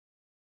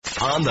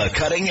On the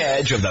cutting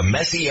edge of the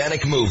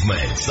Messianic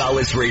movement,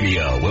 Solace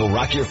Radio will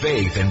rock your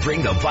faith and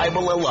bring the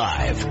Bible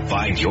alive.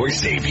 Find your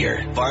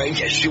Savior. Find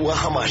Yeshua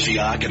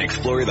HaMashiach and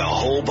explore the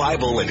whole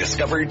Bible and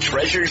discover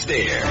treasures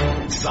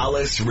there.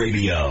 Solace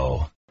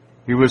Radio.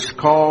 He was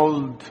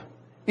called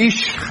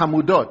Ish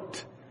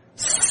Hamudot,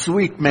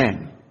 sweet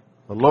man.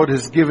 The Lord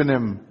has given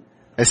him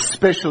a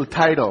special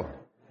title,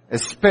 a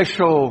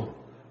special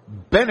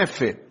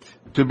benefit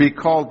to be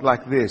called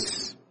like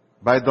this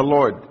by the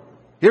Lord.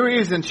 Here he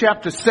is in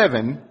chapter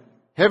 7,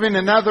 having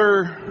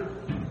another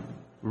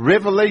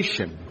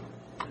revelation.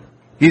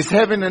 He's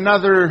having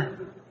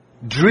another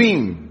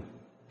dream,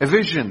 a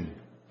vision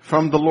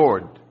from the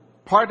Lord.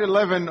 Part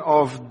 11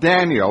 of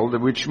Daniel,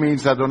 which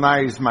means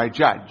Adonai is my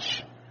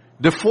judge.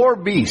 The four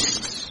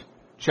beasts,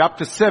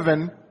 chapter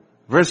 7,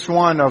 verse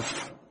 1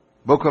 of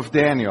book of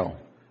Daniel.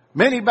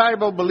 Many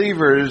Bible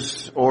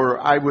believers, or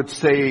I would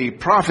say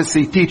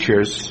prophecy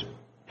teachers,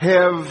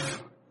 have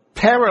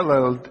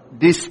paralleled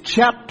this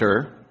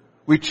chapter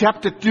with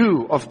chapter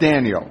 2 of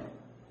Daniel.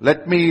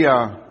 Let me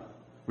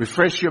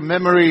refresh your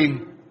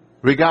memory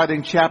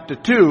regarding chapter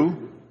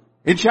 2.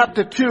 In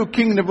chapter 2,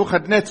 King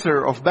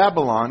Nebuchadnezzar of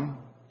Babylon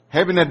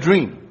having a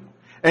dream.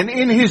 And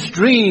in his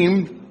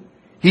dream,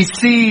 he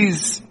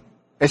sees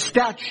a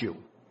statue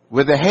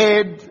with a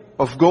head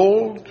of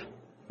gold,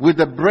 with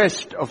a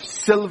breast of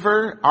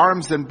silver,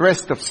 arms and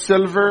breast of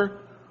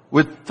silver,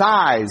 with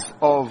thighs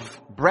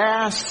of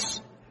brass,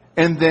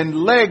 and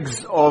then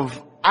legs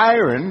of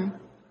iron,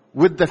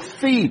 with the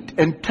feet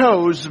and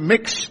toes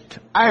mixed,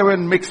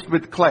 iron mixed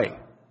with clay.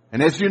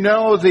 And as you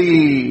know,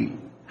 the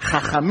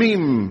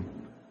Chachamim,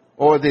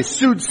 or the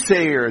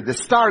soothsayer, the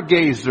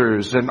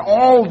stargazers, and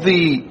all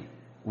the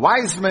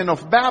wise men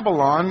of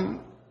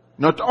Babylon,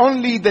 not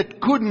only that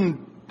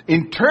couldn't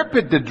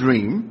interpret the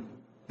dream,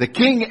 the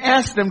king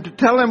asked them to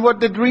tell him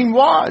what the dream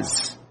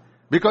was.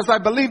 Because I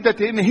believe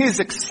that in his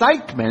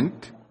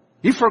excitement,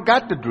 he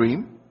forgot the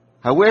dream.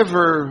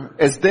 However,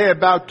 as they're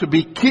about to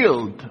be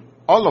killed,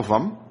 all of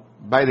them,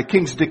 by the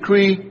king's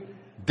decree,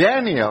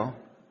 Daniel,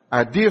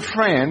 our dear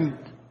friend,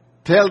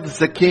 tells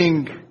the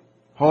king,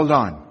 hold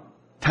on,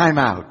 time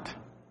out.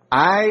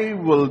 I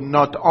will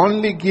not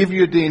only give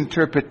you the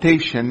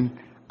interpretation,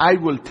 I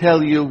will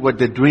tell you what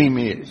the dream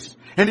is.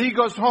 And he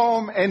goes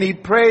home and he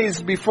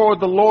prays before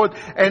the Lord,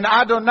 and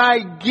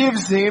Adonai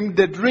gives him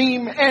the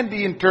dream and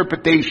the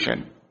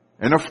interpretation.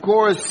 And of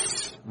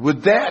course,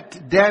 with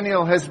that,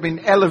 Daniel has been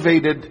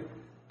elevated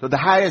to the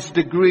highest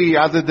degree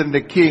other than the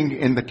king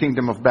in the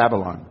kingdom of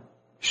Babylon.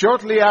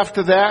 Shortly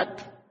after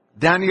that,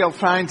 Daniel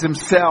finds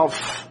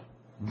himself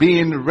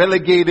being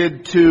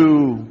relegated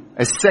to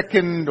a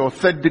second or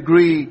third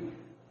degree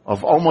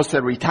of almost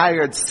a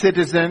retired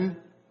citizen,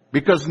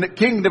 because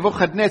King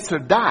Nebuchadnezzar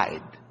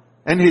died.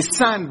 And his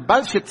son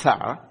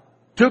Belshazzar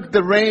took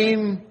the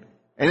reign,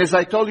 and as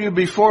I told you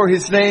before,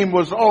 his name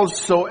was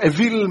also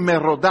Evil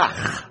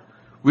Merodach,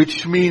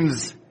 which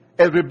means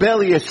a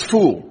rebellious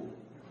fool.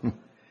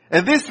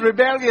 And this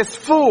rebellious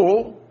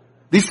fool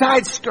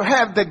decides to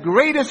have the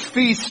greatest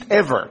feast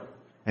ever.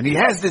 And he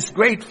has this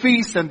great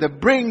feast, and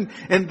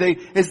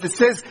as it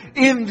says,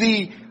 in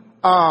the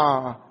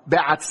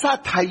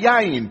Be'atzat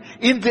Hayayin,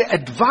 in the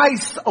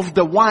advice of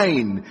the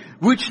wine,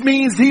 which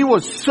means he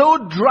was so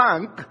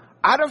drunk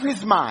out of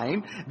his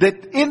mind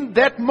that in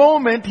that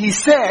moment he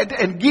said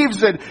and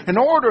gives an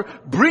order,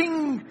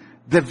 bring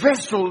the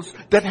vessels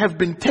that have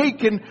been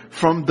taken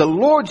from the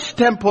Lord's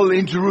temple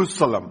in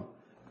Jerusalem.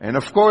 And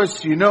of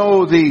course, you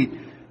know the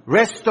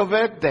rest of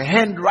it, the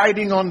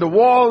handwriting on the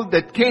wall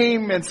that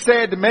came and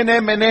said,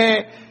 Mene,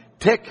 Mene,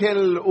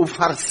 Tekel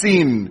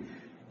Ufarsin.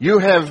 You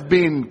have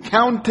been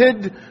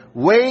counted,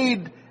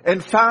 weighed,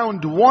 and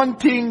found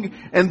wanting,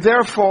 and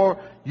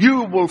therefore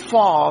you will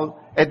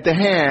fall at the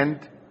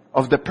hand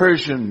of the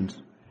Persians.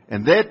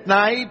 And that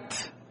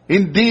night,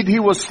 indeed, he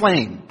was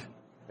slain.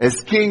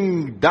 As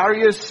King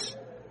Darius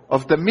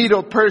of the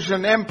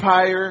Medo-Persian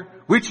Empire,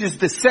 which is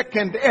the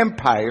second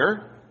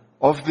empire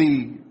of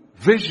the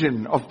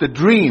vision of the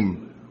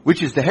dream,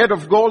 which is the head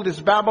of gold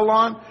is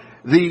Babylon,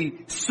 the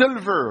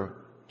silver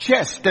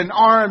chest and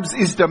arms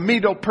is the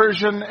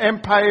Medo-Persian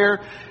Empire,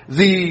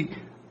 the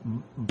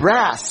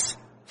brass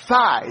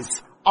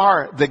thighs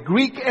are the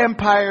Greek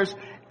empires,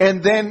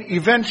 and then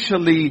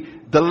eventually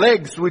the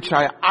legs, which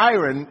are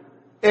iron,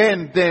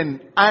 and then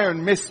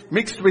iron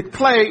mixed with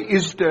clay,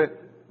 is the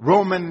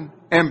Roman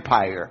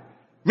Empire.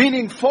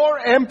 Meaning 4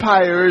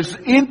 empires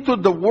into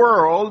the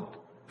world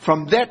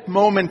from that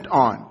moment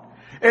on.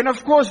 And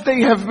of course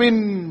they have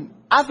been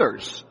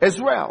others as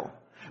well.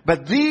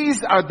 But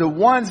these are the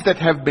ones that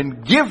have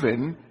been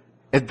given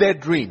at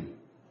that dream.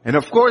 And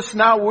of course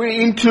now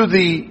we're into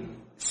the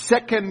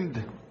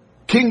second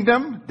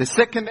kingdom, the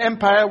second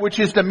empire, which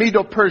is the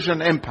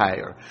Medo-Persian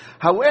Empire.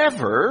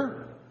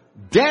 However,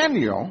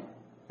 Daniel,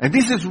 and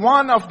this is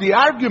one of the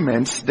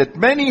arguments that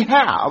many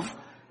have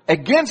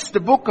against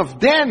the book of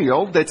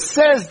Daniel, that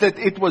says that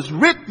it was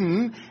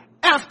written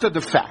after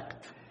the fact.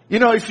 You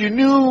know, if you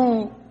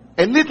knew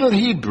a little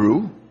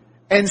Hebrew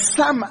and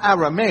some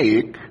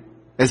Aramaic,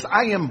 as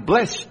I am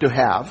blessed to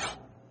have,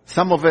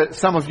 Some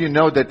of you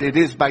know that it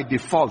is by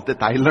default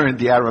that I learned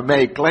the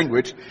Aramaic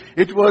language.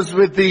 It was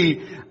with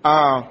the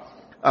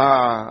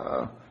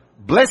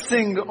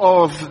blessing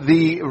of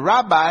the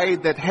rabbi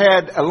that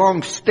had a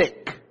long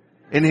stick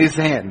in his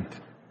hand.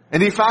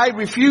 And if I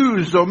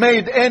refused or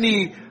made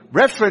any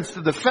reference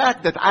to the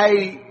fact that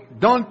I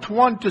don't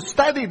want to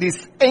study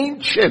this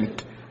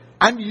ancient,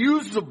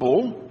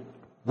 unusable,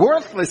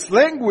 worthless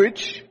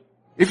language,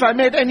 if I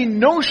made any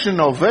notion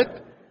of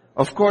it,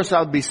 of course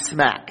I'll be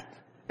smacked.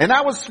 And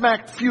I was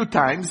smacked few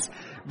times,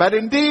 but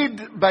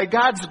indeed, by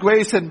God's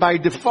grace and by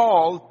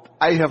default,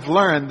 I have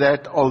learned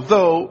that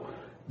although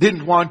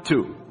didn't want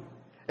to.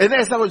 And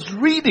as I was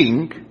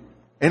reading,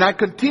 and I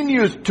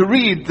continued to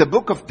read the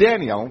book of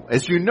Daniel,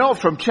 as you know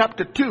from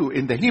chapter 2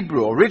 in the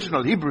Hebrew,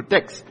 original Hebrew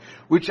text,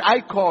 which I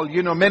call,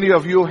 many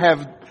of you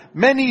have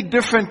many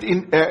different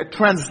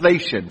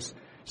translations.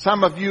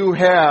 Some of you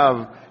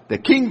have the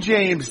King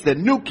James, the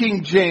New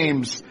King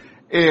James,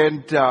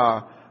 and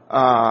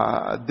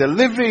the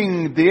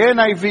Living, the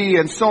NIV,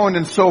 and so on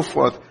and so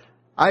forth.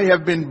 I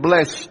have been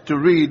blessed to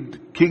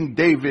read King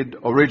David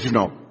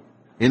original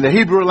in the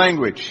Hebrew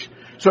language.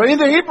 So in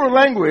the Hebrew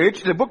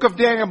language, the book of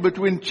Daniel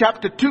between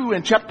chapter 2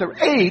 and chapter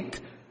 8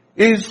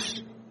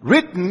 is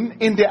written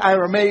in the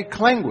Aramaic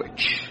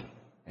language.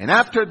 And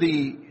after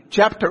the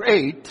chapter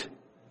 8,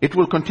 it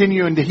will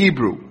continue in the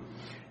Hebrew.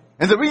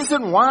 And the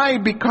reason why,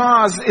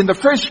 because in the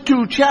first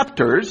 2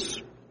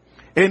 chapters,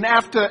 and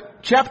after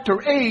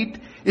chapter 8,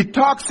 it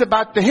talks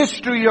about the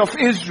history of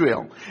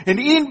Israel. And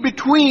in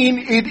between,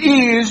 it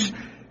is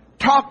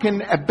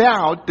talking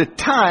about the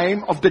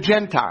time of the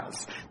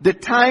Gentiles. The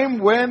time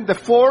when the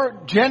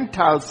 4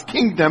 Gentiles'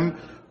 kingdom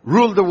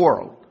ruled the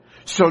world.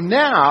 So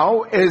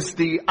now, as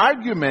the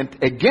argument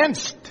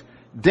against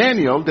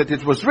Daniel, that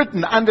it was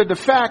written under the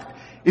fact,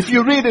 if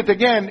you read it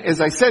again,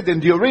 as I said, in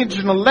the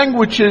original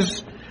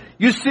languages,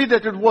 you see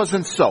that it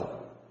wasn't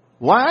so.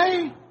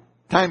 Why?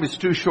 Time is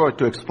too short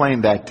to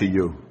explain that to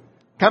you.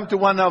 Come to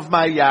one of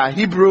my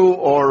Hebrew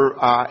or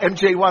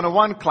MJ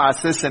 101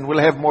 classes and we'll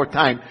have more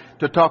time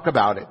to talk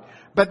about it.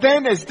 But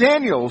then as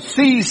Daniel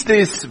sees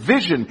this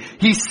vision,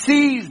 he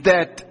sees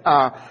that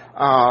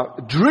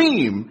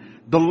dream,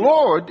 the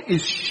Lord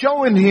is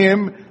showing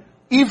him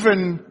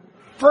even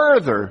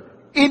further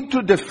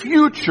into the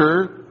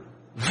future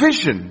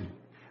vision.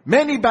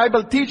 Many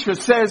Bible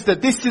teachers says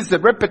that this is the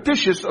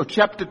repetition of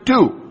chapter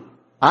 2.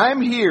 I'm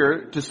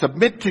here to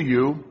submit to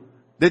you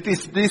that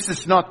this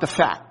is not the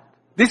fact.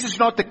 This is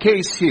not the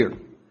case here.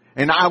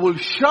 And I will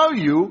show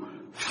you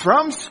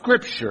from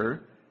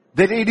Scripture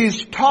that it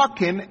is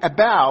talking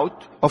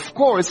about, of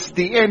course,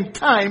 the end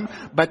time,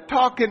 but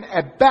talking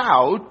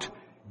about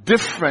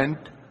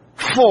different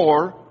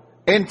 4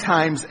 end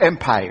times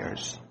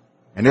empires.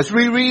 And as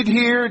we read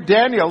here,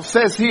 Daniel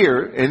says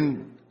here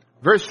in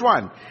verse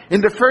 1,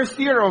 in the first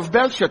year of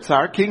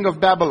Belshazzar, king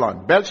of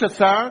Babylon.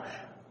 Belshazzar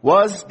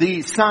was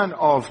the son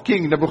of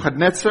King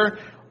Nebuchadnezzar,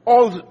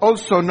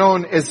 also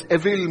known as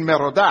Evil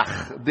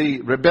Merodach,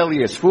 the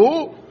rebellious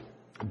fool.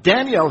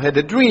 Daniel had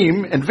a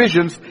dream and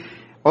visions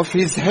of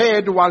his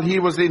head while he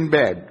was in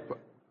bed.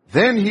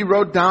 Then he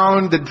wrote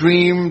down the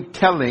dream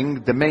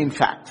telling the main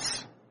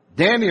facts.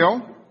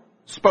 Daniel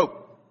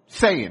spoke,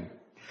 saying,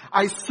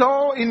 I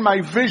saw in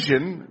my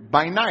vision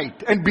by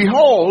night, and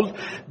behold,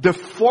 the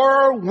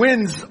 4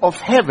 winds of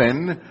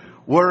heaven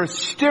were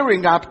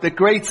stirring up the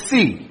great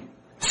sea.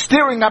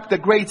 Stirring up the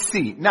great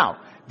sea. Now,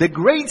 the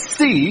great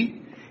sea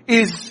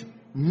is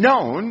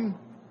known,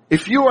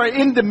 if you are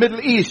in the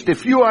Middle East,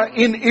 if you are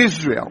in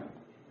Israel,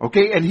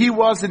 okay, and he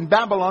was in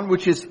Babylon,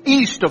 which is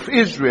east of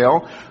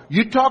Israel,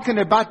 you're talking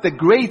about the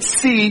Great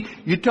Sea,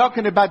 you're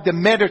talking about the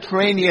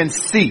Mediterranean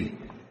Sea.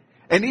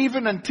 And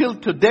even until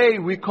today,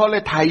 we call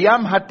it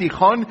Hayam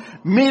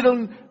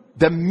HaTichon,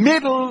 the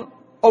middle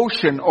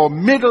ocean or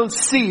middle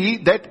sea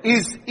that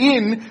is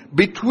in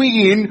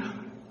between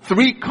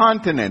 3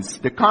 continents.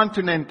 The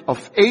continent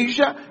of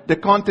Asia, the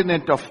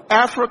continent of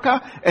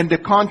Africa, and the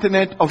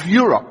continent of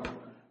Europe.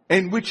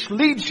 And which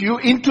leads you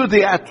into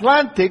the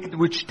Atlantic,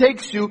 which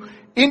takes you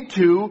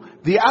into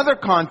the other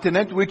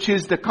continent, which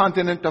is the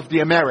continent of the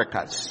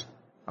Americas.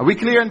 Are we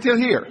clear until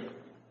here?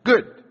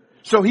 Good.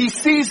 So he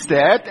sees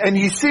that, and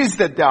he sees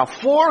that there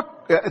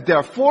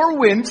are 4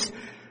 winds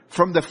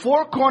from the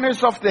 4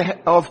 corners of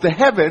the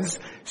heavens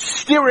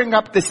stirring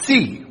up the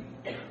sea.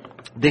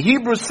 The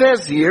Hebrew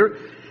says here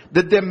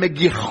that the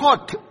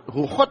megichot,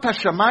 ruchot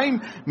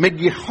hashamayim,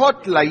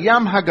 megichot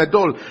layam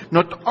hagadol.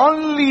 Not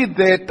only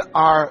that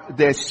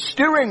they're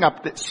stirring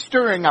up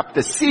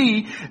the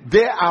sea,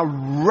 they are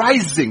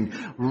rising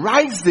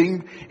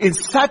in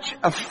such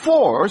a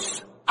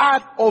force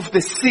out of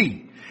the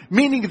sea.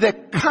 Meaning they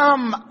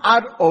come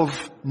out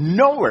of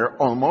nowhere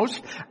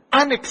almost,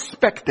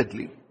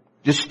 unexpectedly.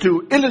 Just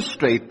to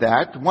illustrate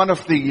that, one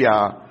of the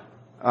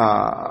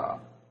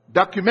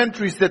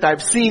documentaries that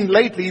I've seen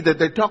lately, that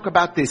they talk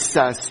about this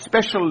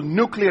special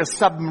nuclear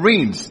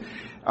submarines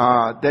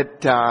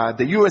that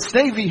the U.S.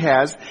 Navy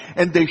has,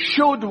 and they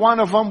showed one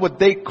of them what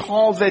they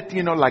call that,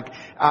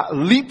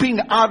 leaping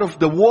out of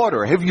the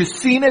water. Have you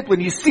seen it?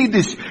 When you see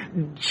this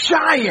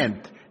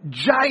giant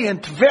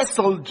giant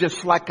vessel,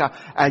 just like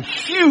a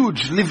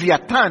huge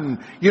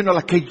Leviathan,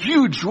 like a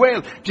huge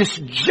whale,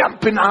 just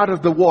jumping out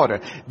of the water.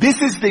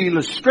 This is the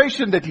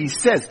illustration that he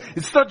says.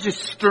 It's not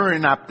just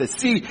stirring up the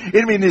sea.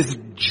 It's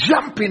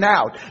jumping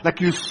out.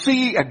 Like you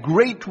see a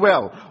great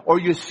whale, or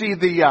you see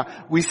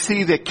we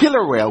see the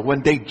killer whale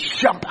when they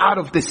jump out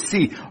of the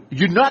sea.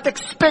 You're not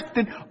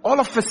expecting all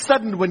of a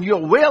sudden when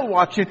you're whale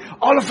watching,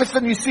 all of a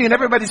sudden you see and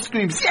everybody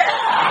screams,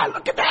 yeah,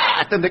 look at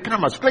that. And the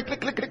cameras click,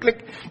 click, click, click,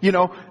 click,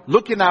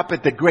 looking up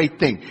at the great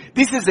thing.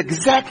 This is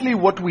exactly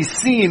what we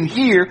see in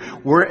here,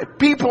 where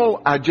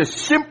people are just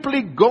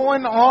simply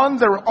going on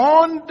their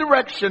own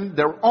direction,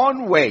 their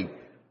own way.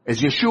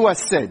 As Yeshua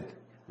said,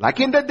 like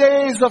in the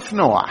days of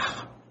Noah,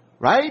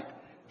 right?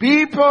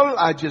 People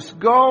are just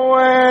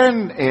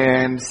going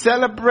and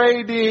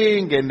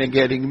celebrating and then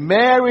getting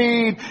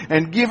married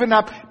and giving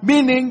up,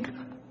 meaning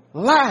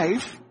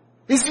life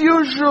is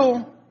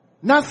usual.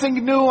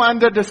 Nothing new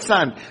under the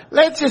sun.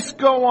 Let's just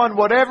go on.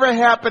 Whatever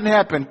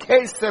happened.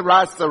 Que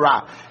sera,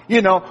 sera.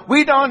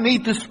 We don't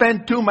need to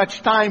spend too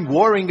much time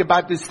worrying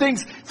about these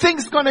things.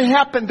 Things gonna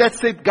happen.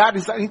 That's it. God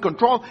is in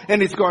control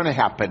and it's gonna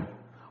happen.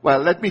 Well,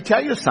 let me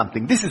tell you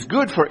something. This is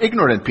good for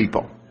ignorant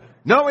people.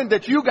 Knowing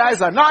that you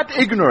guys are not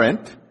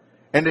ignorant,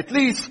 and at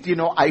least,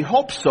 I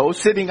hope so,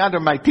 sitting under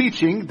my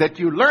teaching, that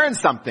you learn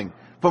something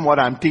from what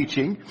I'm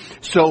teaching.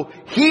 So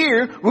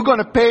here, we're going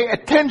to pay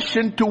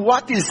attention to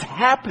what is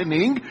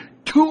happening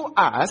to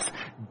us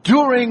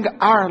during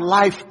our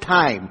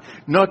lifetime.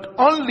 Not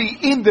only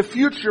in the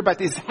future,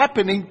 but is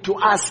happening to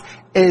us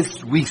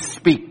as we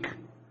speak.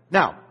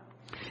 Now,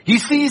 he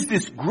sees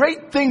these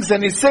great things,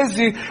 and he says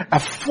here,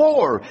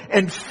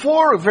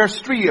 verse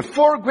 3,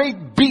 4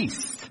 great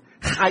beasts,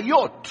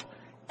 chayot,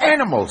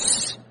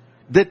 animals,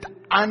 that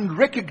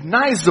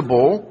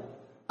unrecognizable,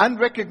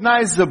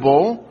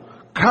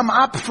 come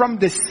up from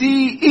the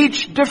sea,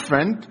 each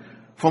different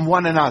from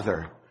one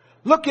another.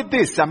 Look at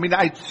this.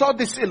 I saw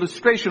this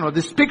illustration or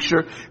this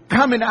picture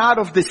coming out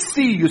of the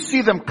sea. You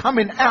see them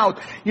coming out,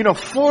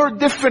 4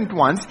 different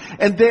ones,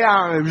 and they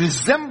are a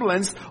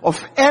resemblance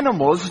of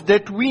animals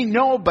that we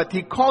know, but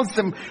he calls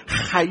them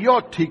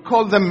chayot. He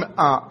called them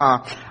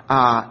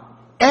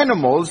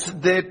animals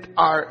that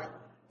are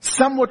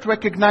somewhat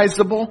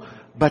recognizable,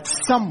 but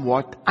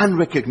somewhat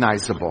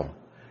unrecognizable.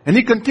 And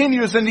he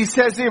continues and he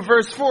says here,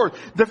 verse 4,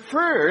 the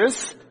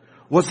first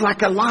was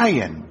like a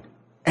lion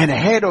and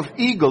had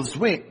eagle's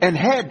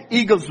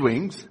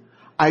wings.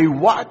 I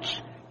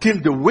watched till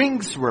the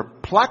wings were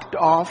plucked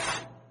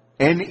off,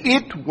 and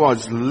it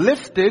was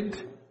lifted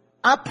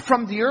up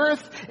from the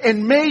earth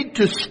and made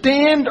to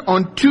stand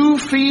on 2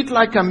 feet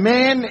like a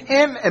man,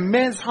 and a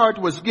man's heart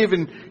was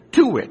given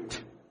to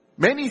it.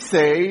 Many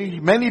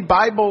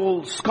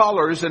Bible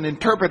scholars and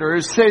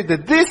interpreters say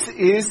that this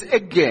is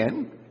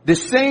again the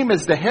same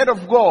as the head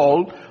of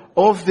gold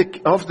of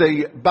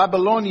the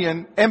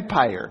Babylonian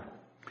Empire.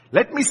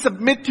 Let me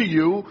submit to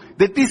you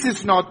that this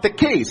is not the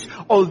case.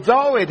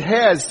 Although it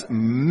has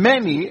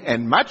many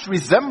and much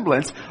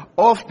resemblance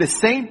of the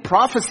same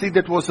prophecy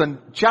that was in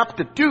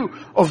chapter 2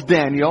 of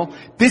Daniel,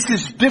 this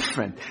is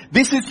different.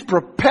 This is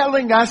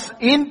propelling us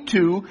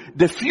into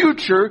the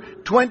future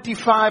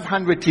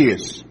 2,500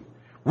 years.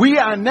 We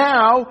are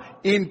now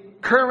in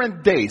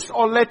current days,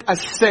 or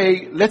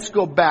let's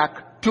go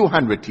back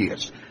 200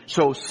 years.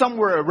 So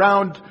somewhere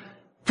around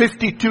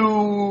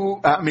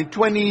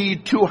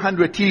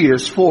 2,200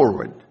 years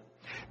forward.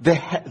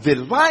 The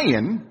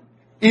lion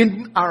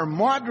in our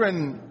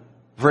modern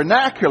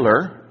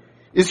vernacular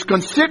is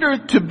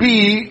considered to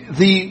be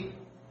the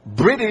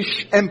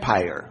British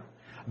Empire.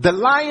 The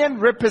lion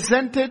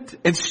represented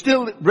and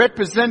still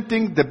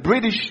representing the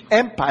British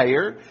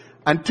Empire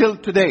until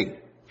today.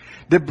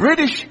 The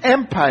British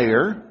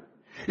Empire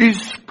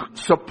is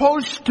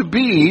supposed to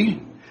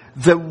be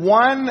the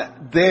one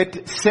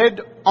that said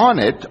on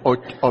it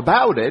or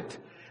about it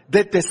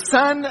that the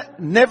sun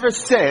never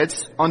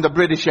sets on the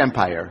British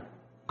Empire.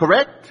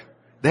 Correct?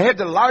 They had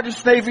the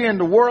largest navy in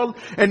the world,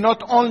 and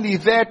not only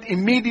that,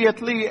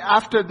 immediately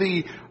after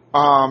the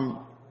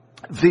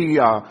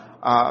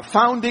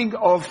founding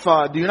of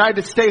the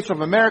United States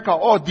of America,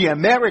 or the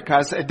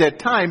Americas at that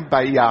time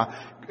by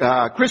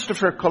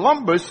Christopher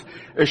Columbus,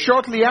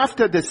 shortly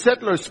after the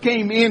settlers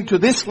came into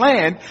this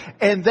land,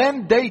 and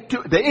then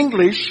the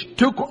English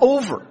took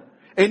over,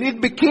 and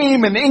it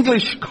became an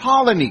English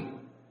colony.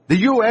 The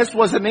U.S.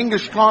 was an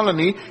English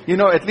colony.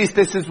 At least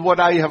this is what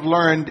I have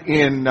learned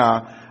in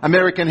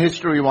American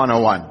History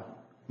 101.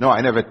 No,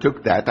 I never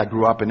took that. I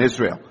grew up in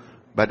Israel.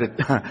 But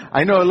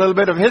I know a little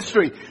bit of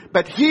history.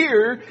 But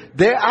here,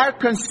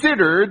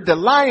 the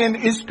lion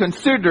is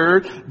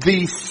considered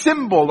the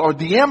symbol or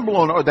the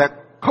emblem or the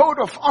coat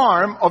of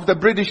arms of the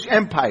British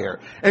Empire.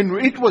 And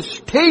it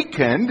was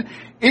taken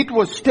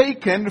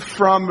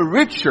from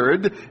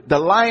Richard the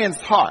Lion's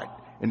Heart.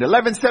 In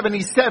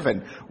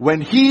 1177, when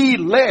he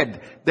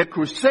led the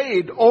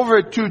crusade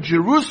over to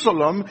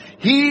Jerusalem,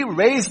 he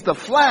raised the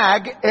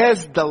flag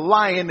as the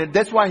lion, and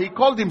that's why he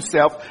called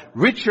himself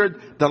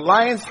Richard the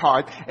Lion's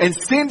Heart. And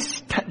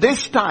since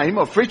this time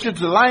of Richard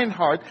the Lion's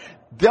Heart,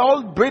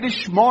 all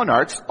British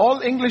monarchs,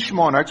 all English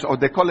monarchs, or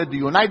they call it the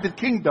United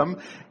Kingdom,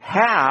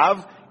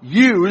 have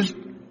used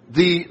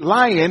the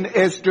lion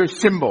as their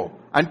symbol.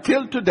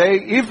 Until today,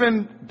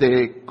 even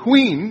the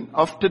Queen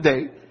of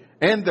today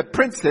and the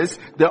princess,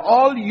 they're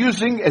all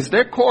using as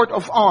their coat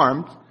of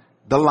arms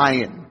the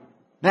lion.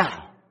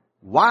 Now,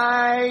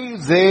 why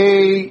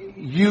they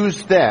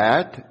use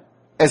that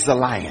as a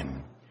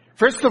lion?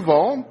 First of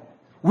all,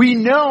 we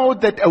know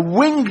that a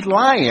winged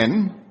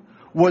lion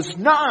was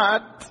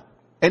not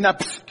an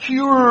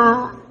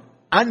obscure,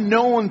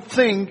 unknown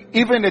thing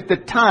even at the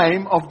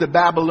time of the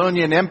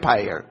Babylonian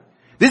Empire.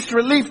 This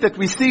relief that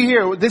we see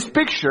here, this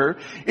picture,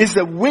 is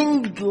a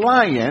winged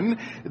lion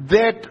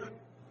that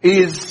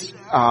is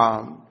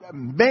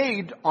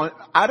made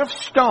out of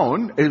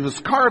stone. It was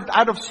carved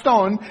out of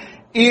stone.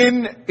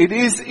 It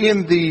is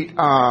in the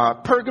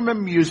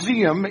Pergamon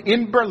Museum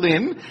in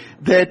Berlin,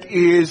 that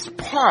is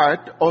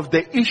part of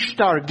the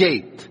Ishtar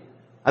Gate.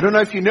 I don't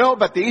know if you know,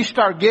 but the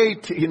Ishtar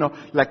Gate,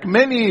 like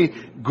many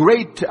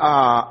great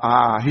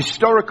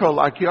historical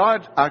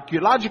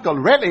archaeological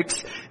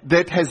relics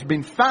that has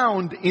been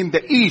found in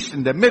the East,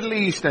 in the Middle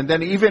East, and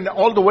then even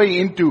all the way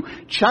into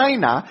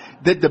China,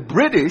 that the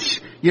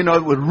British,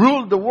 would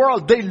rule the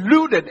world. They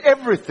looted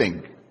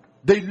everything.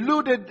 They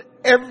looted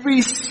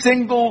every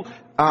single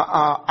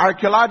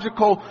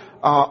archaeological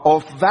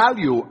of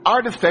value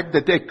artifact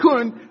that they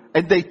could,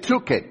 and they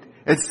took it.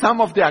 And some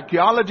of the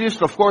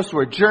archaeologists, of course,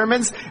 were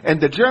Germans, and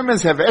the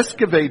Germans have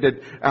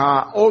excavated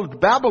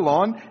old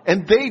Babylon,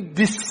 and they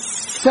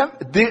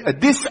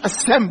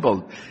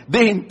disassembled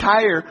the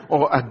entire,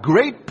 or a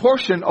great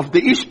portion of the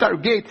Ishtar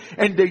Gate,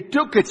 and they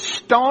took it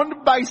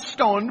stone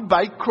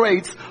by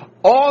crates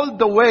all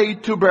the way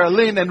to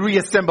Berlin and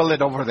reassembled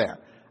it over there.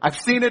 I've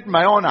seen it in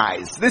my own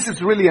eyes. This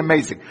is really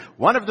amazing.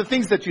 One of the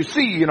things that you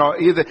see,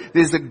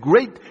 there's a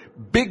great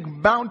big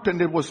mountain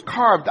that was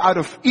carved out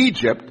of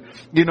Egypt,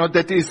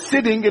 that is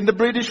sitting in the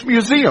British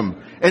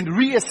Museum and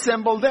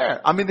reassembled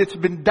there. I mean, it's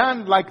been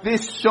done like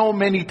this so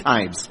many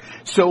times.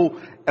 So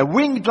a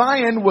winged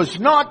lion was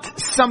not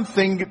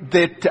something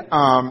that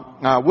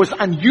was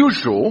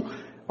unusual.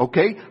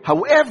 Okay?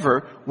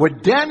 However,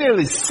 what Daniel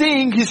is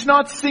seeing, he's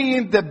not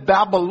seeing the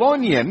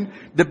Babylonian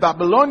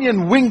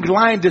winged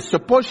lion that's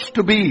supposed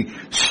to be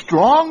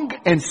strong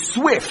and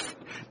swift,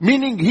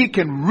 meaning he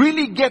can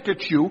really get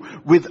at you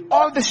with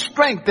all the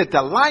strength that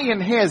the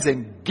lion has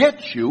and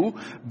get you,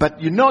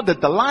 but you know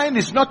that the lion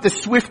is not the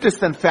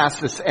swiftest and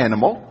fastest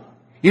animal.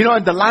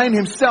 And the lion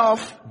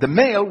himself, the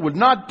male, would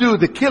not do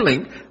the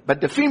killing, but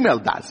the female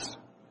does.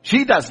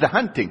 She does the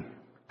hunting.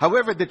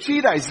 However, the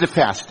cheetah is the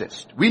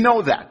fastest. We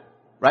know that.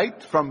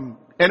 Right? From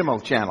Animal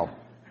Channel.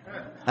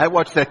 I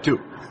watch that too.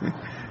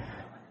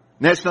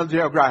 National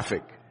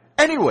Geographic.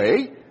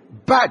 Anyway,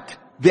 but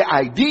the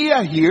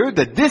idea here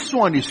that this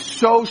one is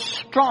so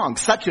strong,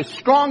 such a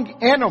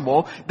strong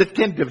animal that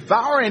can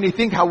devour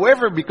anything.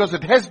 However, because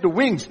it has the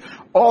wings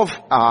of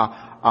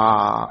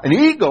an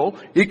eagle,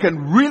 it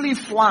can really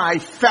fly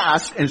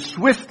fast and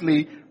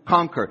swiftly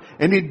conquer.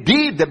 And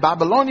indeed, the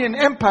Babylonian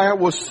Empire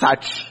was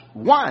such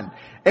one,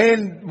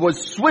 and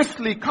was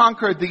swiftly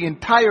conquered the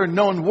entire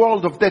known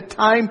world of that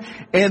time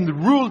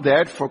and ruled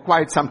that for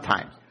quite some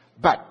time.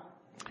 But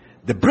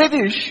the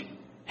British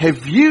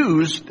have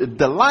used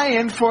the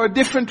lion for a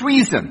different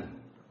reason.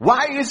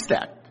 Why is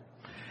that?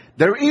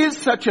 There is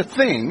such a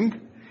thing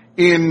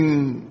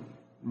in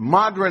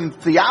modern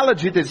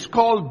theology that's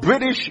called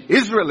British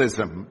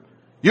Israelism.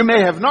 You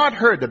may have not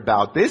heard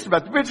about this,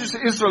 but British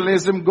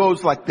Israelism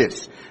goes like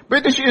this.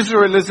 British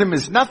Israelism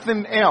is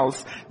nothing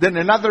else than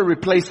another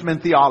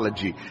replacement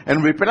theology.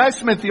 And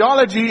replacement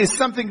theology is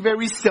something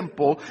very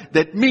simple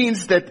that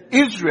means that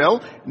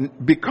Israel,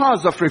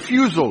 because of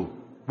refusal,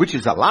 which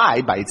is a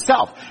lie by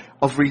itself,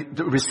 of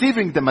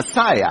receiving the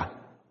Messiah.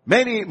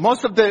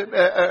 Most of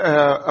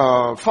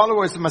the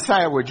followers of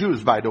Messiah were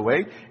Jews, by the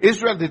way.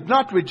 Israel did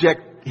not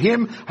reject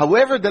him.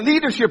 However, the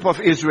leadership of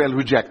Israel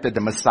rejected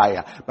the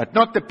Messiah, but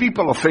not the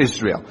people of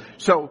Israel.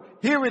 So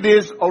here it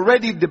is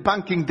already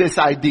debunking this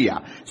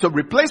idea. So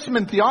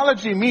replacement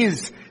theology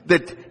means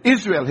that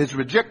Israel has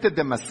rejected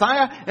the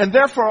Messiah, and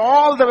therefore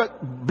all the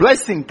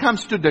blessing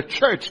comes to the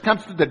church,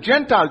 comes to the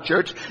Gentile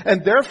church,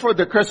 and therefore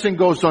the cursing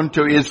goes on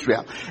to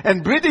Israel.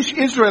 And British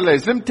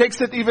Israelism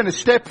takes it even a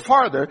step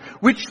farther,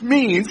 which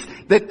means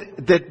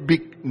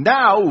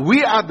now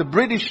we are the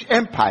British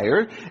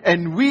Empire,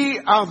 and we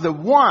are the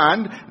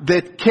one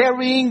that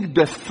carrying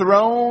the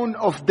throne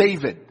of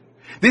David.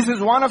 This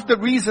is one of the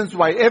reasons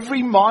why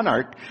every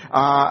monarch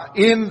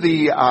in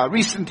the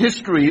recent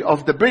history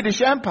of the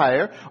British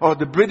Empire or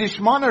the British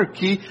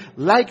monarchy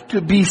like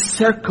to be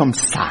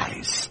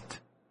circumcised.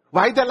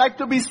 Why they like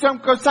to be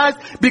circumcised?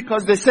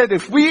 Because they said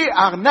if we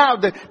are now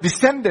the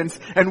descendants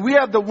and we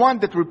are the one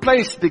that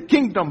replaced the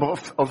kingdom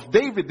of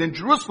David in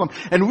Jerusalem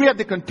and we are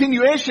the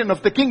continuation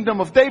of the kingdom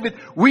of David,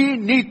 we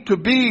need to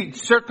be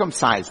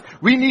circumcised.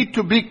 We need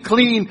to be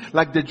clean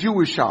like the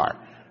Jewish are.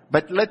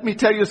 But let me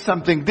tell you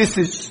something. This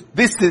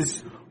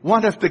is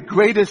one of the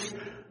greatest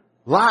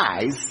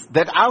lies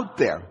that out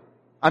there.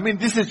 I mean,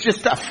 this is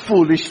just a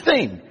foolish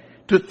thing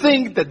to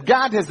think that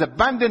God has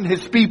abandoned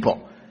His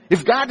people.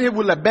 If God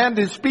will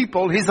abandon His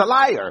people, He's a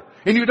liar.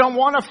 And you don't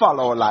want to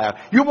follow a liar.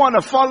 You want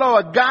to follow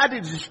a God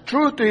that is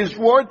true to His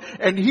word,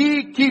 and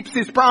He keeps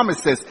His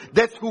promises.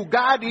 That's who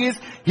God is.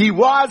 He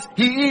was,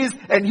 He is,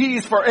 and He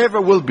is forever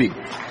will be.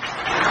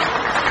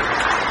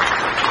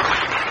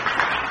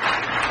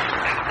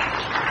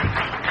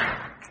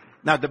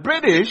 Now the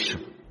British,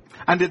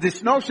 under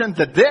this notion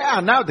that they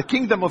are now the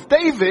kingdom of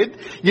David,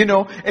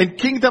 and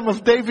kingdom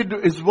of David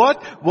is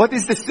what? What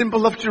is the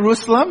symbol of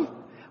Jerusalem?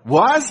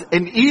 Was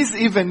and is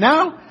even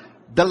now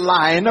the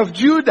Lion of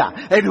Judah.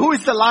 And who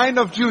is the Lion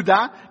of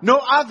Judah? No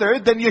other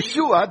than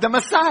Yeshua, the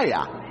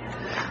Messiah.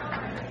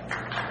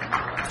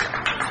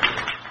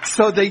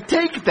 So they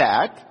take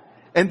that,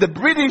 and the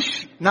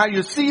British, now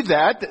you see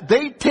that,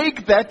 they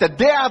take that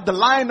they are the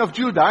Lion of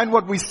Judah, and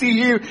what we see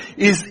here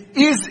is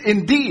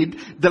indeed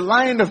the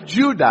Lion of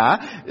Judah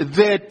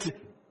that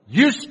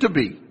used to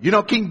be.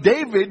 King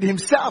David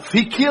himself,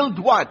 he killed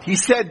what? He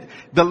said,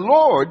 the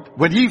Lord,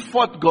 when he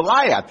fought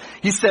Goliath,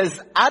 he says,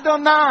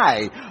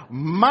 Adonai,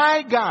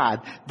 my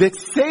God, that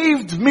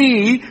saved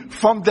me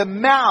from the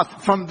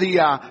mouth of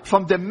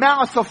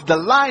the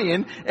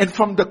lion and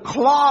from the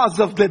claws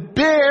of the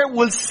bear,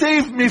 will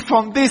save me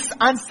from this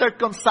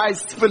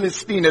uncircumcised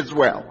Philistine as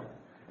well.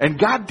 And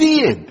God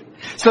did.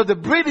 So the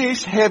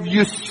British have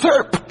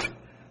usurped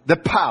the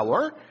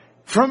power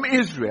from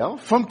Israel,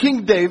 from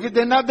King David,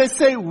 and now they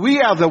say we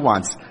are the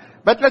ones.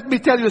 But let me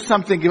tell you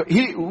something.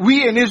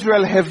 We in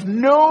Israel have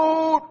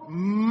no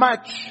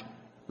much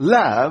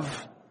love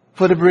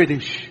for the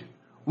British.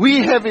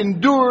 We have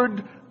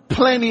endured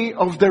plenty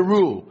of their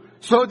rule.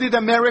 So did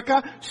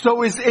America,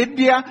 so is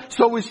India,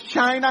 so is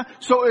China,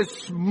 so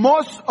is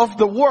most of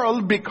the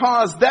world,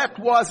 because that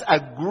was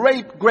a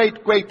great,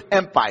 great, great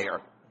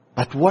empire.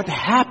 But what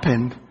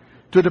happened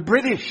to the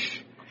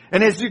British?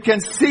 And as you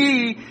can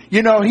see,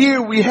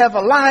 here we have a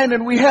lion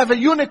and we have a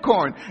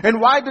unicorn. And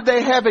why do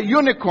they have a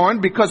unicorn?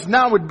 Because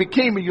now it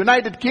became a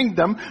United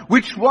Kingdom,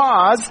 which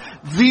was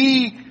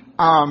the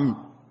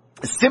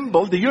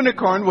symbol. The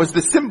unicorn was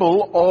the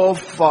symbol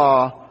of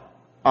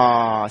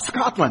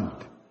Scotland.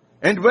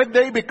 And when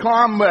they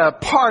become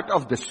part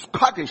of the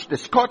Scottish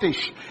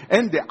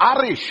and the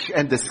Irish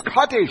and the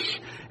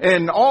Scottish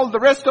and all the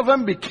rest of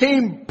them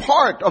became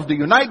part of the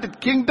United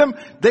Kingdom,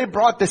 they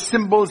brought the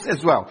symbols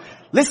as well.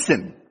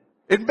 Listen.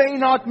 It may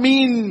not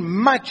mean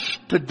much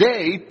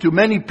today to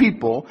many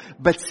people,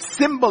 but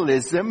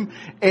symbolism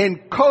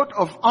and coat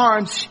of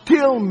arms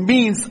still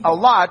means a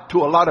lot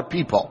to a lot of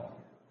people.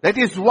 That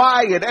is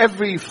why at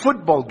every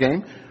football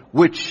game,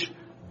 which,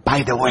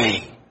 by the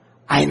way,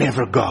 I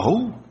never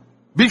go,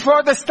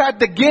 before they start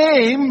the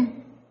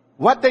game,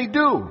 what they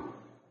do?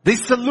 They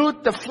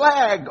salute the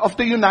flag of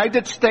the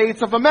United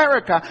States of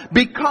America,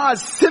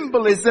 because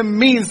symbolism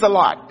means a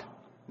lot.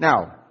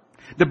 Now,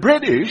 the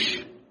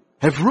British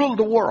have ruled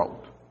the world.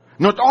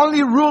 Not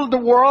only ruled the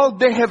world,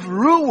 they have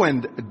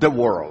ruined the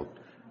world.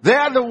 They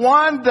are the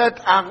ones that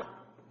are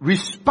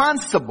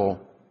responsible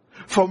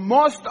for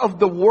most of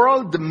the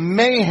world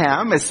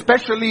mayhem,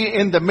 especially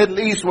in the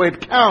Middle East where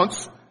it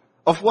counts,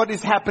 of what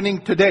is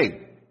happening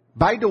today.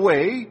 By the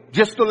way,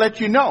 just to let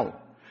you know,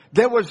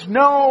 there was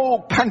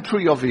no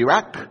country of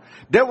Iraq.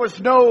 There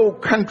was no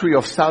country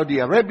of Saudi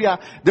Arabia.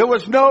 There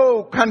was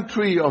no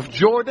country of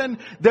Jordan.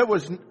 There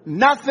was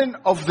nothing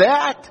of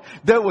that.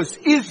 There was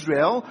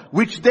Israel,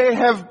 which they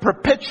have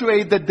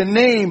perpetuated the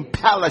name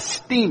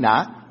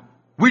Palestina,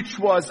 which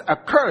was a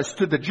curse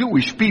to the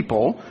Jewish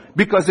people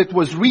because it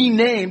was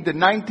renamed in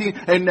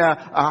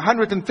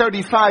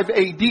 135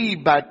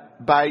 AD by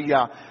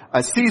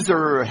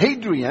Caesar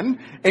Hadrian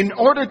in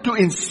order to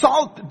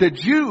insult the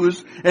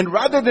Jews, and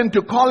rather than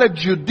to call it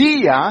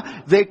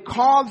Judea, they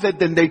called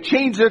it and they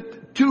changed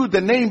it to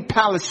the name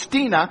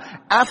Palestina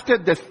after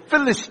the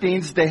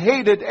Philistines, the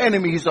hated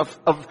enemies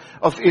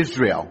of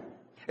Israel.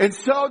 And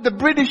so the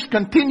British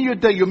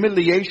continued the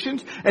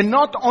humiliations, and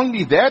not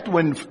only that,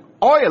 when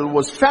oil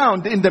was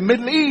found in the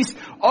Middle East,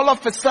 all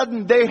of a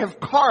sudden they have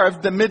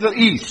carved the Middle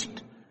East.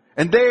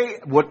 And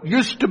what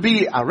used to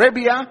be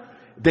Arabia,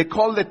 they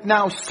call it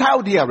now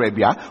Saudi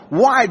Arabia.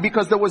 Why?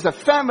 Because there was a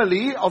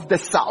family of the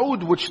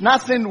Saud, which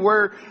nothing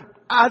were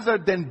other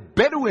than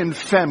Bedouin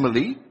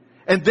family.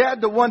 And they're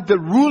the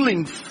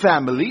ruling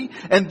family.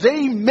 And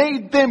they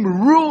made them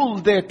rule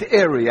that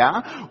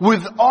area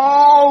with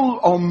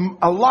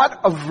a lot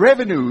of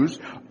revenues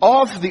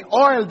of the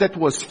oil that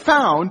was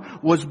found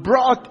was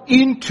brought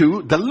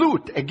into the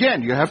loot.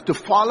 Again, you have to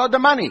follow the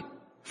money.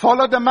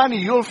 Follow the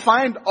money. You'll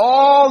find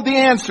all the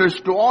answers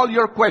to all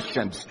your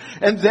questions.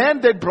 And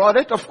then they brought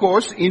it, of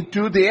course,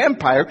 into the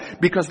empire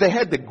because they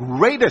had the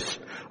greatest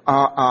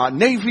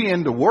navy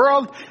in the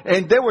world,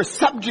 and they were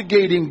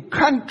subjugating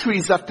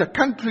countries after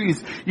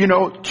countries,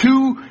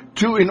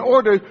 in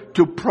order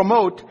to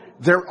promote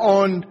their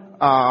own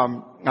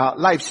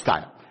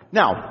lifestyle.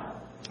 Now,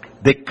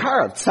 they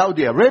carved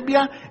Saudi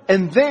Arabia,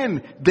 and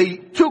then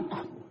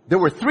there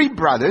were 3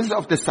 brothers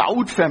of the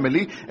Saud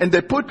family, and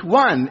they put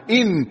one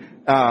in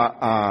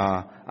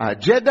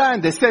Jeddah,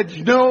 and they said,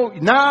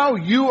 now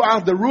you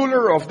are the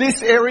ruler of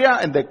this area,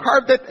 and they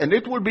carved it, and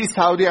it will be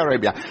Saudi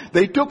Arabia.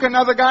 They took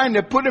another guy and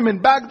they put him in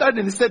Baghdad,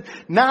 and they said,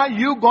 now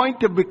you're going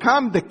to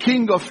become the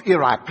king of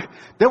Iraq.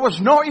 There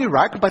was no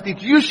Iraq, but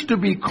it used to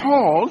be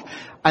called,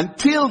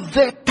 until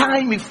that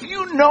time, if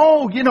you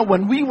know,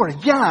 when we were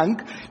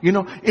young,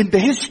 in the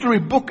history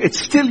book, it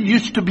still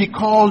used to be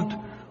called,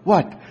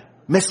 what?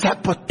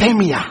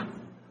 Mesopotamia.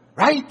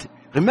 Right?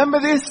 Remember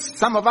this?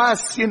 Some of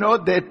us,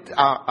 that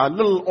are a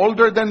little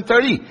older than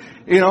 30,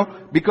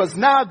 because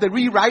now they're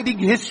rewriting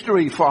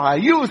history for our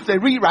youth. They're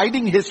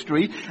rewriting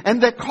history and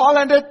they're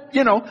calling it,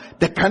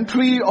 the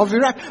country of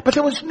Iraq. But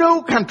there was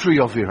no country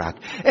of Iraq.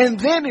 And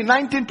then in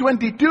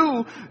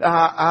 1922,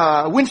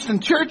 Winston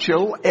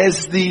Churchill,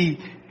 as the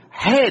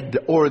head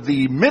or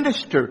the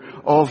minister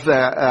of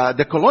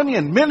the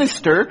colonial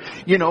minister,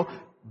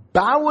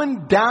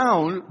 bowing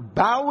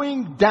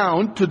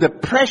down to the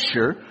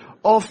pressure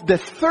of the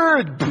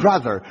third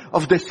brother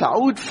of the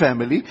Saud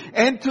family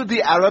and to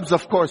the Arabs,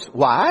 of course.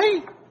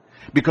 Why?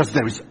 Because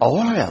there is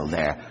oil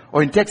there.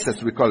 Or in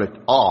Texas, we call it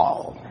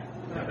all.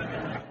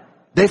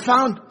 They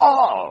found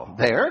all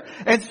there.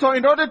 And so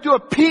in order to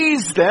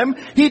appease them,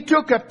 he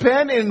took a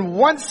pen. In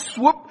one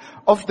swoop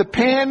of the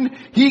pen,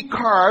 he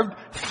carved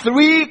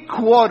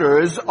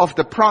 3/4 of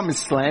the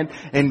promised land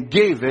and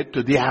gave it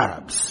to the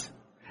Arabs.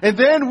 And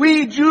then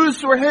we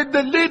Jews had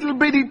the little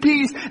bitty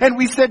piece, and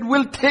we said,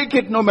 we'll take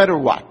it no matter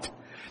what.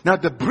 Now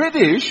the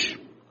British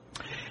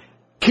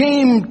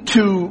came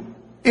to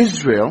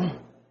Israel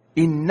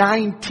in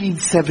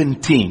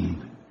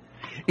 1917.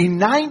 In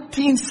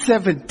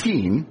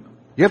 1917,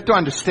 you have to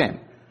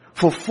understand,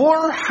 for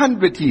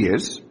 400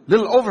 years,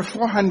 little over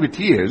 400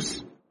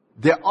 years,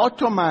 the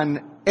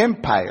Ottoman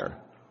Empire,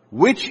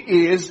 which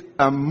is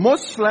a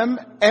Muslim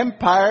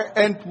empire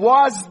and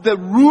was the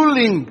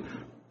ruling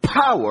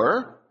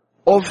power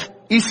of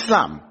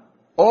Islam.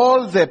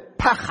 All the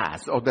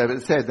pachas, or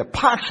the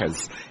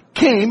pashas,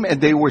 came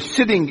and they were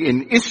sitting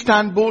in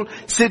Istanbul,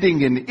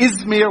 sitting in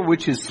Izmir,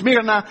 which is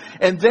Smyrna,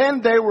 and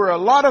then a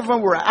lot of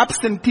them were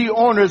absentee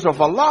owners of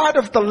a lot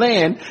of the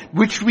land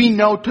which we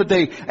know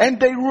today. And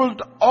they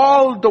ruled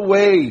all the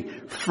way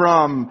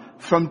from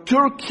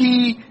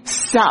Turkey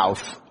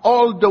south,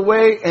 all the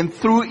way and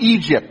through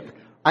Egypt,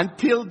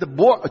 until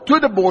to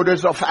the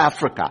borders of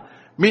Africa.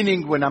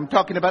 Meaning, when I'm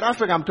talking about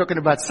Africa, I'm talking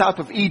about south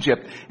of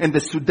Egypt and the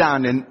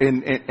Sudan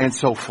and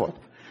so forth.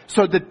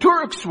 So the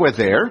Turks were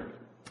there,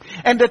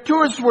 and the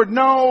Turks were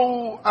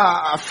no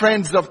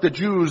friends of the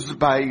Jews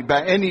by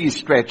any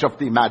stretch of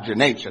the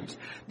imaginations.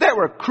 They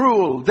were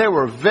cruel. They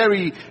were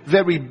very,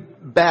 very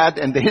bad,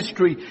 and the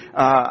history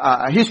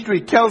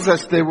tells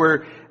us they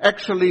were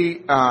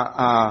actually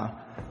not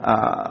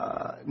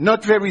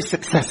very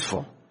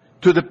successful.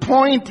 To the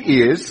point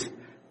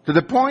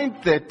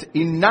that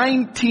in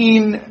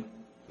 1914,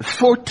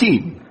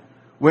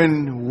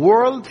 when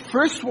the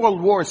First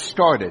World War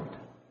started,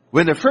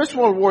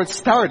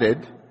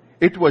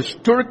 it was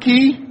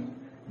Turkey,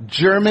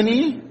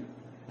 Germany,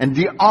 and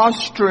the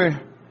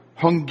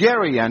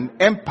Austro-Hungarian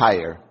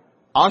Empire.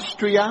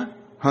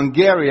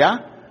 Austria-Hungary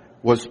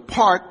was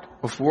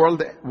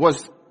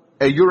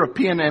a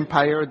European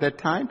empire at that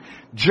time.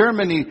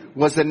 Germany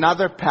was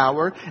another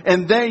power,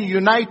 and they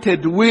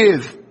united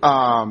with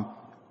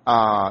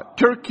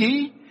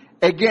Turkey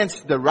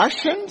against the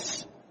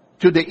Russians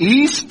to the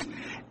east,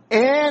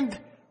 and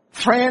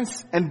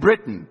France and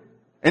Britain.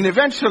 And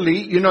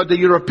eventually, the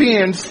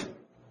Europeans,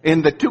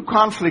 in the two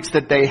conflicts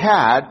that they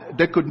had,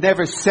 they could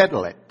never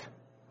settle it.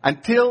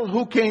 Until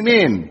who came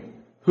in?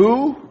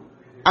 Who?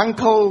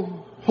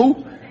 Uncle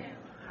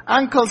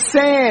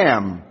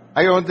Sam.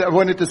 I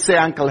wanted to say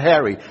Uncle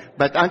Harry,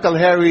 but Uncle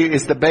Harry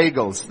is the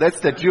bagels.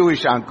 That's the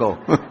Jewish uncle.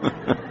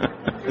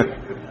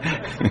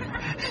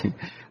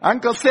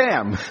 Uncle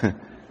Sam.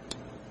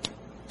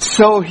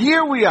 So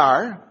here we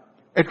are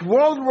at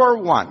World War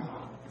I.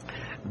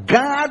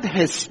 God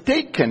has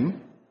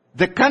taken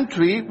the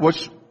country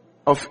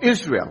of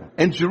Israel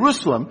and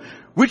Jerusalem,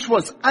 which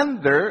was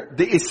under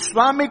the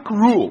Islamic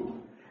rule,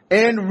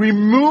 and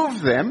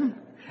removed them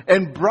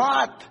and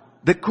brought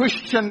the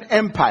Christian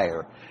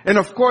empire. And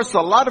of course, a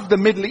lot of the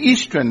Middle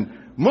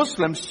Eastern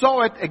Muslims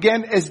saw it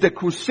again as the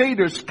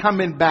Crusaders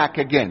coming back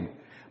again.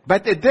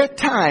 But at that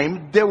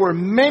time, there were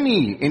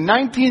many, in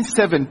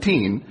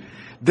 1917,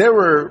 there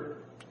were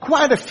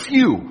quite a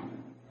few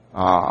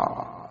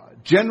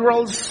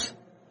generals,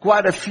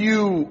 quite a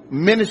few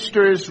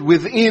ministers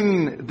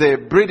within the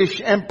British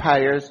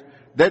empires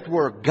that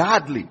were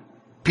godly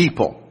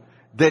people.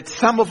 That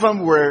some of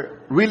them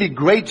were really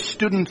great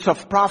students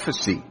of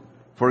prophecy.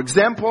 For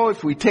example,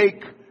 if we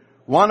take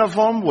one of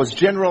them was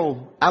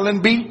General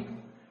Allenby.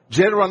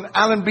 General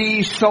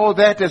Allenby saw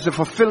that as a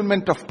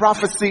fulfillment of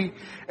prophecy.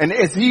 And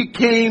as he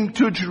came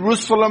to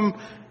Jerusalem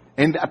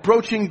and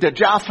approaching the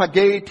Jaffa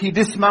gate, he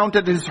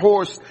dismounted his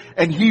horse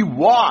and he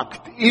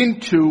walked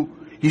into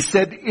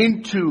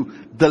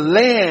the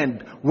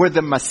land where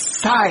the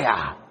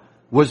Messiah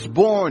was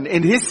born.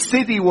 In his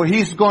city where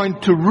he's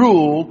going to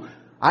rule,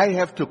 I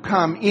have to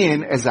come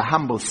in as a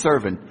humble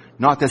servant,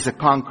 not as a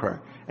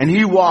conqueror. and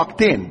he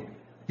walked in.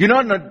 You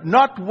know,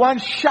 not one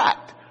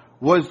shot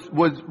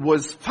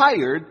was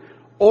fired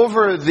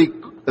over the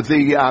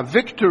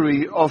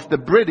victory of the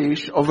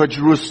British over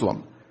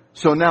Jerusalem.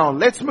 So now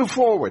let's move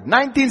forward.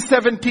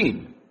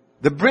 1917,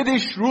 the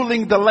British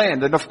ruling the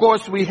land, and of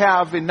course we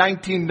have in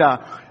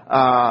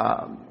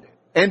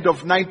end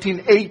of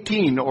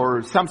 1918,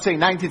 or some say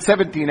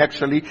 1917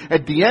 actually,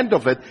 at the end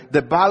of it,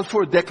 the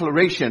Balfour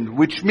Declaration,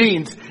 which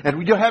means,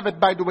 and you have it,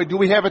 by the way, do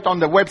we have it on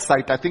the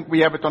website? I think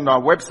we have it on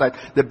our website.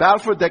 The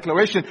Balfour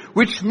Declaration,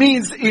 which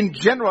means in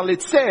general,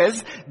 it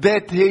says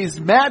that His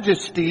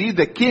Majesty,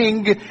 the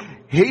King,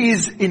 he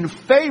is in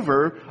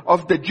favor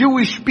of the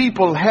Jewish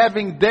people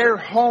having their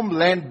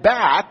homeland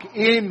back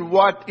in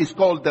what is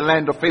called the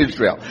land of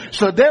Israel.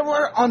 So they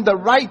were on the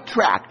right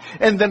track.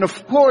 And then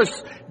of course,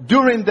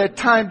 during that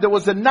time, there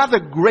was another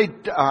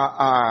great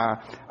colonel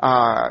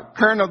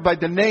by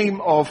the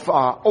name of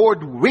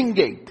Ord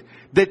Wingate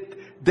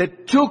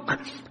that took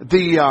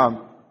the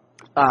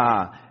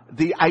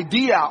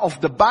idea of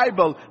the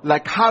Bible,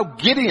 like how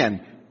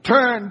Gideon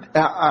turned,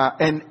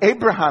 and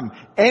Abraham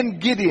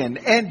and Gideon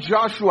and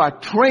Joshua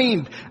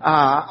trained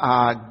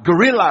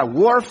guerrilla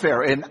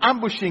warfare and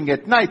ambushing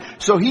at night.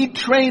 So he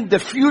trained the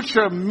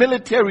future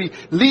military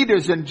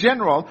leaders in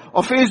general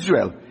of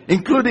Israel,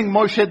 including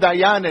Moshe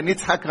Dayan and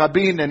Yitzhak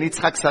Rabin and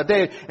Yitzhak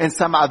Sadeh and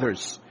some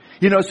others.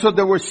 You know, so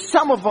there were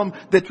some of them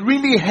that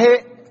really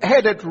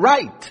had it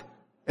right.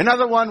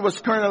 Another one was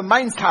Colonel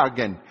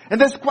Meinshagen.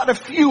 And there's quite a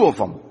few of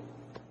them.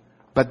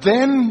 But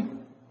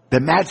then the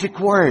magic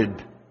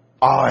word,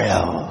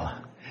 oil.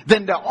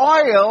 Then the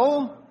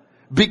oil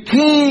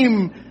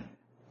became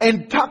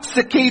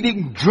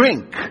intoxicating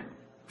drink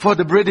for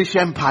the British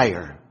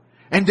Empire.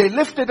 And they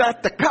lifted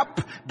out the cup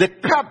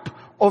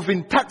of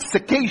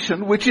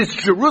intoxication, which is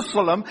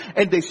Jerusalem,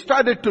 and they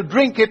started to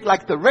drink it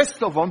like the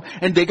rest of them,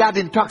 and they got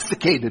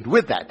intoxicated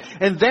with that.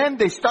 And then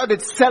they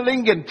started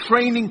selling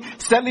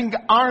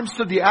arms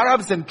to the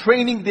Arabs and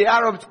training the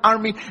Arab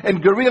army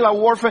and guerrilla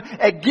warfare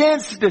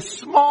against the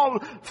small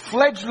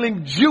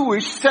fledgling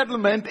Jewish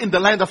settlement in the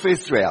land of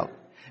Israel.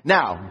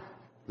 Now,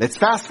 let's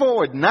fast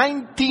forward.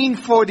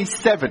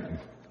 1947.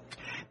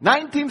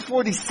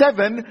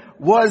 1947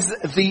 was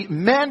the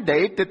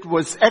mandate that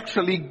was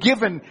actually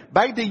given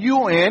by the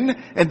UN,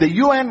 and the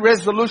UN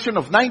resolution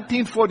of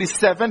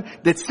 1947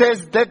 that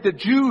says that the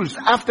Jews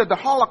after the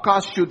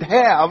Holocaust should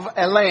have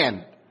a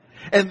land.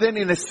 And then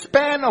in a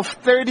span of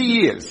 30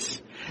 years,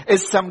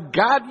 as some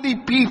godly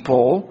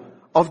people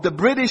of the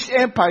British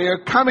Empire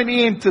coming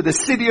into the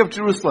city of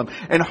Jerusalem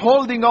and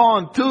holding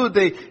on to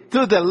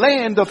the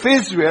land of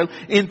Israel,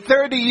 in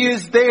 30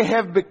 years they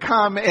have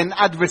become an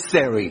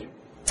adversary.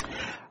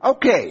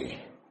 Okay,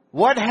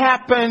 what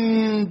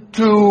happened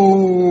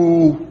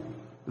to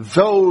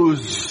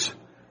those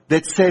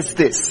that says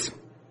this?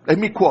 Let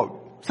me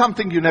quote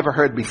something you never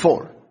heard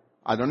before.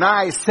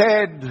 Adonai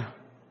said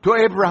to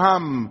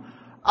Abraham,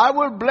 I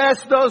will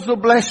bless those who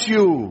bless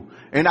you,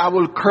 and I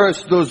will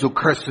curse those who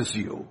curses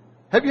you.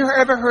 Have you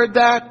ever heard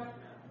that?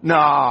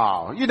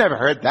 No, you never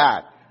heard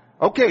that.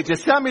 Okay,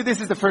 just tell me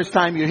this is the first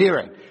time you hear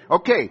it.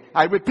 Okay,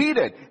 I repeat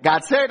it.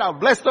 God said, I'll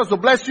bless those who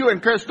bless you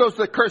and curse those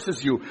that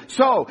curses you.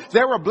 So,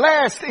 they were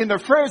blessed in the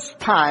first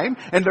time,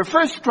 in the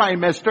first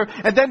trimester,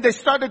 and then they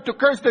started to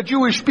curse the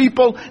Jewish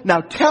people.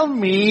 Now tell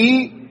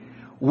me,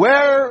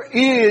 where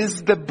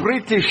is the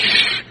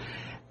British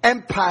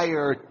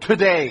Empire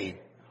today?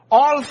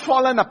 All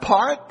fallen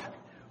apart?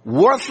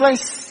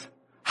 Worthless?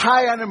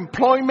 High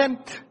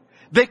unemployment?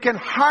 They can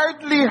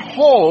hardly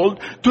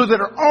hold to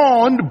their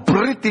own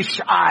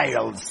British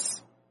Isles,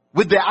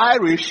 with the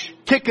Irish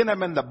kicking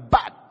them in the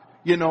butt,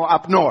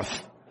 up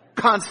north,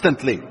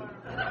 constantly.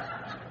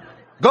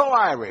 Go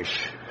Irish.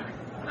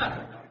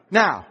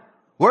 Now,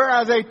 where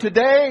are they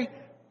today?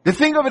 The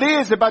thing of it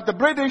is about the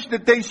British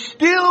that they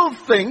still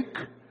think,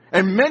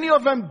 and many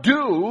of them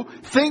do,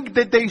 think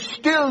that they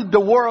still the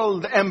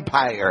world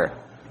empire.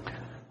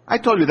 I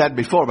told you that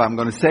before, but I'm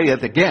going to say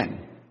it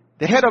again.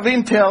 The head of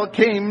Intel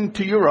came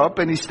to Europe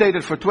and he stayed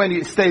there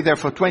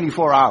for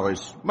 24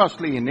 hours,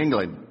 mostly in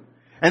England.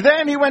 And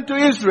then he went to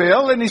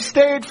Israel and he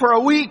stayed for a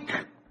week.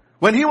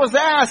 When he was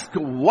asked,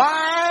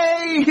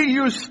 why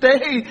you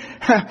stay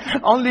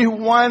only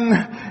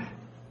one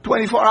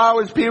 24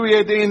 hours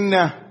period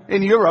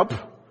in Europe,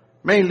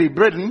 mainly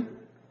Britain,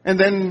 and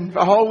then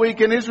a whole week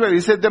in Israel,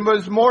 he said there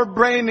was more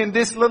brain in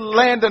this little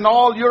land than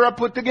all Europe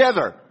put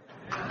together.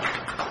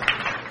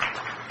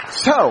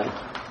 So,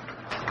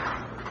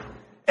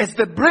 as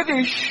the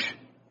British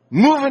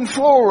moving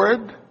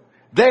forward,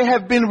 they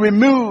have been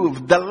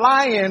removed. The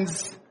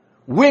lion's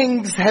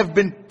wings have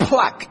been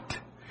plucked.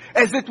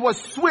 As it was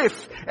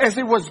swift, as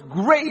it was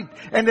great,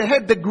 and it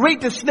had the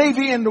greatest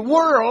navy in the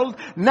world,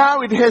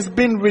 now it has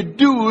been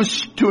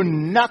reduced to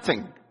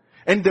nothing.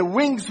 And the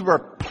wings were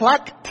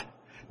plucked,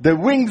 the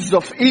wings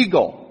of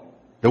eagle.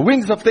 The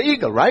wings of the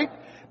eagle, right?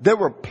 They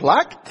were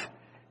plucked,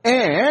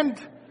 and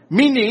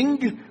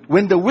meaning,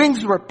 when the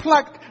wings were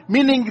plucked,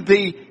 meaning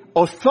the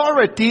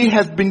authority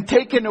has been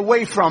taken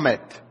away from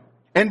it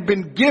and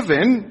been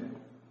given,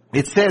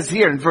 it says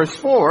here in verse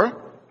 4,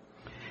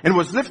 and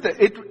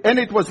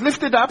it was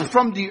lifted up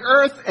from the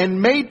earth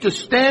and made to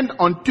stand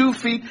on 2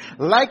 feet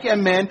like a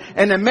man,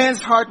 and a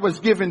man's heart was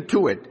given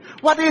to it.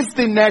 What is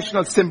the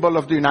national symbol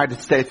of the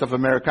United States of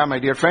America, my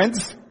dear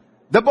friends?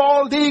 The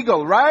bald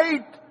eagle,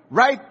 right?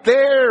 Right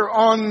there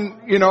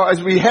on,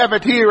 as we have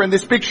it here in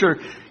this picture,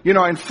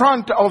 in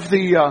front of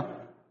the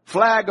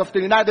flag of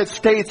the United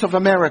States of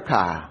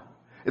America.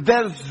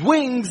 There's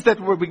wings that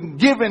were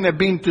given have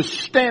been to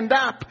stand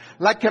up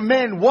like a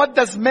man. What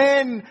is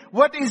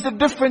the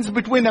difference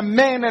between a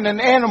man and an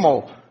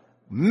animal?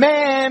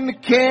 Man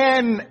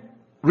can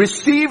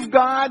receive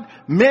God.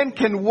 Man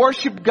can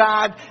worship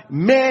God.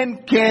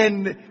 Man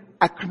can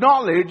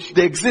acknowledge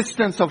the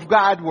existence of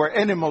God where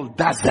animal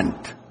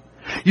doesn't.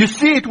 You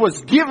see, it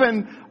was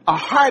given a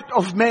heart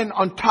of man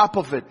on top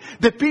of it.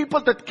 The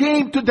people that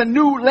came to the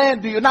new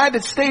land, the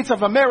United States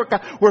of America,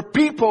 were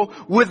people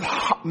with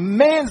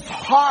man's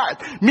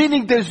heart,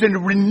 meaning there's a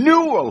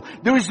renewal.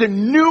 There is a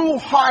new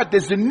heart.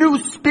 There's a new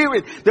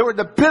spirit. There were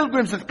the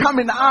pilgrims that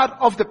coming out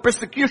of the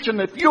persecution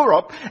of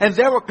Europe, and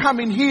they were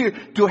coming here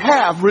to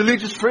have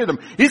religious freedom.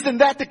 Isn't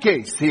that the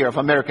case here of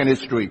American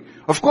history?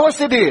 Of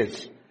course it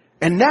is.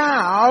 And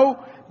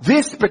now,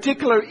 this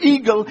particular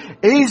eagle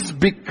is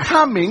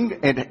becoming,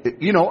 and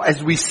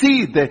as we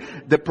see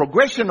the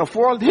progression of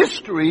world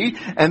history,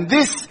 and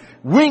this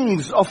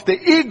wings of the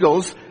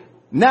eagles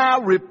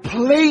now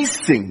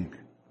replacing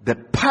the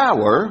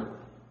power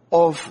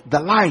of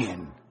the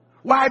lion.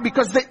 Why?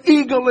 Because the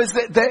eagle is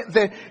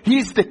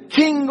he's the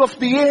king of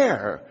the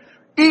air.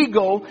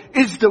 Eagle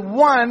is the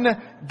one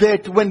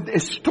that when a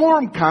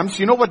storm comes,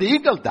 you know what the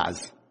eagle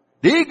does?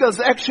 The eagle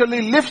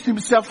actually lifts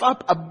himself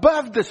up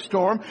above the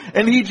storm,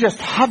 and he just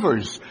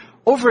hovers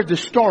over the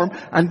storm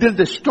until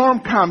the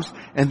storm comes,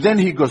 and then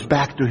he goes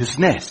back to his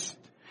nest.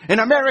 And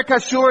America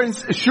sure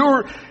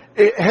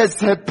has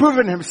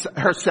proven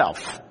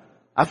herself.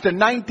 After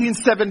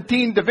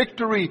 1917, the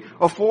victory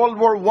of World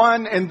War I,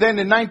 and then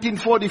in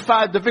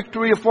 1945, the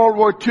victory of World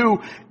War II,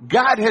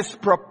 God has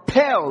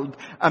propelled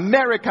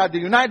America,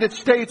 the United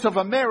States of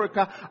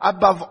America,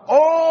 above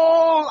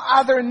all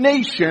other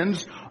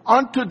nations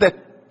onto the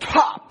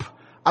top,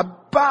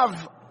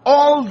 above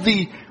all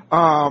the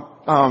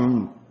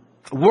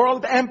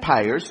world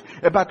empires,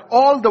 above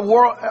all the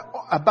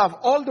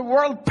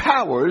world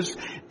powers,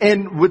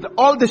 and with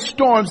all the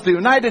storms, the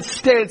United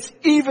States,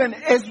 even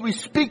as we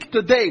speak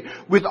today,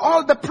 with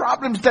all the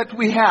problems that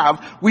we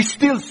have, we're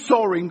still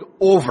soaring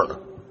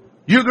over.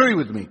 You agree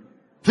with me?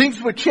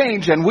 Things will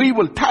change, and we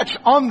will touch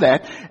on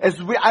that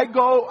as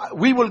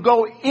we will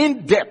go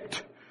in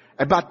depth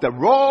about the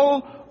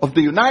role of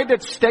the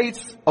United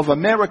States of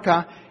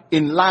America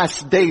in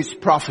last days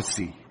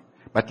prophecy.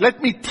 But let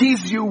me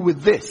tease you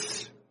with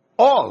this.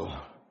 All,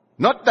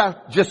 not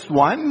that just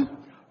one,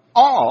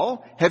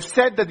 all have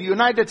said that the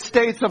United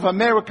States of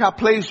America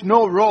plays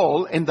no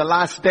role in the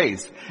last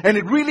days. And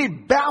it really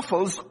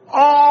baffles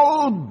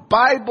all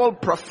Bible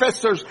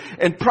professors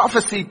and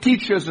prophecy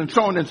teachers and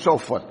so on and so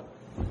forth.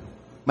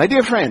 My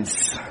dear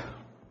friends,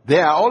 they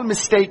are all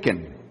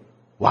mistaken.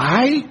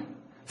 Why?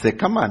 Say,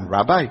 come on,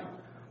 Rabbi.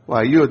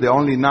 Why, you're the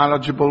only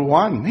knowledgeable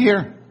one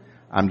here.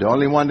 I'm the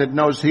only one that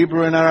knows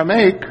Hebrew and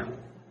Aramaic.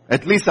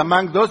 At least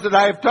among those that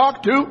I have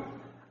talked to.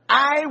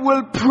 I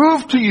will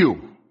prove to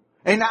you,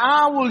 and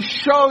I will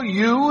show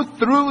you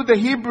through the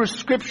Hebrew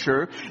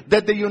scripture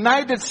that the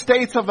United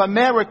States of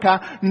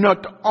America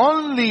not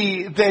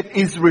only that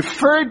is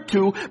referred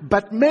to,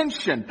 but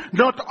mentioned.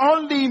 Not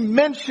only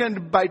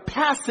mentioned by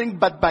passing,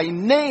 but by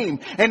name.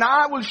 And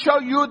I will show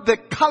you the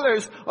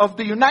colors of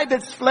the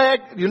United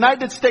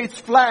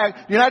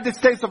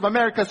States of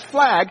America's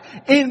flag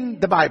in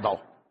the Bible.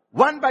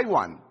 One by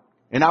one.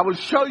 And I will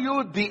show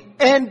you the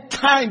end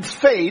time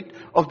fate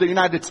of the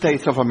United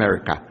States of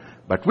America.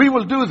 But we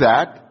will do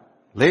that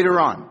later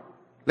on.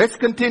 Let's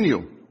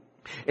continue.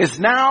 As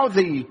now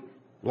the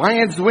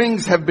lion's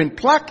wings have been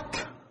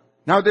plucked,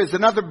 now there's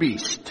another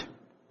beast.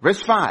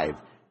 Verse 5.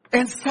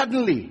 And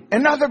suddenly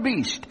another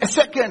beast, a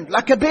second,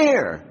 like a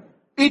bear.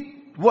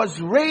 It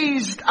was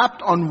raised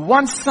up on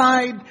one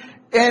side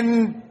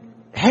and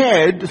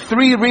had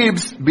 3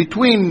 ribs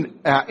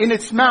in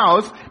its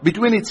mouth,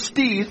 between its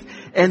teeth,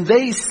 and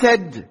they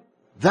said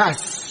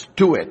thus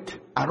to it,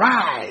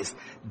 arise,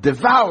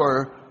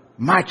 devour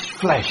much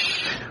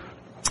flesh.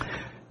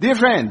 Dear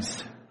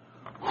friends,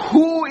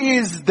 who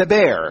is the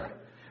bear?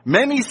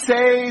 Many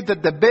say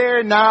that the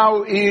bear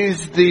now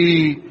is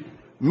the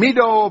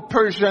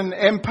Medo-Persian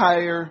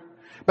Empire.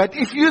 But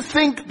if you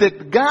think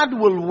that God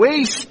will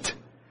waste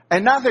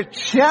another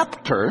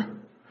chapter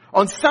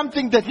on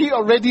something that He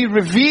already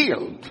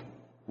revealed,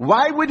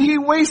 why would He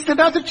waste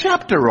another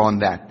chapter on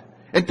that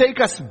and take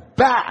us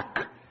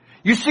back?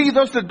 You see,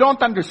 those that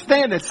don't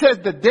understand, it says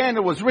that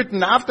Daniel was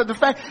written after the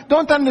fact,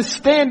 don't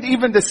understand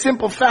even the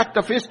simple facts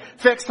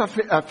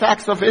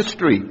of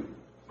history.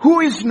 Who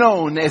is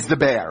known as the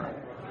bear?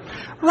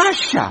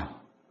 Russia,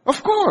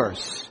 of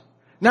course.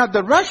 Now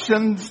the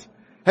Russians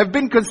have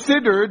been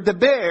considered the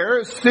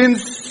bear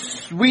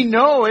since we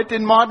know it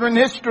in modern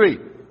history.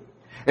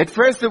 At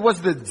first it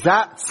was the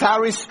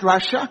Tsarist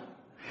Russia,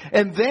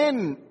 and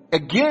then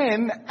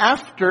again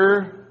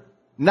after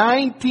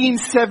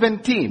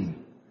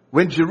 1917,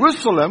 when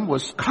Jerusalem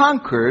was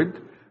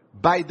conquered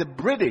by the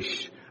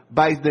British,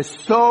 by the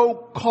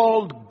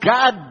so-called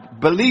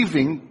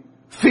God-believing,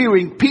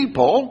 fearing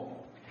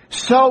people,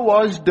 so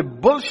was the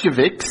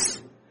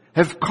Bolsheviks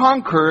have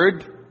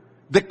conquered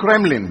the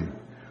Kremlin,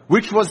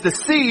 which was the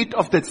seat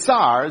of the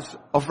Tsars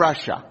of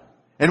Russia.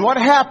 And what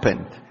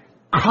happened?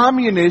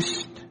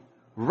 Communist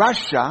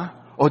Russia,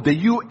 or the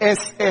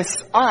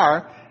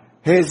USSR,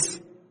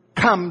 has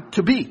come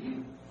to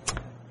be.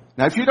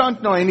 Now, if you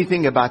don't know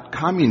anything about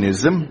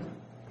communism,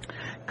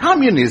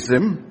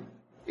 communism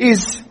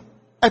is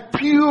a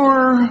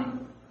pure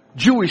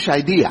Jewish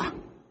idea.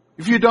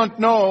 If you don't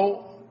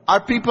know, our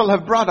people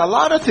have brought a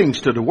lot of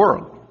things to the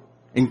world,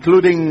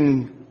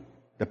 including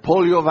the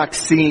polio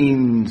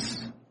vaccines,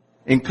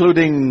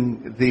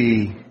 including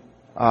the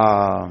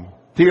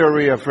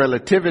theory of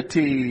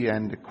relativity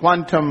and the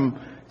quantum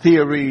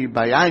theory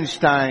by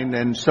Einstein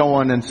and so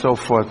on and so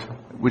forth,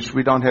 which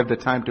we don't have the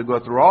time to go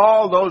through.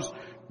 All those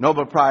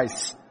Nobel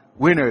Prize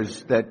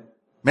winners that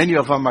many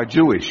of them are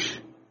Jewish.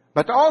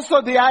 But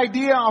also the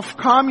idea of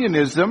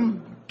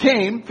communism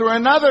came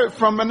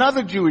from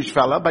another Jewish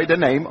fellow by the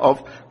name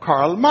of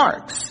Karl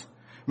Marx.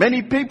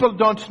 Many people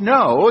don't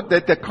know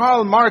that the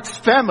Karl Marx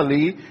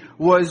family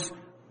was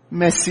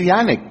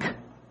Messianic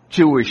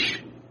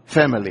Jewish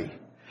family.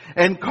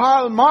 And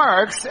Karl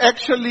Marx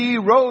actually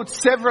wrote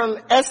several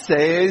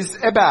essays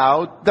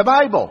about the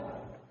Bible.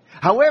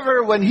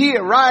 However, when he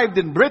arrived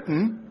in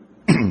Britain,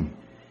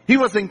 he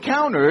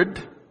encountered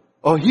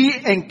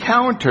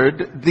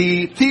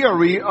the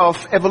theory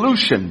of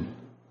evolution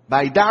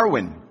by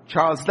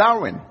Charles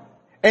Darwin.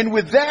 And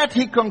with that,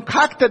 he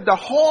concocted the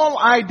whole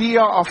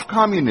idea of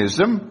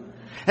communism.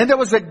 And there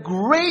was a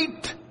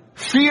great,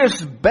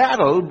 fierce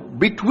battle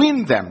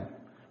between them,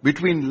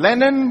 between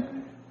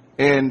Lenin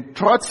and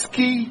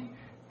Trotsky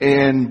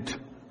and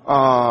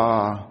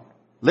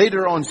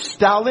later on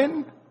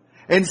Stalin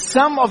and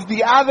some of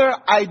the other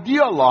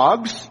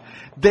ideologues,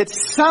 that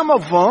some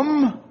of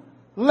them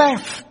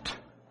left.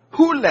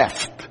 Who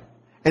left?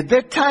 At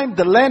that time,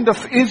 the land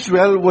of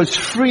Israel was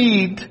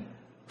freed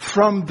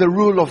from the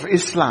rule of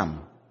Islam.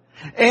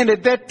 And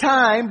at that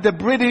time, the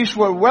British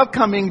were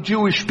welcoming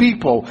Jewish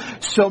people.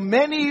 So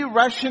many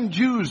Russian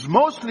Jews,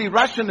 mostly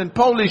Russian and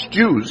Polish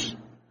Jews,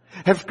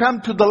 have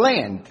come to the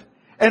land.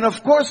 And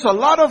of course, a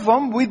lot of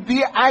them with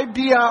the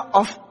idea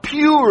of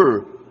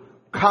pure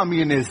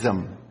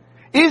communism.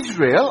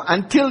 Israel,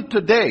 until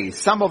today,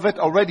 some of it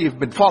already have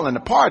been fallen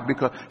apart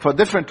because for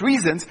different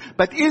reasons,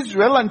 but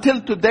Israel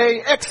until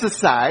today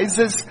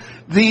exercises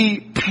the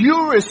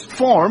purest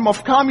form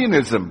of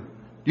communism.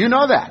 Do you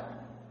know that?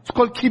 It's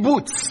called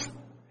kibbutz.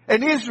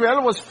 And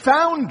Israel was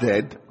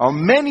founded, or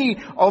many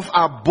of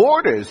our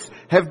borders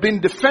have been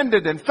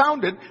defended and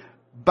founded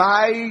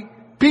by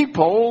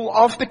people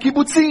of the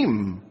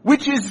kibbutzim,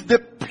 which is the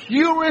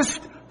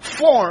purest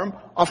form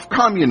of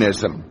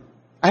communism.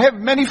 I have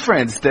many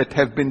friends that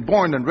have been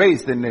born and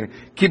raised in the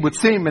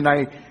kibbutzim, and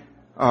I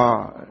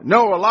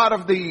know a lot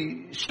of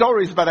the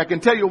stories, but I can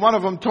tell you one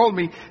of them told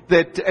me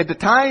that at the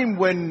time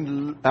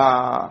when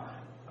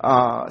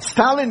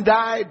Stalin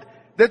died,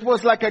 that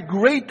was like a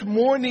great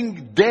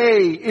mourning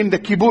day in the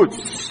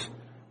kibbutz.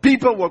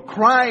 People were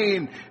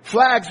crying,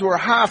 flags were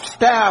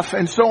half-staff,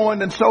 and so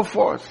on and so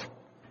forth.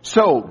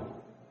 So,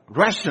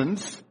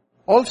 Russians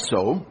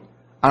also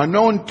are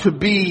known to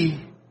be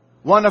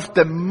one of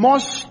the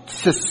most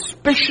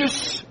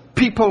suspicious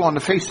people on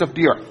the face of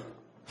the earth.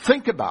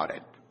 Think about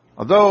it.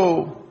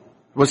 Although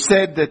it was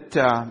said that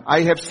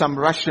I have some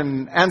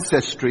Russian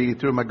ancestry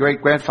through my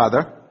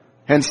great-grandfather,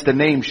 hence the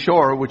name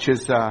Shor, which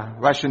is a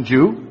Russian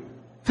Jew.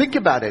 Think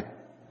about it.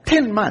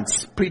 10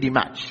 months, pretty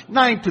much.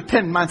 9 to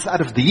 10 months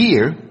out of the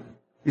year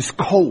is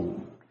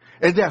cold.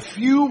 And there are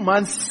few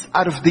months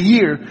out of the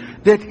year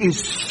that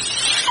is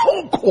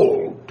so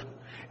cold.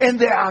 And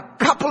there are a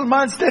couple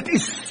months that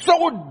is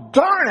so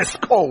darn as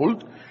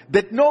cold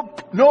that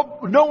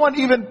no one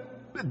even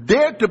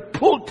dared to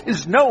pull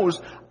his nose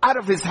out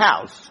of his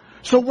house.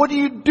 So what do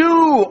you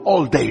do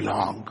all day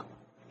long?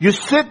 You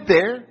sit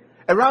there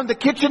around the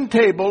kitchen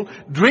table,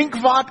 drink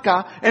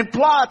vodka, and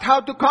plot how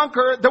to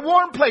conquer the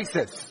warm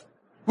places,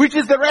 which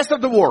is the rest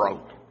of the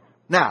world.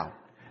 Now,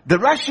 the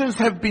Russians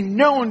have been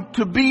known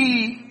to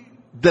be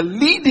the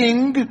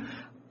leading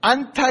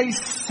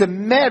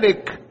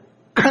anti-Semitic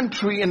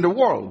country in the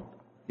world,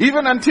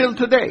 even until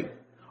today.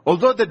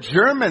 Although the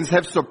Germans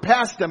have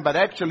surpassed them, but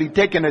actually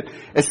taken it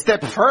a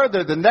step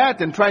further than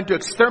that and trying to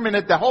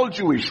exterminate the whole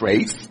Jewish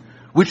race,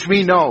 which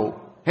we know,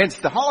 hence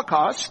the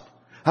Holocaust.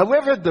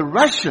 However, the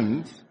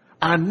Russians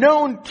are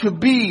known to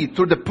be,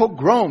 through the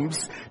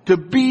pogroms, to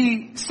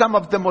be some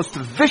of the most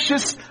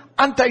vicious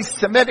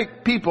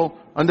anti-Semitic people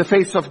on the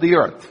face of the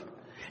earth.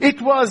 It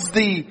was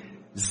the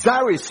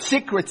Tsarist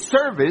secret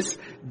service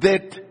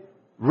that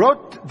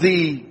wrote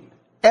the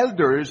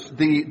elders,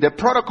 the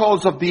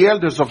protocols of the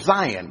elders of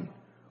Zion,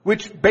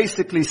 which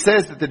basically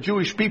says that the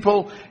Jewish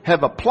people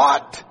have a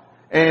plot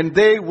and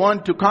they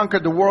want to conquer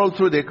the world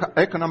through their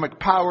economic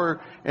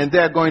power and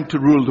they're going to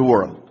rule the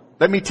world.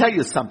 Let me tell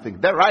you something.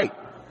 They're right.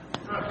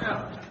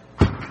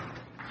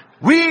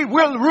 We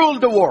will rule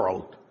the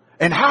world.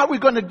 And how are we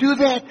going to do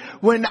that?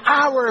 When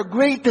our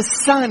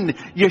greatest son,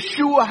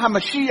 Yeshua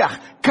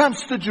HaMashiach,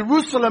 comes to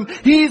Jerusalem,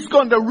 he's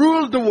going to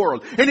rule the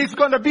world. And he's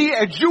going to be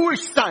a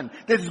Jewish son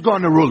that is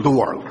going to rule the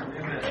world.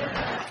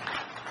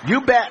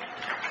 You bet.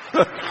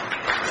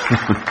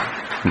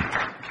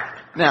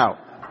 Now,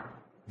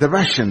 the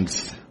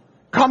Russians,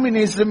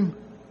 communism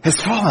has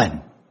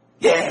fallen.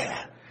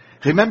 Yeah.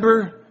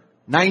 Remember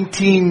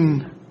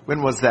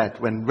when was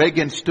that? When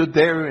Reagan stood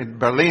there in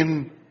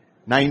Berlin,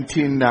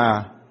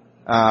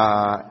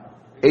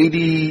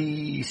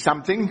 80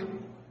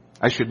 something.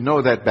 I should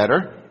know that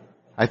better.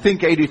 I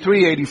think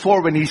 83,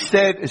 84 when he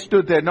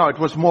stood there. No, it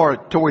was more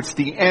towards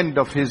the end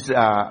of his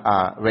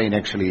reign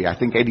actually. I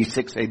think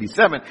 86,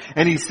 87.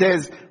 And he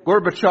says,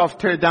 Gorbachev,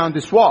 tear down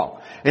this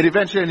wall. And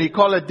eventually he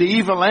called it the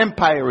evil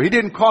empire. He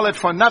didn't call it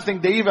for nothing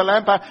the evil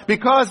empire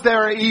because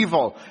they're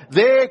evil.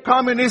 Their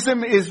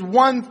communism is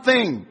one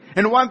thing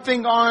and one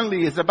thing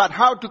only. It's about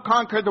how to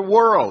conquer the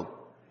world.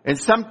 And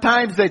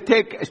sometimes they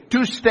take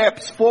 2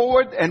 steps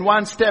forward and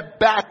 1 step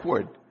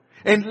backward.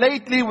 And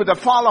lately with the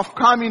fall of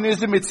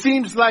communism, it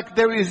seems like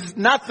there is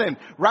nothing.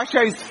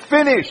 Russia is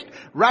finished.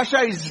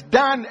 Russia is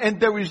done and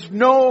there is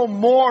no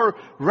more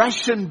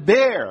Russian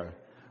bear.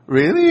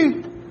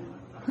 Really?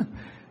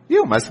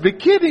 You must be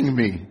kidding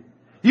me.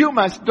 You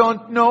must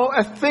don't know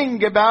a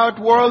thing about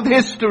world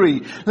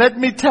history. Let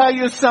me tell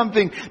you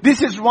something.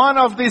 This is one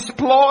of this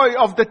ploy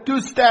of the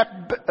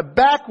 2-step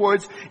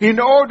backwards in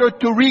order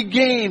to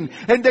regain.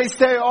 And they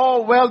say,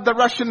 oh, well, the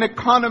Russian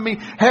economy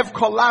have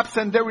collapsed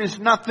and there is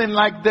nothing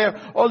like there.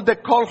 All the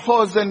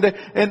kolkhoz and the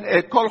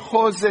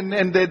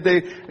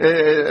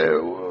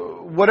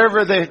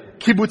whatever the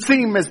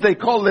kibbutzim as they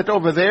call it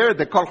over there,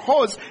 the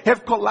kolkhoz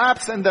have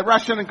collapsed and the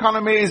Russian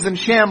economy is in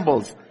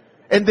shambles.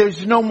 And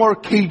there's no more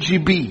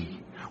KGB.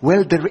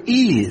 Well, there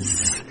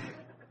is.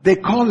 They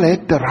call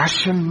it the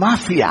Russian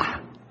Mafia.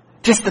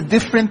 Just a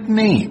different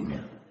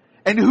name.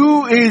 And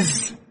who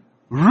is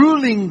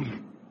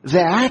ruling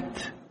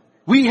that?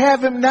 We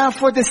have him now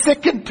for the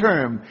 2nd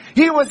term.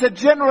 He was a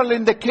general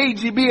in the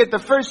KGB at the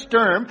 1st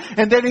term,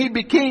 and then he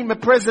became a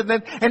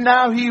president, and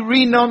now he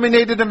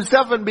renominated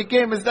himself and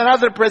became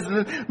another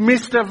president,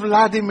 Mr.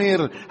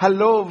 Vladimir.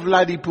 Hello,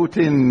 Vladimir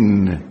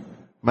Putin.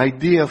 My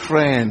dear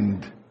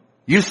friend.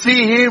 You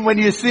see him, when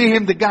you see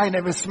him, the guy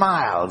never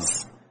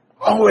smiles.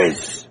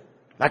 Always.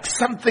 Like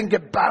something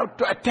about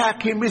to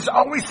attack him is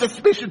always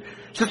suspicious.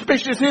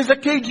 He's a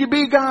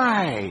KGB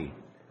guy.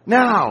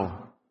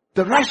 Now,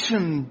 the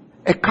Russian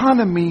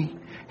economy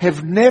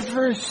have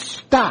never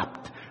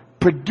stopped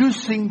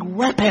producing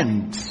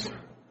weapons.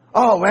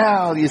 Oh,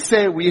 well, you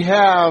say we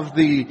have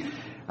the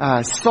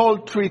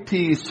SALT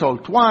Treaty,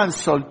 SALT 1,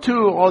 SALT 2,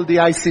 all the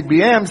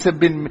ICBMs have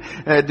been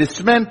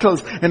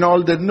dismantled and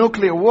all the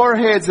nuclear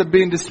warheads have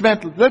been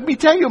dismantled. Let me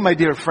tell you, my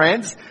dear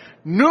friends,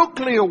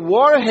 nuclear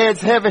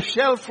warheads have a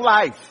shelf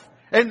life.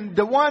 And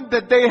the one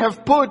that they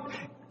have put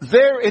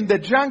there in the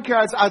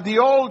junkyards are the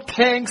old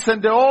tanks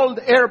and the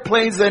old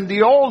airplanes and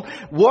the old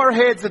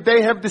warheads that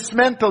they have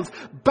dismantled.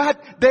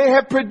 But they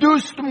have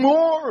produced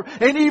more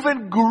and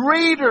even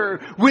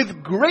greater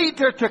with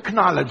greater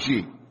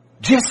technology.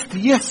 Just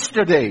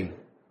yesterday,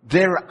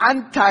 their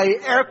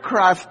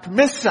anti-aircraft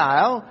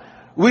missile,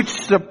 which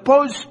is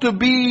supposed to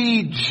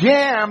be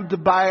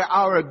jammed by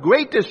our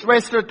greatest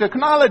Western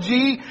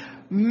technology,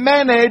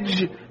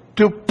 managed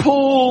to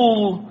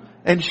pull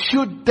and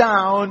shoot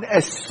down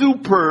a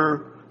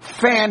super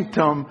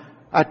phantom,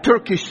 a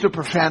Turkish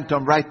super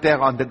phantom right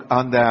there on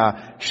the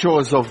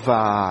shores of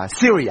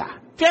Syria.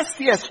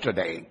 Just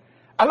yesterday.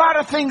 A lot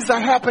of things are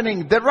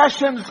happening. The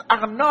Russians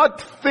are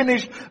not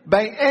finished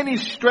by any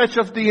stretch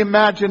of the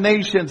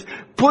imaginations.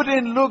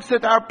 Putin looks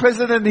at our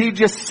president, he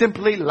just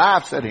simply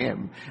laughs at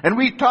him. And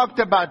we talked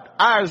about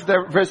ours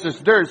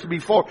versus theirs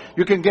before.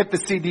 You can get the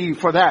CD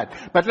for that.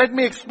 But let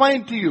me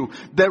explain to you.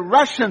 The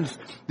Russians,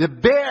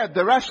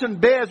 the Russian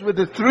bears with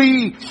the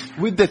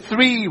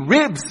three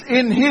ribs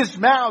in his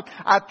mouth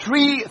are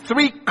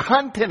three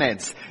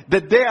continents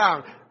that they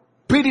are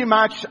pretty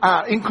much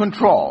in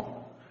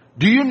control.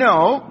 Do you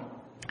know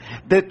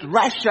that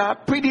Russia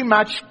pretty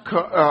much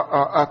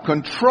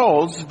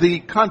controls the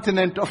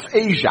continent of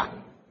Asia?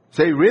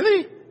 Say,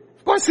 really?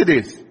 Of course it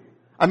is.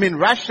 I mean,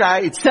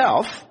 Russia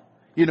itself,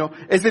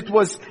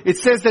 it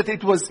says that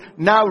it was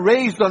now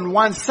raised on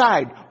one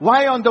side.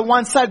 Why on the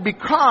one side?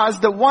 Because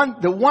the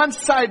one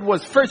side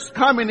was first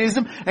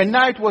communism and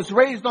now it was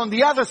raised on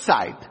the other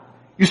side.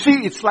 You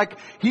see, it's like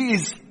he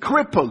is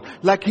crippled,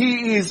 like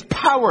he is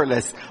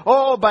powerless.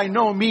 Oh, by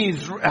no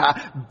means.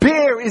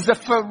 Bear is a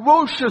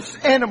ferocious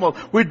animal.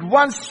 With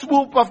one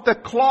swoop of the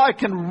claw, it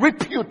can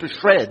rip you to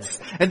shreds.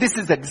 And this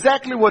is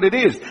exactly what it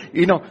is.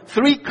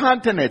 3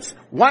 continents.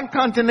 One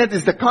continent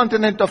is the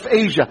continent of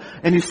Asia.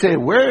 And you say,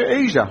 where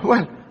Asia?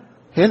 Well,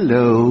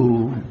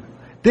 hello.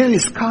 There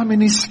is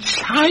communist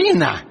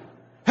China.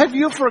 Have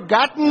you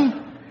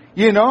forgotten?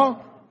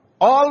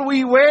 All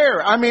we wear.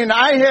 I mean,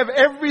 I have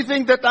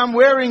everything that I'm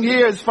wearing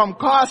here is from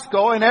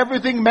Costco and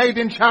everything made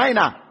in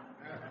China.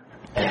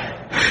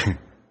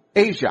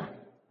 Asia,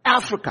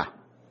 Africa.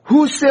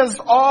 Who sells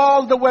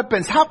all the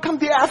weapons? How come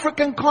the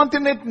African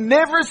continent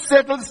never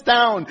settles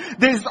down?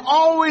 There's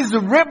always a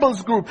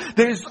rebels group.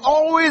 There's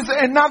always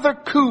another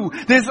coup.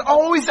 There's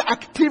always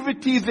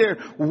activity there.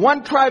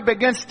 One tribe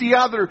against the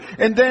other.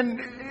 And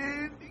then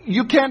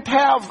you can't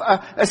have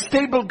a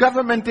stable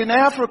government in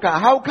Africa.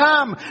 How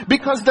come?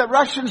 Because the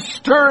Russians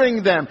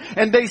stirring them,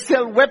 and they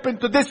sell weapon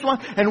to this one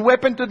and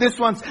weapon to this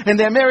one, and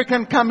the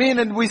American come in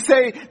and we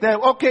say that,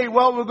 okay,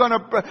 well, we're going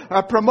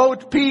to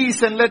promote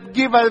peace and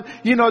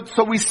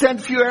so we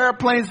send few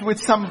airplanes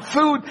with some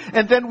food,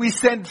 and then we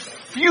send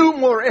few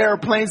more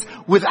airplanes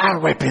with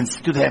our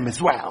weapons to them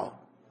as well.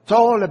 It's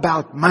all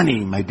about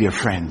money, my dear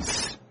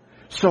friends.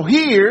 So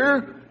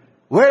here,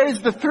 where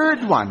is the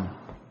third one?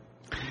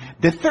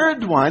 The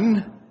third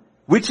one,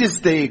 which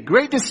is the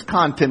greatest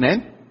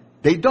continent,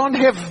 they don't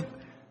have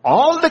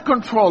all the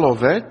control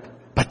of it,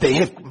 but they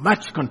have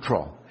much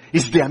control.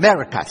 It's the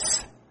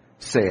Americas.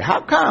 Say,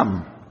 how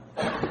come?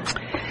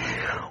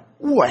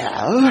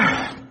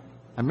 Well,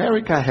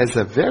 America has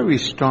a very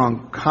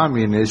strong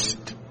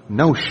communist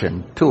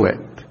notion to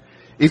it.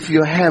 If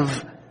you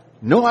have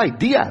no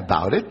idea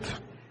about it,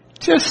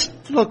 just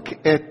look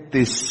at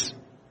this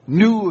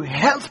new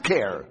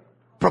healthcare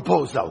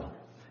proposal.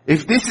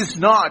 If this is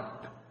not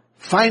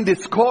find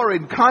its core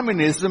in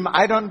communism,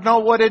 I don't know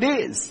what it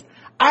is.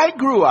 I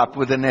grew up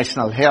with the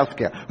national health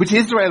care, which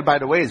Israel, by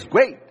the way, is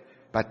great,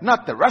 but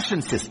not the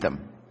Russian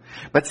system.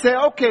 But say,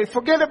 okay,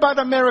 forget about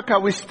America.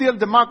 We're still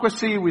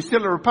democracy. We're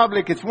still a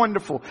republic. It's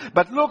wonderful.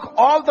 But look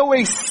all the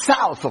way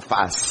south of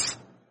us.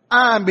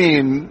 I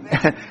mean,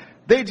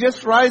 they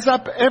just rise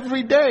up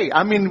every day.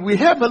 I mean, we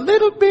have a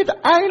little bit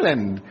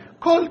island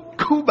called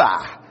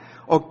Cuba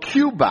or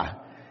Cuba.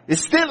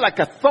 It's still like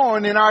a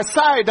thorn in our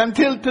side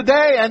until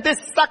today, and this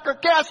sucker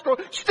Castro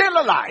still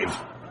alive.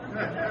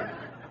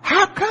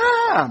 How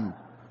come?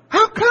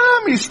 How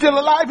come he's still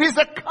alive? He's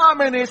a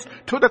communist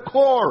to the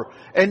core.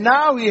 And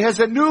now he has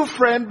a new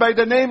friend by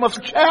the name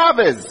of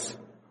Chavez,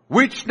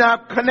 which now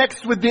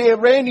connects with the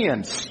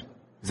Iranians.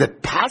 Is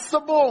it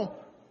possible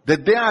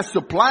that they are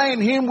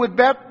supplying him with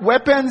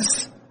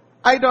weapons?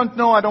 I don't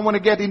know. I don't want to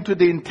get into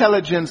the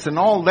intelligence and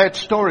all that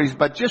stories,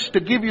 but just to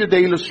give you the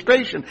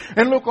illustration.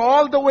 And look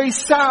all the way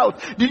south.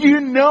 Did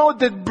you know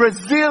that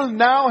Brazil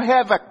now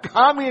have a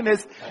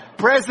communist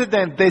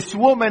president? This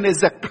woman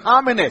is a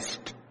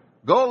communist.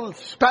 Go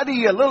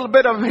study a little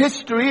bit of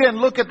history and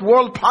look at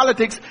world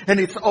politics, and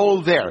it's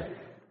all there.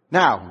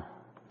 Now,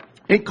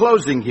 in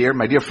closing here,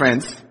 my dear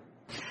friends,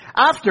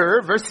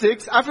 after, verse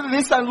 6, after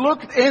this I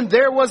looked, and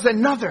there was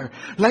another,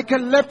 like a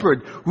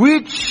leopard,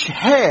 which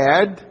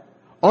had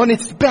on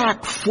its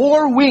back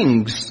 4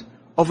 wings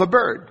of a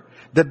bird.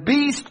 The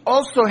beast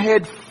also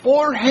had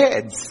 4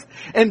 heads,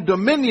 and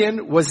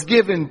dominion was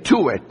given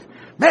to it.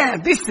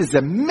 Man, this is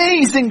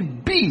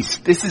amazing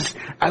beast. This is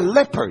a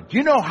leopard.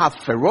 You know how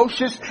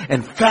ferocious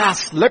and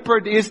fast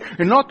leopard is.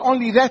 And not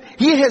only that,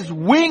 he has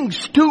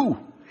wings too.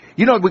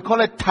 You know, we call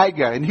it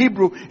tiger. In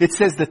Hebrew, it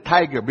says the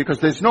tiger because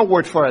there's no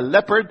word for a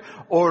leopard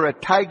or a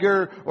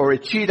tiger or a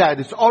cheetah.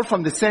 It's all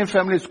from the same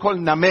family. It's called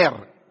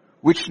namer,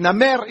 which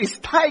namer is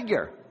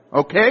tiger.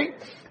 Okay?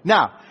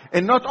 Now,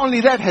 and not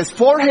only that, has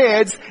 4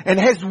 heads and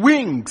has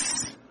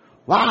wings.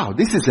 Wow,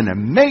 this is an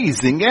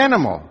amazing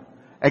animal.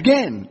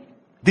 Again,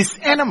 this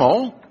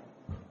animal,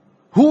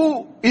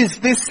 who is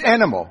this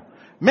animal?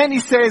 Many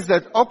says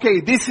that, okay,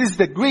 this is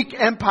the Greek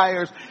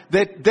empires,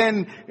 that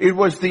then it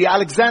was the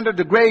Alexander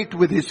the Great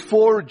with his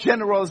 4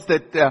 generals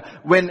that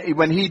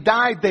when he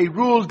died, they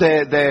ruled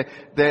the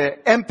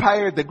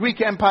empire, the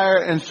Greek empire,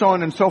 and so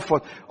on and so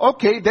forth.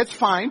 Okay, that's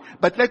fine,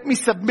 but let me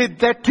submit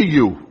that to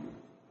you.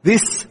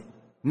 This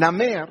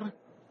namer,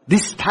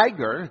 this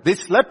tiger,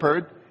 this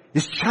leopard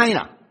is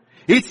China.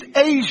 It's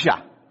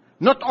Asia.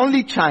 Not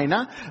only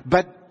China,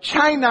 but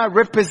China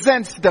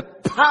represents the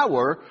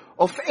power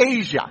of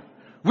Asia,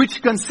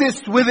 which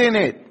consists within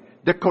it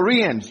the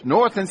Koreans,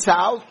 north and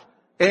south,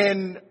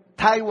 and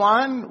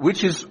Taiwan,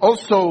 which is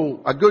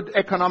also a good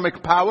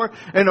economic power,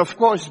 and of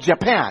course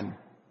Japan,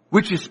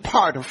 which is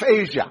part of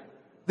Asia.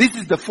 This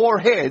is the 4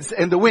 heads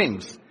and the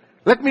wings.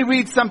 Let me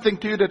read something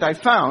to you that I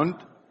found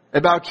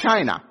about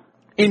China.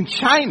 In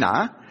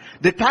China,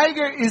 the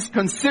tiger is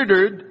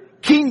considered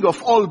king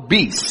of all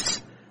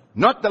beasts,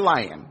 not the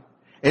lion,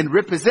 and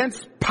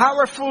represents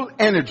powerful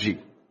energy.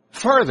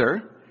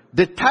 Further,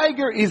 the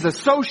tiger is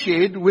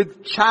associated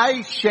with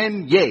Chai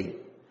Shen Ye,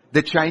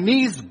 the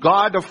Chinese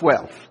god of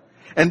wealth.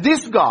 And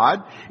this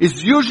god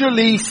is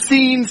usually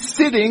seen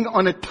sitting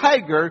on a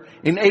tiger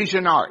in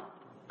Asian art.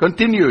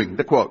 Continuing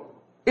the quote.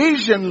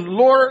 Asian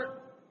lore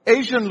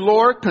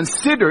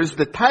considers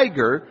the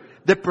tiger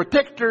the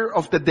protector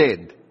of the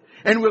dead,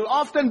 and will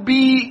often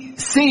be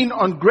seen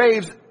on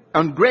graves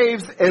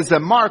as a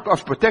mark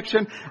of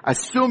protection,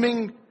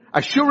 assuring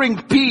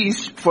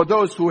peace for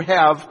those who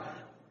have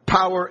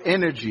power,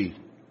 energy,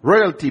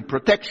 royalty,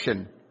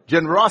 protection,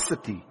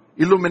 generosity,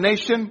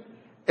 illumination,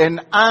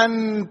 and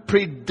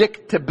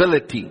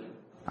unpredictability.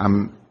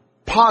 I'm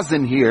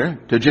pausing here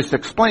to just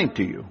explain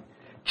to you.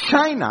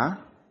 China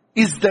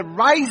is the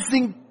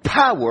rising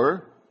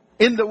power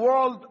in the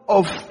world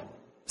of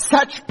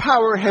such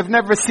power have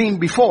never seen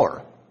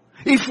before.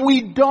 If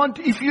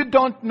you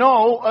don't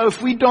know, or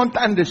if we don't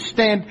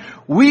understand,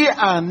 we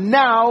are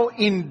now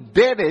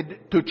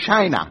indebted to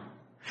China.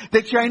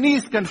 The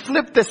Chinese can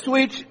flip the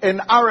switch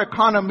and our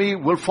economy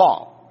will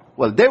fall.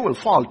 Well, they will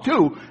fall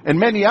too, and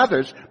many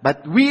others,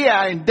 but we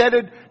are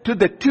indebted to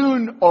the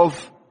tune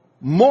of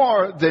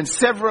more than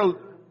several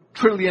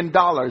 $trillion,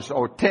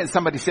 or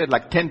somebody said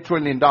like $10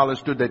 trillion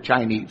to the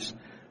Chinese.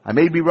 I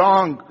may be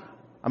wrong.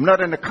 I'm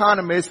not an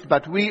economist,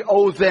 but we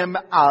owe them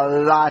a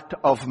lot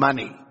of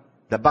money.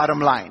 The bottom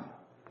line.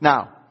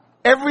 Now,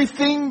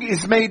 everything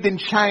is made in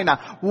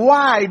China.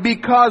 Why?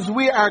 Because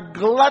we are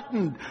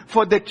gluttoned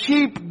for the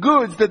cheap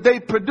goods that they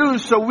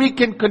produce so we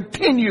can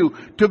continue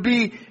to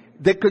be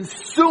the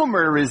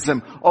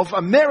consumerism of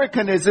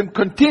Americanism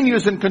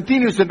continues and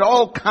continues, and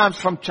all comes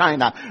from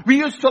China. We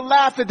used to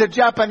laugh at the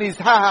Japanese,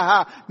 ha ha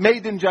ha,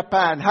 made in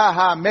Japan, ha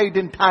ha, made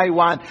in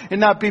Taiwan,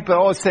 and now people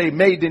all say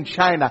made in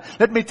China.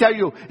 Let me tell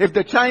you, if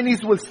the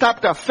Chinese will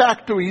stop their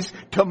factories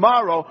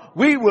tomorrow,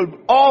 we will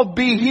all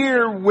be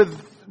here with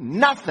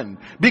nothing,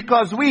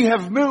 because we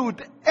have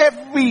moved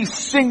every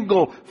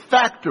single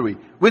factory,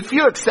 with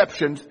few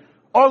exceptions,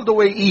 all the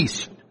way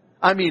east.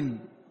 I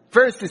mean,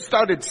 first it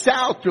started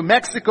south to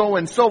Mexico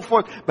and so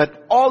forth,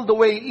 but all the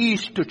way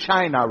east to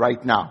China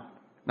right now.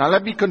 Now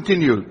let me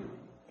continue.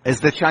 As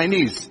the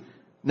Chinese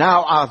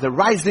now are the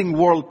rising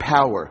world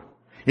power.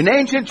 In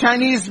ancient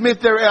Chinese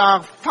myth, there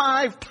are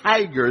 5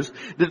 tigers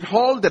that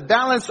hold the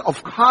balance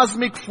of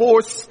cosmic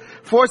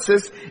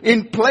forces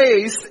in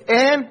place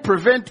and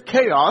prevent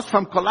chaos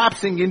from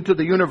collapsing into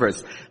the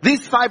universe.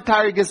 These 5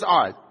 tigers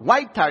are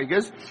white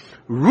tigers,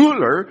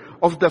 ruler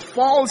of the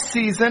fall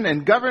season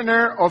and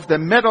governor of the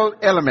metal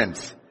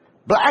elements.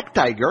 Black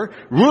tiger,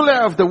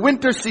 ruler of the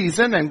winter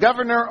season and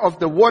governor of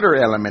the water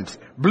elements.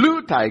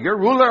 Blue tiger,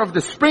 ruler of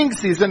the spring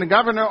season and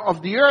governor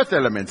of the earth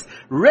elements.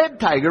 Red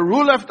tiger,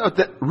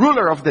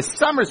 ruler of the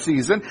summer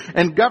season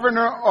and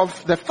governor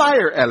of the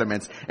fire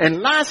elements.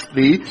 And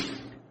lastly,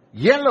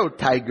 yellow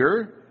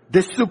tiger,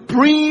 the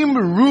supreme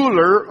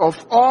ruler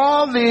of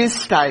all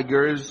these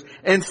tigers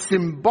and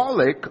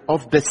symbolic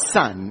of the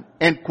sun.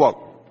 End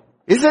quote.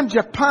 Isn't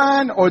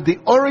Japan or the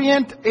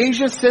Orient,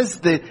 Asia says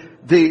the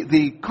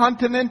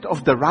continent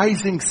of the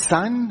rising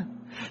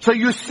sun? So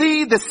you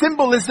see, the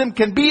symbolism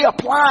can be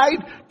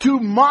applied to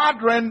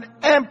modern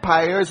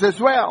empires as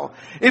well.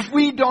 If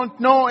we don't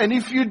know, and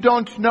if you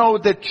don't know,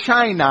 that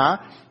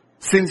China,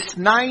 since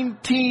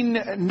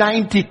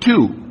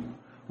 1992,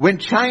 when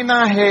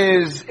China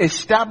has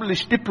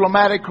established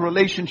diplomatic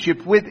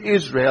relationship with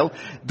Israel,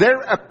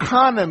 their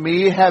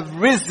economy have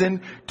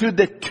risen to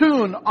the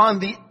tune on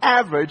the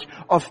average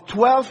of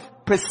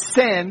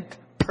 12%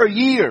 per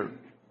year.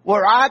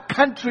 Where our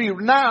country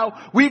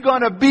now, we're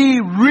going to be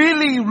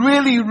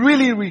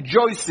really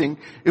rejoicing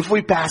if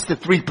we pass the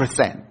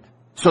 3%.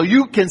 So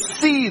you can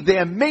see the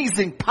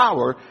amazing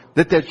power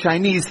that the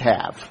Chinese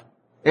have.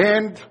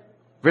 And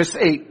verse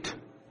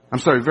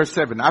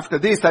 7. After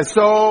this I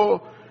saw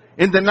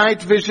in the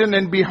night vision,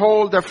 and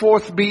behold, a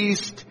 4th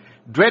beast,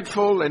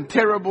 dreadful and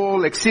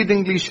terrible,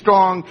 exceedingly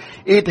strong.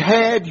 It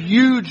had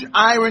huge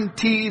iron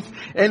teeth,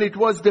 and it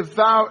was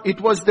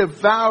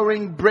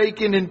devouring,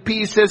 breaking in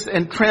pieces,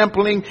 and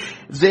trampling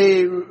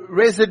the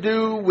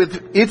residue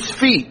with its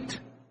feet.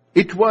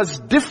 It was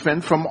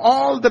different from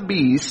all the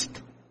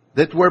beasts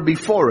that were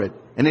before it,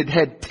 and it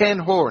had 10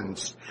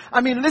 horns.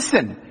 I mean,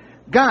 listen,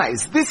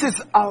 guys, this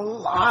is a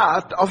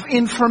lot of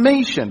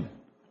information.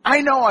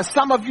 I know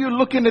some of you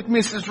looking at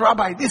me says,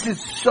 Rabbi, this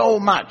is so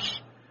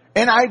much.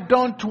 And I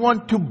don't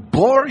want to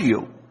bore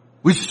you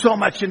with so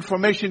much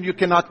information you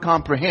cannot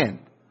comprehend.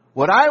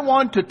 What I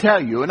want to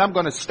tell you, and I'm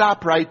going to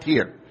stop right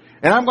here,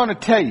 and I'm going to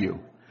tell you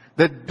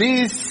that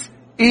this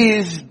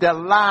is the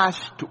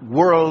last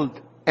world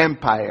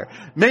empire.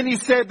 Many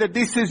said that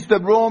this is the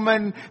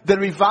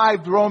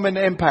revived Roman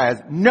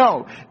Empire.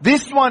 No,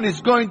 this one is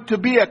going to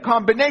be a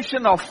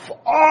combination of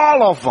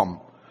all of them.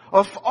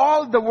 Of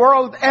all the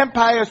world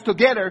empires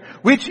together,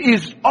 which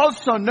is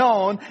also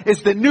known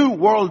as the New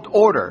World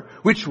Order,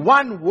 which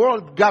one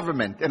world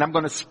government. And I'm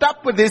going to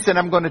stop with this and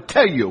I'm going to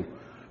tell you,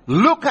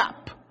 look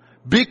up,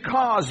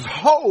 because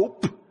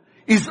hope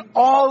is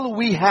all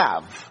we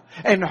have.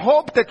 And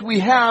hope that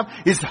we have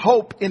is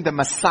hope in the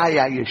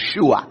Messiah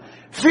Yeshua.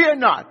 Fear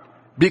not,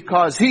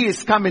 because he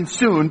is coming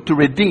soon to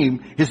redeem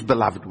his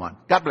beloved one.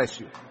 God bless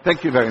you.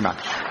 Thank you very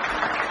much.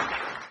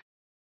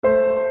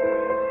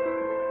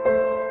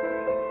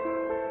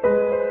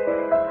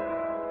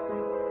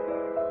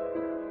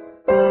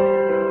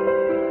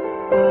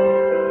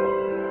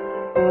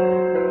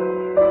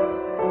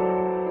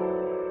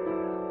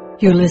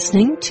 You're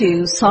listening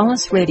to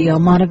Solace Radio,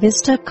 Monte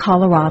Vista,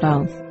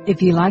 Colorado.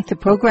 If you like the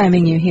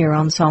programming you hear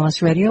on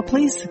Solace Radio,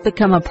 please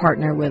become a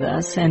partner with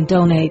us and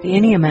donate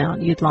any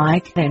amount you'd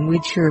like, and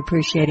we'd sure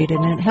appreciate it.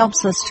 And it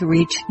helps us to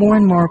reach more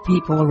and more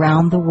people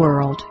around the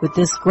world with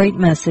this great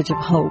message of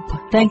hope.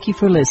 Thank you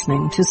for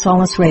listening to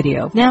Solace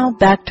Radio. Now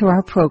back to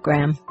our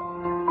program.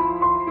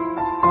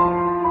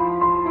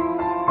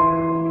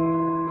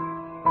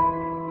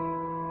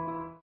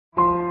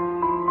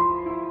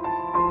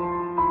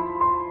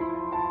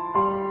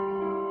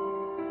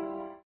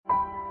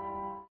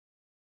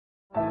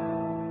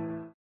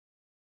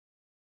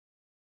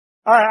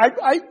 All right,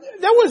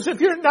 that was,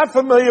 if you're not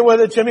familiar with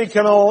it, Jimmy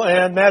Kimmel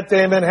and Matt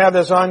Damon have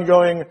this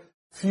ongoing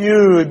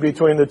feud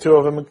between the two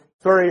of them.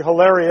 Very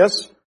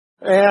hilarious.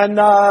 And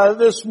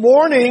this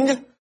morning,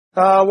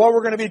 what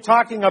we're going to be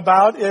talking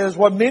about is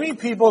what many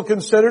people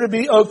consider to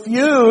be a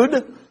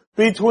feud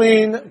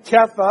between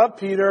Kepha,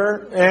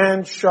 Peter,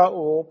 and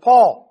Shaul,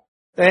 Paul.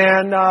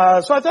 And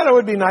so I thought it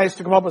would be nice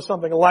to come up with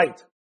something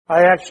light.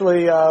 I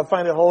actually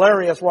find it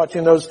hilarious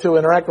watching those two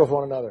interact with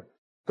one another.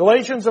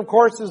 Galatians, of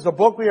course, is the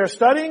book we are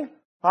studying.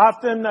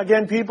 Often,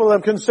 again, people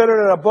have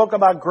considered it a book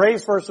about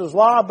grace versus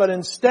law, but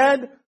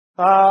instead,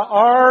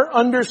 our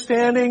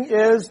understanding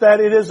is that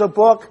it is a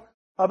book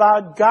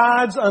about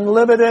God's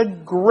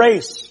unlimited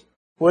grace,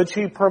 which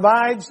He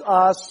provides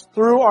us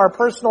through our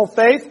personal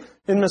faith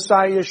in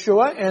Messiah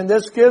Yeshua, and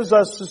this gives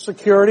us the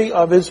security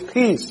of His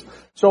peace.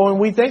 So when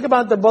we think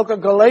about the book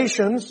of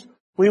Galatians,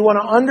 we want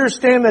to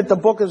understand that the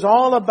book is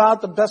all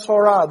about the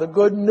Besorah, the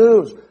good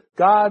news,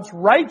 God's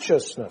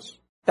righteousness.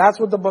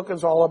 That's what the book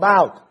is all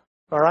about.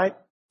 All right?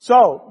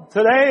 So,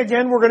 today,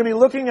 again, we're going to be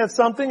looking at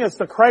something. It's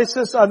the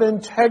crisis of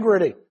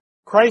integrity.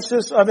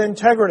 Crisis of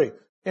integrity.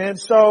 And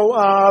so,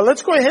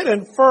 let's go ahead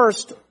and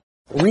first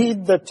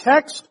read the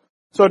text.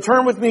 So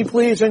turn with me,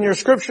 please, in your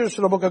scriptures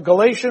to the book of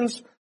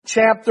Galatians,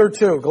 chapter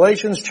 2.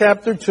 Galatians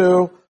chapter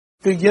 2,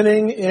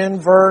 beginning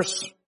in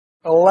verse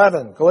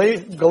 11.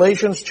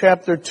 Galatians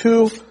chapter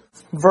 2,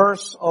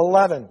 verse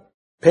 11.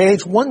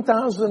 Page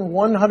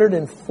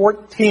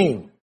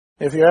 1114.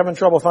 If you're having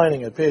trouble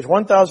finding it, page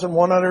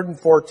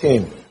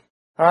 1114.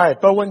 All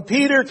right. But when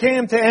Peter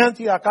came to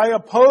Antioch, I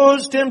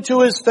opposed him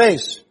to his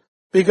face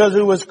because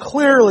he was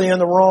clearly in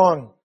the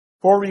wrong.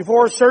 For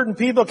before certain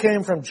people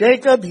came from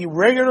Jacob, he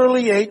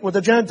regularly ate with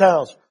the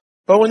Gentiles.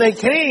 But when they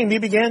came, he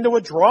began to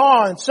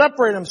withdraw and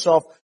separate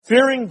himself,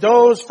 fearing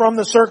those from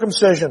the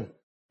circumcision.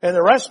 And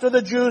the rest of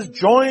the Jews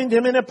joined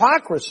him in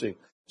hypocrisy,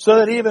 so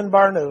that even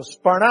Barnabas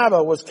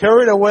was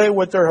carried away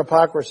with their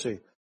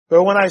hypocrisy.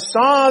 But when I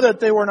saw that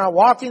they were not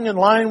walking in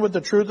line with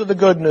the truth of the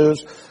good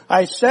news,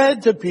 I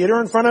said to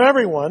Peter in front of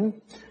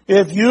everyone,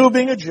 if you,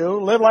 being a Jew,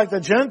 live like the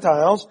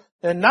Gentiles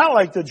and not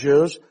like the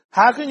Jews,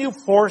 how can you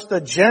force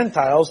the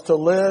Gentiles to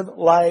live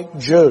like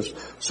Jews?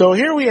 So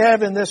here we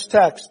have in this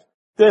text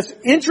this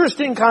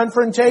interesting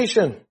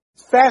confrontation.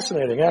 It's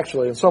fascinating,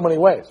 actually, in so many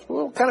ways.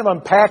 We'll kind of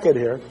unpack it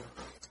here.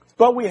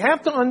 But we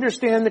have to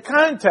understand the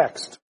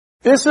context.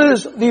 These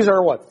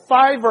are what?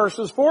 4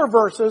 verses.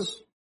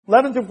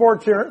 11 to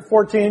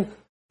 14,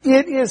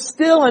 it is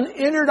still an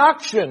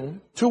introduction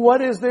to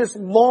what is this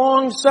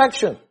long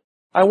section.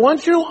 I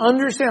want you to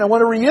understand, I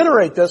want to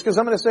reiterate this because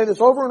I'm going to say this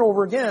over and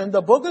over again.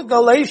 The book of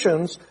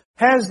Galatians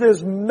has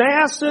this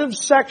massive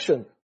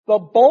section, the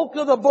bulk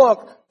of the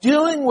book,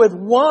 dealing with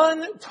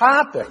one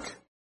topic,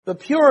 the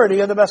purity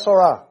of the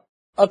Besorah.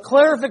 A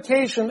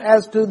clarification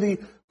as to the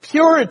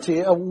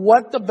purity of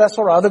what the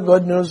Besorah, the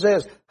good news,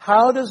 is.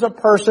 How does a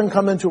person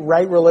come into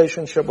right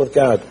relationship with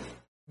God?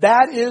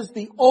 That is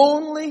the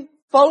only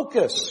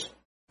focus.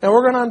 And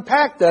we're going to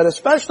unpack that,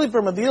 especially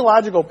from a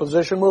theological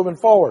position moving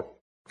forward,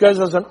 because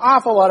there's an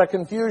awful lot of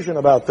confusion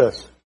about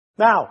this.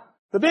 Now,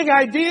 the big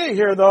idea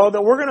here, though,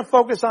 that we're going to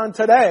focus on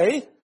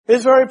today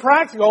is very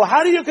practical.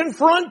 How do you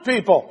confront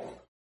people?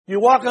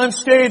 You walk on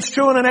stage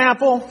chewing an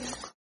apple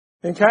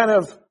and kind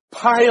of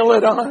pile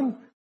it on?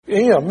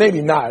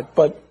 Maybe not,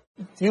 but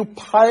do you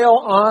pile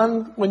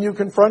on when you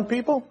confront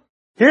people?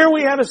 Here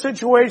we have a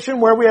situation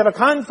where we have a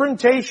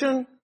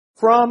confrontation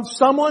from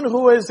someone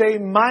who is a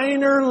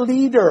minor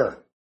leader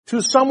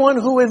to someone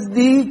who is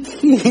the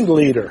key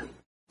leader.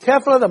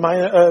 Kepha,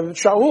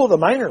 Shaul, the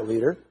minor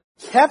leader.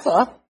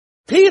 Kepha,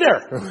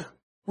 Peter,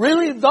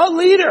 really the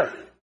leader.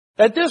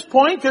 At this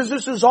point, because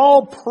this is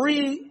all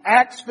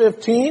pre-Acts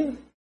 15,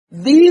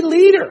 the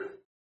leader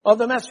of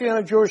the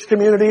Messianic Jewish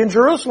community in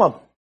Jerusalem.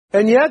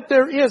 And yet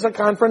there is a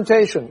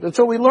confrontation. And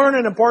so we learn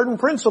an important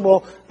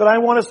principle that I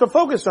want us to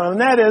focus on,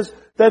 and that is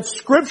that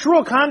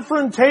scriptural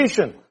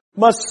confrontation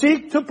must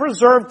seek to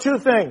preserve two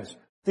things: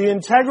 the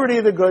integrity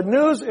of the good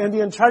news and the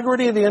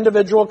integrity of the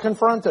individual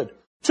confronted.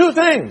 Two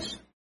things.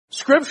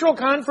 Scriptural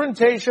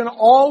confrontation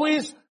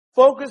always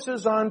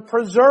focuses on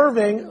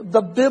preserving the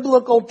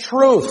biblical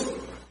truth.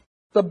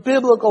 The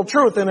biblical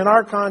truth, and in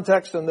our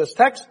context in this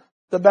text,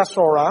 the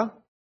Besorah,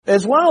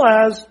 as well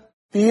as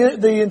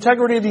the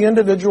integrity of the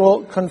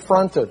individual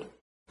confronted.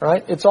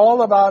 Right? It's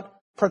all about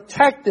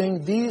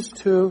protecting these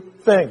two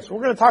things.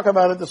 We're going to talk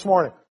about it this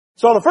morning.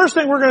 So the first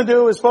thing we're going to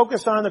do is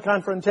focus on the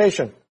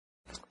confrontation.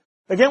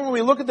 Again, when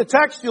we look at the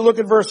text, you look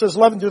at verses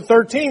 11 to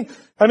 13.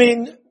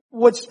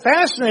 What's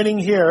fascinating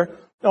here,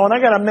 and I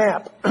got a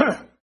map.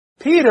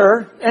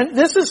 Peter, and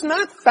this is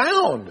not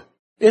found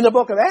in the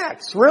book of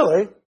Acts,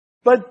 really,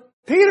 but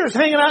Peter's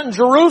hanging out in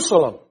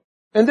Jerusalem.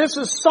 And this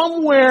is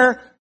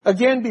somewhere,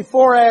 again,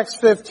 before Acts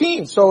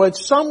 15. So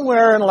it's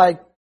somewhere in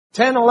like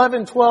 10,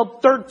 11,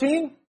 12,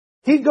 13.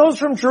 He goes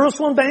from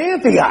Jerusalem to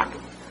Antioch.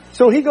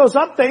 So he goes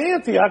up to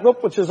Antioch,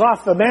 which is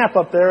off the map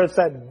up there. It's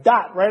that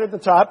dot right at the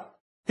top.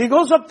 He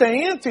goes up to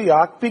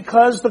Antioch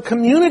because the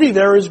community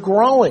there is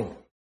growing.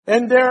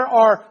 And there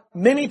are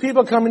many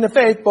people coming to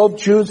faith, both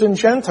Jews and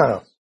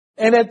Gentiles.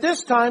 And at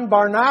this time,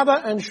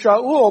 Barnabas and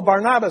Shaul,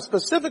 Barnabas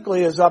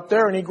specifically is up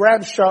there, and he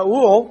grabs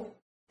Shaul,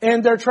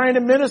 and they're trying to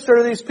minister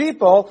to these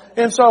people.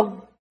 And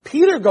so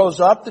Peter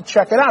goes up to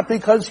check it out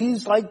because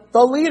he's like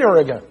the leader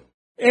again.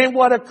 And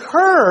what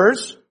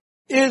occurs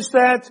is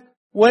that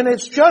when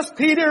it's just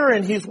Peter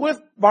and he's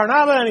with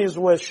Barnabas and he's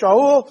with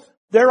Shaul,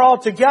 they're all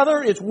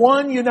together. It's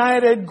one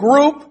united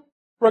group,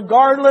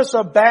 regardless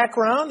of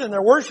background, and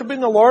they're worshiping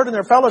the Lord and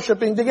they're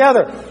fellowshipping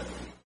together.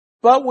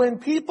 But when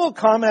people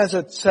come, as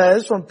it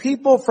says, from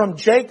people from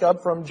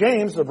Jacob, from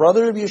James, the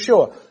brother of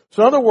Yeshua.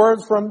 So in other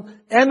words, from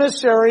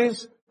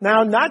emissaries,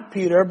 now not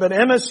Peter, but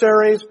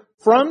emissaries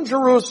from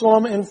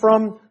Jerusalem and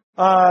from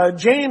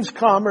James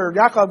come, or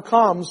Jacob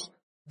comes,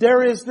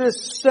 there is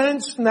this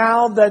sense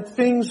now that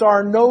things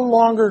are no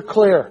longer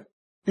clear.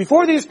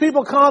 Before these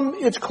people come,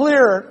 it's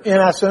clear in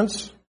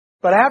essence,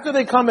 but after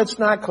they come, it's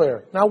not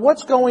clear. Now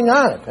what's going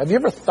on? Have you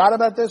ever thought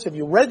about this? Have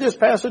you read this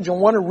passage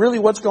and wondered really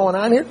what's going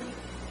on here?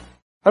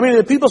 I mean,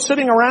 the people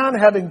sitting around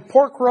having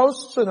pork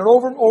roasts and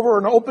over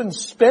an open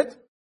spit,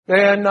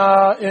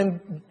 and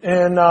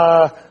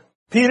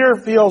Peter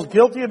feels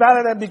guilty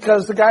about it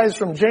because the guys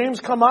from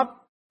James come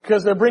up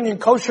because they're bringing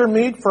kosher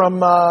meat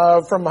from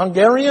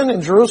Hungarian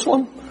in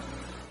Jerusalem.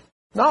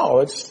 No,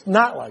 it's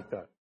not like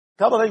that. A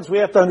couple of things we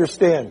have to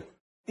understand.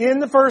 In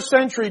the first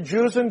century,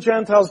 Jews and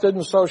Gentiles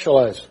didn't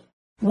socialize.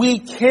 We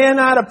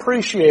cannot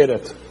appreciate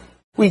it.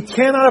 We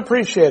cannot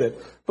appreciate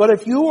it. But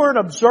if you were an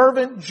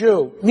observant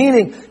Jew,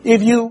 meaning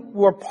if you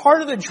were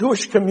part of the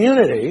Jewish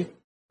community,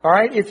 all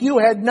right, if you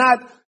had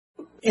not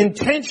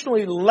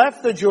intentionally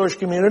left the Jewish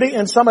community,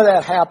 and some of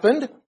that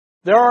happened,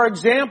 there are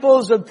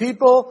examples of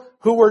people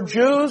who were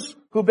Jews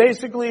who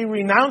basically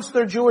renounced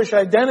their Jewish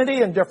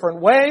identity in different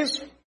ways,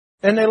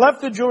 and they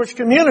left the Jewish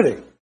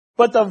community.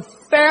 But the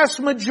vast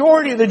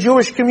majority of the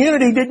Jewish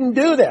community didn't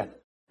do that.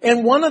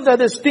 And one of the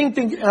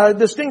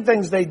distinct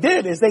things they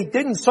did is they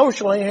didn't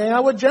socially hang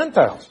out with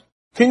Gentiles.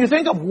 Can you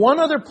think of one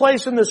other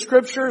place in the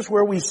scriptures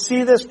where we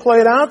see this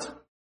played out?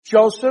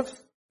 Joseph,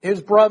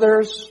 his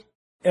brothers,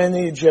 and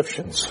the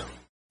Egyptians. It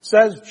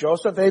says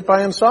Joseph ate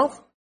by himself,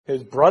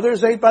 his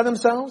brothers ate by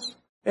themselves,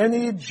 and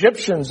the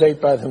Egyptians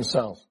ate by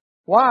themselves.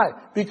 Why?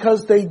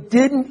 Because they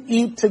didn't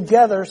eat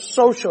together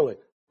socially.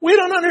 We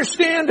don't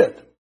understand it,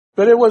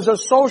 but it was a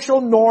social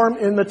norm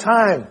in the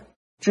time.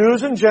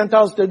 Jews and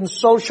Gentiles didn't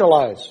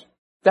socialize.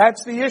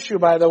 That's the issue,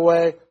 by the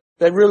way,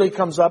 that really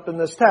comes up in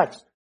this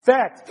text. In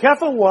fact,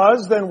 Kepha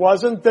was, then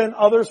wasn't, then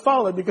others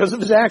followed because of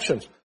his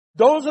actions.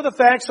 Those are the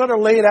facts that are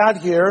laid out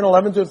here in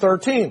 11 to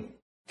 13.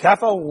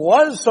 Kepha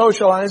was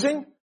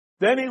socializing,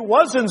 then he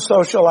wasn't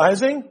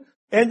socializing,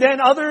 and then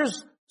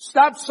others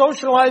stopped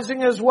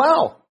socializing as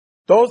well.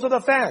 Those are the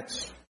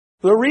facts.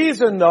 The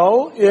reason,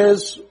 though,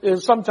 is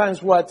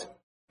sometimes what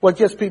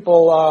gets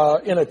people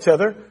in a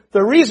tither.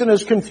 The reason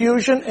is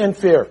confusion and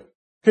fear.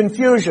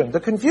 Confusion. The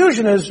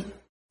confusion is,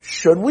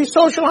 should we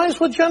socialize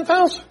with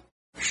Gentiles?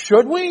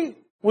 Should we?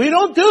 We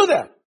don't do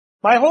that.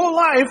 My whole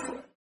life,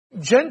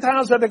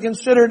 Gentiles have been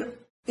considered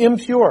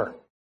impure.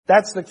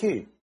 That's the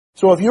key.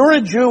 So if you're a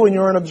Jew and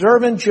you're an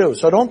observant Jew,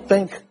 so don't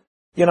think,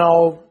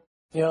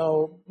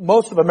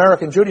 most of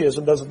American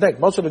Judaism doesn't think.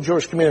 Most of the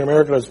Jewish community in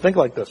America doesn't think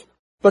like this.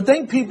 But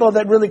think people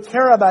that really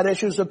care about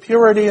issues of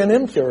purity and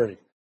impurity,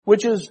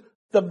 which is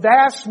the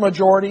vast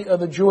majority of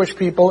the Jewish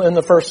people in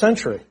the first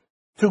century.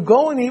 To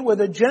go and eat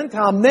with a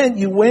Gentile meant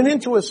you went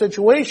into a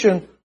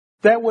situation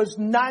that was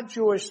not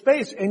Jewish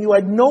space, and you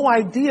had no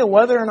idea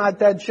whether or not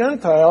that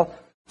Gentile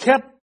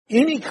kept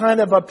any kind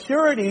of a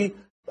purity,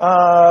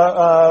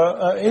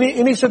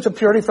 any sense of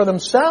purity for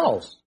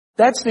themselves.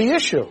 That's the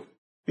issue.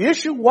 The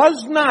issue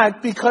was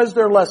not because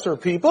they're lesser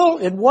people.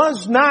 It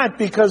was not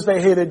because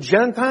they hated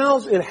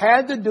Gentiles. It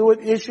had to do with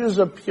issues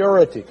of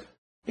purity.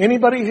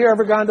 Anybody here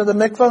ever gone to the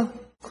mikveh?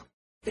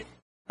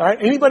 All right.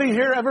 Anybody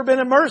here ever been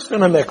immersed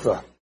in a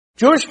mikveh?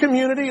 Jewish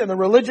community and the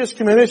religious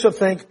community should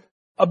think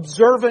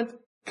observant,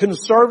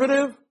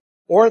 conservative,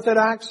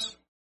 Orthodox,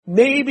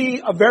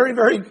 maybe a very,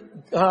 very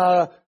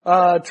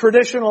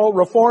traditional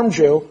Reform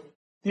Jew.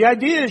 The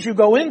idea is you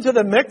go into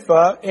the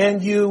mikveh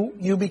and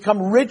you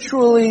become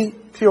ritually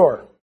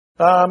pure.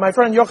 My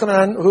friend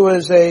Yochanan, who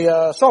is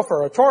a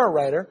sofer, a Torah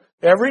writer,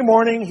 every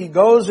morning he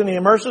goes and he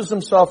immerses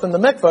himself in the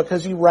mikveh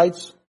because he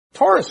writes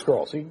Torah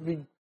scrolls.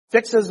 He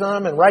fixes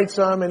them and writes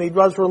them, and he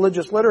does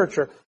religious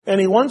literature.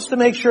 And he wants to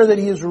make sure that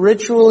he is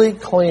ritually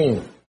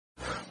clean.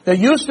 It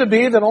used to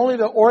be that only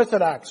the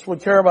Orthodox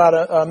would care about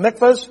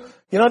mikvahs.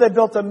 They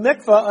built a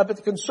mikvah up at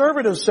the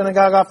conservative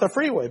synagogue off the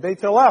freeway,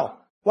 Beit Hillel.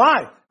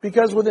 Why?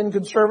 Because within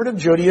conservative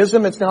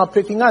Judaism, it's now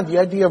picking on the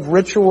idea of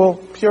ritual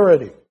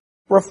purity.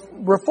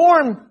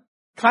 Reform,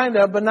 kind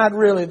of, but not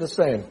really the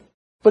same.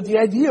 But the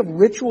idea of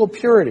ritual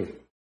purity,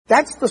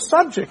 that's the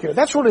subject here.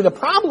 That's really the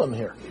problem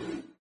here.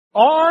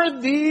 Are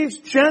these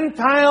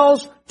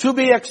Gentiles to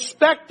be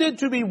expected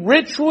to be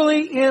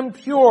ritually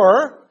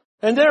impure,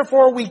 and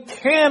therefore we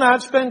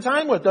cannot spend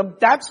time with them?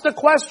 That's the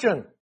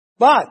question.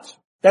 But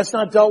that's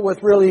not dealt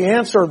with really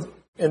answered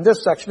in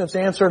this section. It's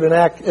answered in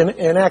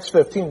Acts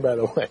 15, by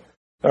the way.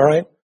 All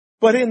right?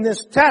 But in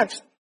this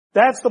text,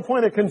 that's the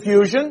point of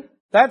confusion.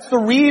 That's the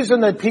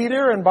reason that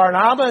Peter and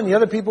Barnabas and the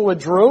other people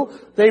withdrew.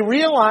 They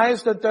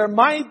realized that there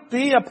might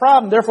be a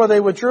problem, therefore they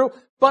withdrew.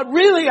 But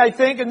really, I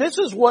think, and this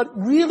is what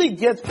really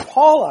gets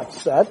Paul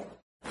upset,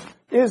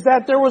 is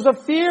that there was a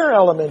fear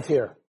element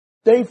here.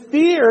 They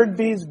feared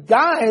these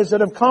guys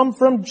that have come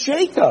from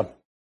Jacob,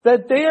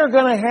 that they are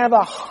going to have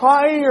a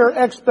higher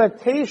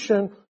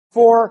expectation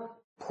for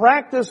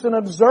practice and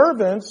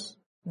observance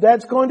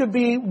that's going to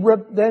be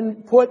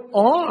then put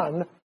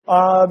on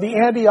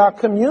the Antioch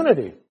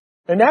community.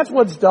 And that's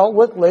what's dealt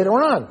with later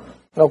on.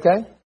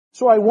 Okay?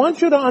 So I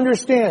want you to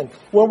understand,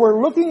 when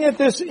we're looking at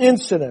this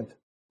incident,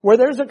 where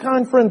there's a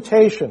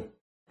confrontation,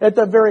 at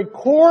the very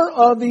core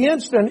of the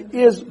incident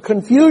is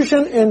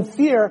confusion and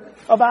fear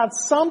about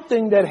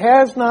something that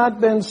has not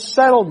been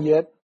settled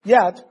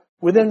yet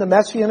within the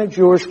Messianic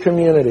Jewish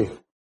community.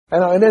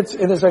 And it's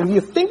like, if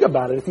you think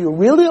about it, if you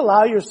really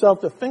allow yourself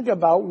to think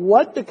about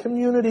what the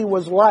community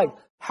was like,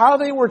 how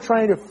they were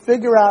trying to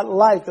figure out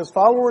life as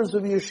followers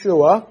of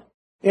Yeshua,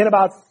 in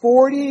about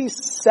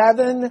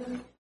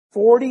 47,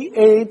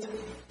 48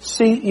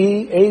 CE,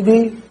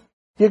 AD,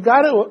 you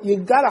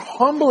gotta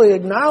humbly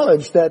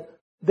acknowledge that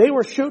they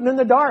were shooting in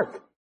the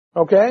dark.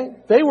 Okay?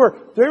 They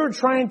were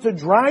trying to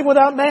drive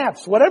without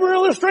maps, whatever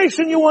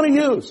illustration you want to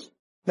use.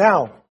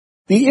 Now,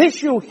 the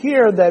issue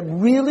here that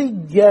really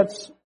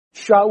gets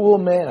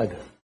Shaul mad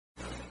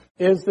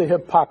is the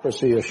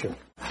hypocrisy issue.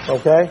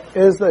 Okay?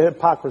 Is the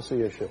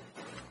hypocrisy issue.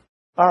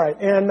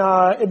 Alright,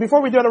 and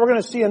before we do that, we're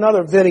going to see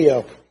another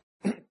video.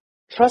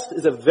 Trust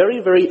is a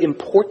very, very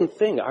important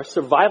thing. Our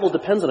survival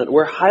depends on it.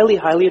 We're highly,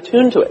 highly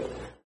attuned to it.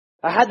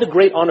 I had the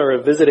great honor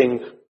of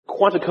visiting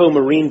Quantico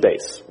Marine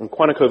Base in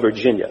Quantico,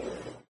 Virginia.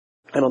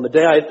 And on the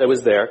day I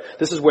was there,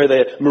 this is where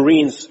the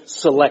Marines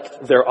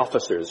select their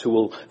officers who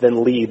will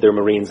then lead their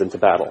Marines into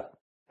battle.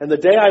 And the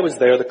day I was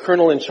there, the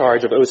colonel in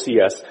charge of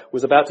OCS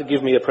was about to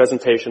give me a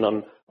presentation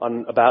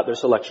on about their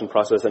selection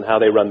process and how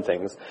they run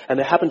things. And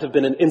there happened to have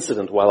been an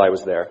incident while I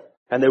was there.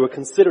 And they were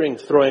considering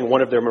throwing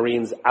one of their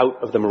Marines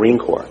out of the Marine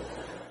Corps.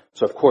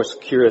 So of course,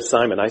 curious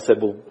Simon, I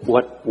said, well,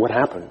 what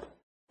happened?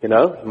 You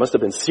know, it must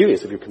have been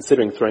serious if you're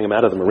considering throwing him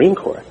out of the Marine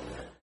Corps.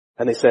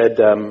 And they said,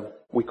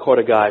 we caught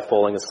a guy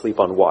falling asleep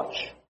on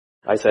watch.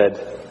 I said,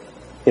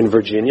 in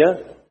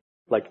Virginia?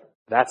 Like,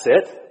 that's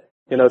it?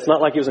 You know, it's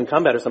not like he was in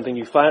combat or something.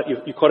 You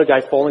caught a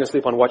guy falling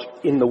asleep on watch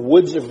in the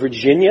woods of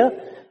Virginia,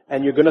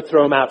 and you're going to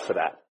throw him out for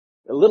that.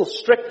 A little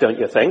strict, don't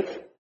you think?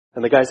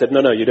 And the guy said,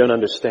 no, you don't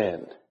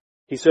understand.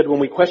 He said, when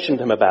we questioned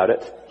him about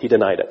it, he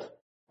denied it.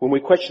 When we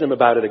questioned him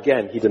about it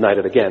again, he denied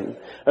it again.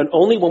 And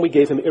only when we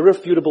gave him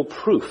irrefutable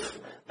proof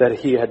that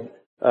he had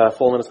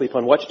fallen asleep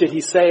on watch did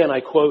he say, and I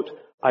quote,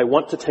 I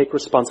want to take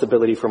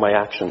responsibility for my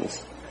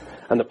actions.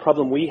 And the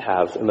problem we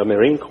have in the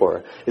Marine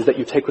Corps is that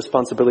you take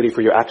responsibility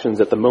for your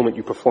actions at the moment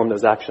you perform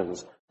those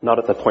actions, not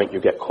at the point you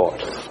get caught.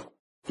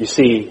 You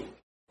see,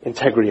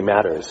 integrity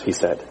matters, he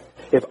said.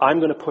 If I'm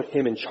going to put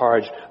him in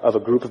charge of a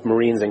group of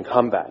Marines in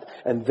combat,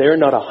 and they're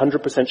not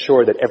 100%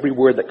 sure that every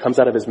word that comes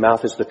out of his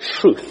mouth is the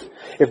truth,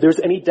 if there's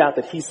any doubt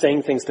that he's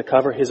saying things to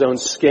cover his own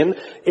skin,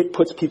 it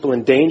puts people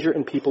in danger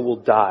and people will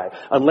die.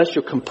 Unless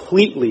you're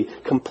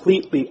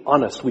completely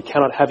honest, we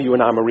cannot have you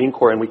in our Marine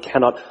Corps and we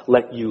cannot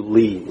let you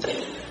lead.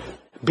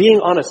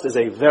 Being honest is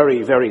a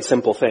very, very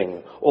simple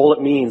thing. All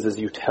it means is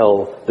you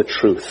tell the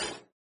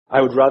truth.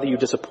 I would rather you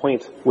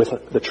disappoint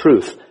with the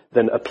truth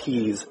than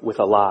appease with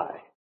a lie.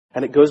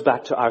 And it goes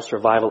back to our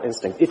survival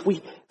instinct. If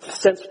we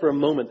sense for a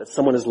moment that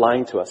someone is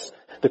lying to us,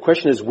 the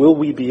question is, will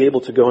we be able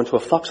to go into a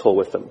foxhole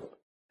with them?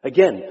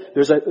 Again,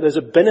 there's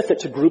a benefit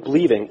to group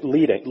living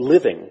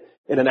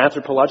in an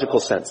anthropological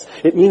sense.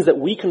 It means that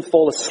we can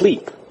fall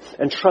asleep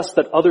and trust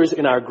that others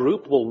in our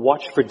group will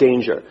watch for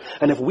danger.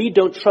 And if we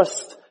don't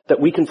trust that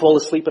we can fall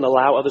asleep and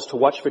allow others to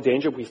watch for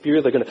danger, we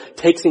fear they're going to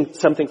take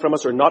something from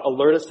us or not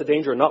alert us to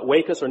danger or not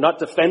wake us or not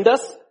defend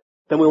us,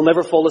 then we'll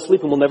never fall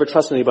asleep and we'll never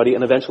trust anybody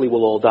and eventually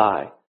we'll all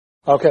die.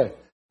 Okay.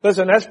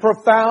 Listen, that's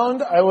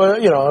profound.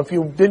 If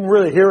you didn't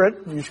really hear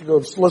it, you should go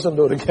listen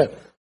to it again.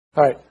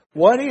 All right.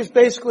 What he's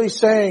basically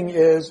saying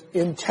is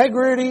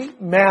integrity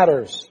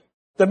matters.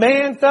 The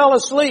man fell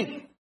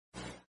asleep.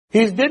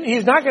 He's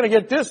not going to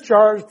get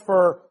discharged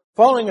for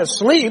falling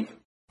asleep.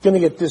 He's going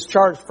to get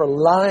discharged for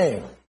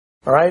lying.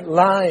 All right?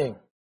 Lying.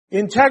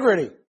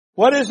 Integrity.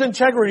 What is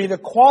integrity? The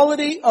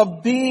quality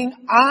of being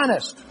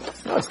honest.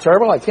 Oh, it's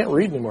terrible. I can't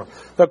read anymore.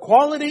 The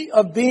quality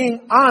of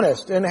being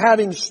honest and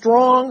having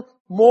strong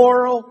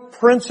moral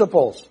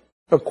principles.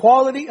 The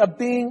quality of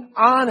being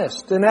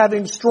honest and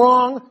having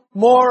strong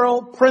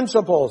moral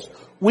principles.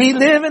 We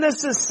live in a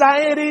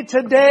society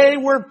today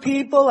where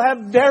people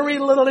have very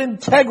little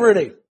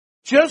integrity.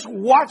 Just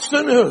watch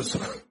the news.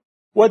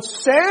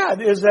 What's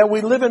sad is that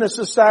we live in a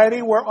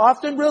society where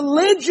often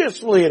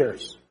religious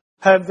leaders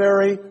have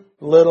very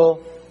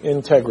little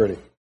integrity.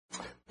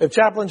 If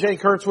Chaplain Jay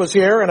Kurtz was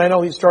here, and I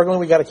know he's struggling,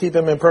 we got to keep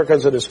him in prayer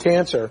because of his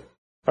cancer,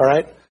 all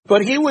right?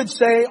 But he would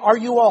say, are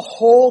you a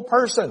whole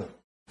person?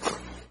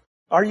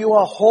 Are you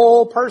a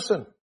whole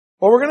person?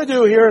 What we're going to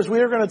do here is we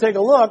are going to take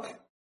a look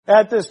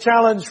at this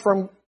challenge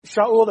from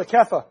Shaul the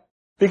Kepha,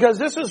 because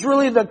this is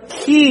really the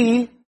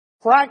key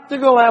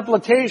practical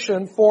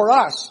application for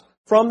us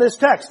from this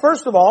text.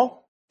 First of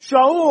all,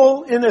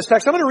 Shaul in this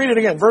text, I'm going to read it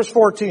again, verse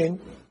 14.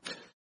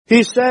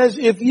 He says,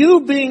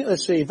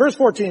 verse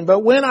 14, but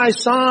when I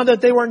saw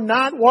that they were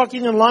not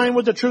walking in line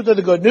with the truth of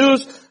the good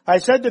news, I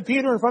said to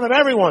Peter in front of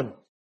everyone,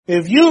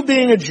 if you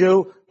being a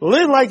Jew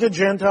live like the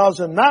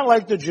Gentiles and not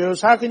like the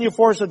Jews, how can you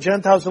force the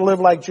Gentiles to live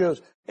like Jews?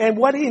 And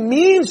what he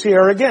means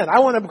here, again,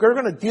 we're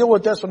going to deal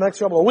with this for the next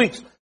couple of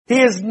weeks. He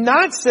is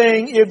not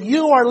saying if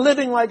you are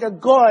living like a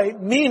goy,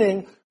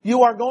 meaning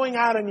you are going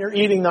out and you're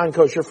eating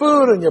non-kosher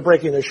food and you're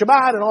breaking the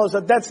Shabbat and all this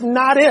stuff. That's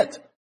not it.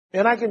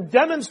 And I can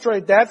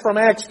demonstrate that from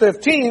Acts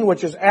 15,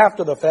 which is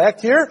after the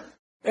fact here,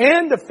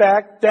 and the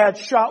fact that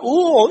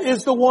Shaul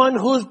is the one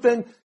who's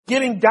been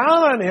getting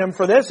down on him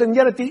for this, and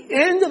yet at the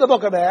end of the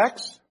book of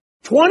Acts,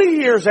 20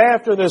 years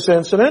after this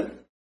incident,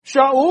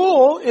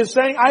 Shaul is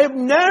saying, I have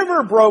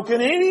never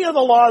broken any of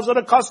the laws or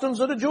the customs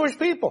of the Jewish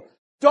people.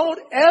 Don't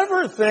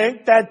ever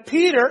think that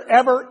Peter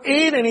ever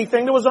ate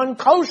anything that was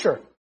unkosher,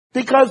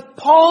 because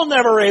Paul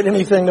never ate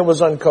anything that was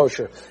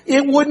unkosher.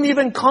 It wouldn't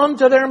even come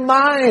to their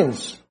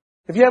minds.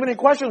 If you have any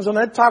questions on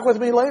that, talk with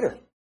me later.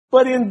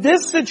 But in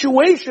this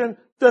situation,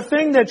 the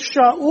thing that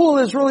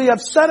Shaul is really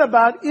upset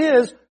about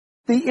is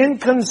the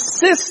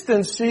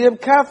inconsistency of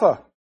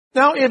Kepha.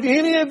 Now, if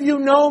any of you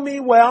know me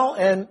well,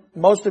 and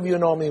most of you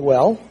know me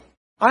well,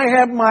 I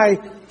have my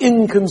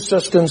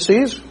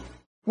inconsistencies.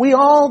 We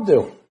all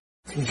do.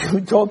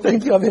 You don't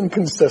think you have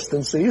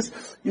inconsistencies.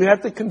 You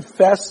have to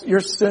confess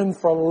your sin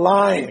for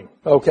lying,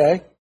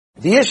 okay?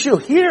 The issue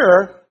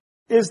here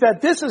is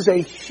that this is a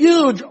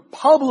huge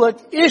public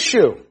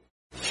issue.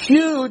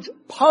 Huge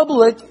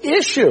public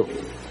issue.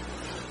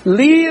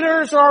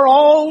 Leaders are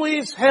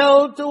always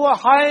held to a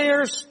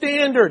higher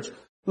standard.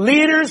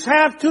 Leaders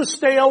have to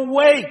stay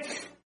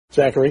awake,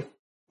 Zachary.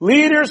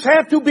 Leaders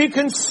have to be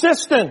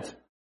consistent.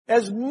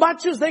 As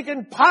much as they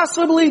can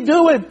possibly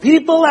do it,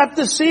 people have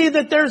to see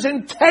that there's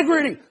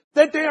integrity,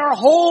 that they are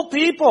whole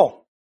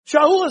people.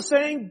 Shaul is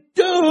saying,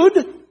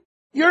 dude,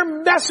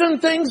 you're messing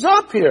things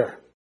up here.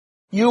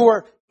 You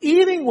are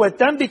eating with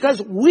them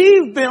because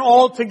we've been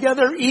all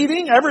together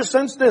eating ever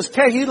since this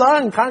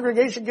Kehillah and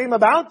congregation came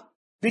about.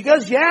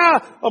 Because,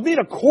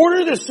 a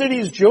quarter of the city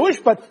is Jewish,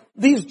 but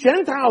these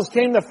Gentiles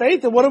came to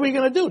faith, and what are we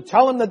going to do?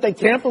 Tell them that they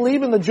can't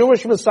believe in the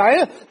Jewish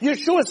Messiah?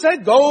 Yeshua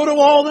said, go to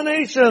all the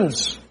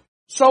nations.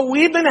 So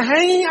we've been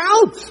hanging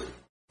out.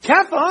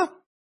 Kepha,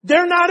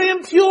 they're not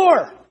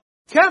impure.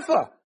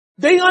 Kepha,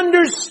 they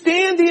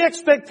understand the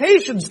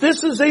expectations.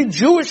 This is a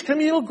Jewish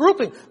communal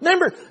grouping.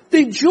 Remember,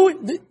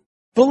 the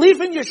belief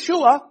in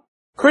Yeshua,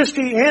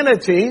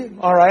 Christianity,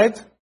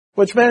 alright,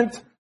 which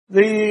meant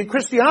the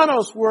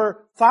Christianos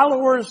were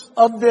followers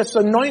of this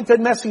anointed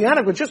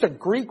messianic, which is just a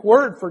Greek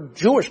word for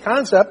Jewish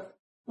concept,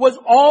 was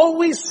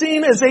always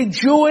seen as a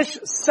Jewish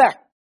sect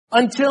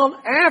until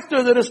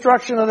after the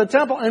destruction of the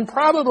temple, and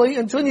probably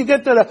until you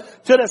get to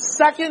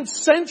the 2nd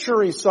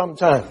century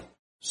sometime.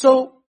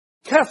 So,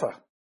 Kepha,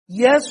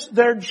 yes,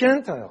 they're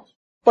Gentiles,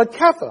 but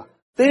Kepha,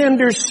 they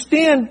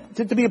understand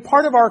to be a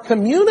part of our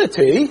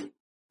community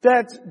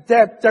that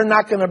they're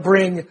not going to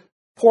bring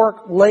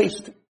pork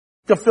laced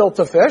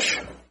gefilte fish.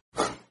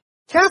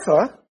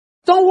 Kepha,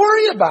 don't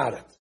worry about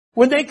it.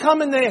 When they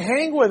come and they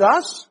hang with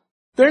us,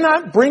 they're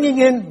not bringing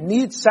in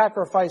meat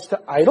sacrificed to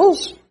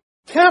idols.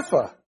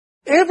 Kepha,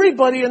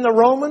 everybody in the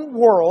Roman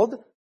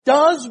world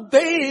does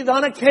bathe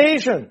on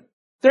occasion.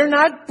 They're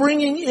not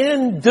bringing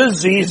in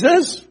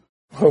diseases.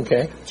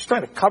 Okay, just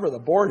trying to cover the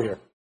board here.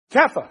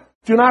 Kepha,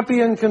 do not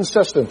be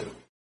inconsistent.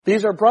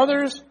 These are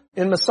brothers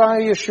in Messiah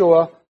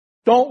Yeshua.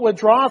 Don't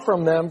withdraw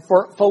from them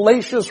for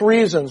fallacious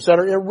reasons that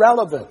are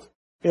irrelevant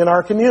in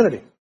our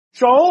community.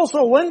 Shaul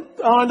also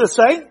went on to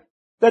say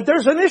that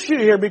there's an issue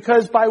here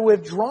because by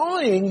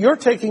withdrawing, you're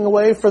taking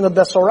away from the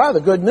Besorah, the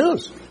good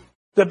news.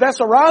 The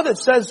Besorah that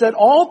says that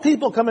all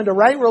people come into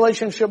right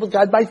relationship with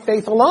God by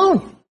faith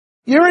alone.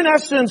 You're in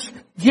essence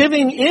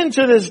giving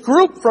into this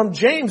group from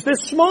James,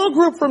 this small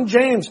group from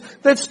James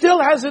that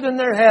still has it in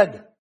their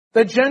head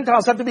that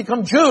Gentiles have to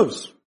become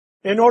Jews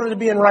in order to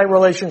be in right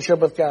relationship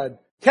with God.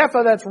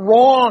 Kepha, that's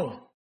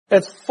wrong.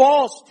 That's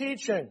false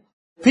teaching.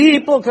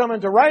 People come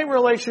into right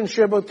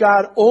relationship with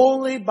God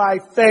only by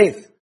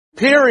faith.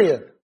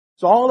 Period.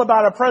 It's all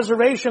about a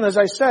preservation, as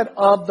I said,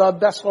 of the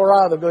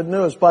Besorah, the good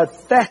news.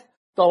 But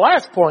the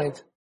last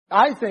point,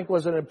 I think,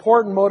 was an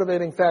important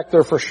motivating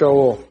factor for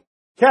Shaul.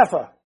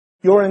 Kepha,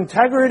 your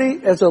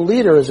integrity as a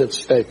leader is at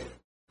stake.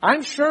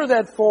 I'm sure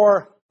that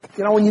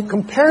when you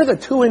compare the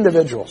two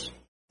individuals,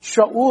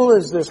 Shaul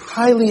is this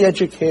highly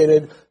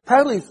educated,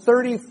 probably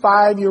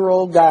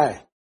 35-year-old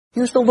guy. He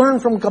used to learn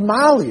from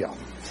Gamaliel.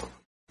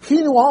 He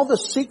knew all the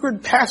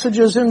secret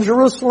passages in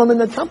Jerusalem in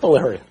the temple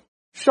area.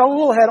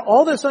 Shaul had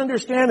all this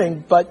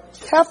understanding, but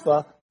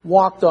Kepha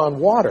walked on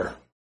water.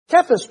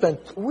 Kepha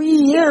spent 3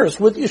 years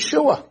with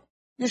Yeshua.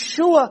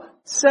 Yeshua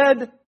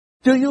said,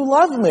 do you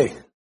love me?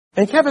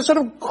 And Kepha said,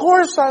 of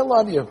course I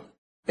love you.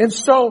 And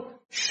so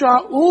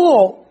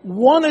Shaul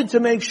wanted to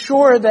make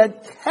sure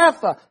that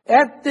Kepha,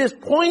 at this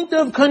point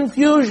of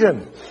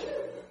confusion,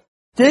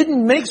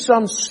 didn't make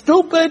some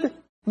stupid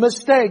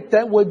mistake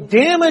that would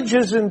damage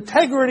his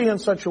integrity in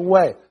such a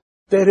way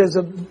that his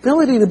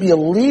ability to be a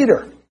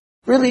leader,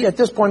 really at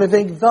this point I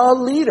think the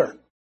leader,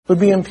 would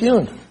be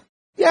impugned.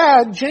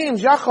 Yeah,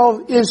 James,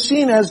 Yaakov is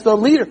seen as the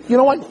leader. You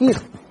know what? He's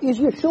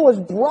Yeshua's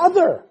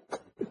brother.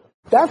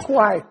 That's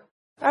why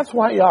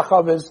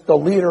Yaakov is the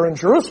leader in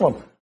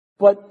Jerusalem.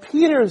 But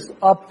Peter's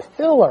a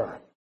pillar,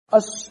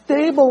 a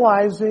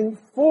stabilizing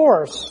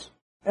force.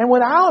 And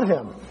without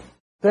him,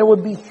 there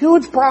would be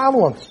huge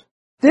problems.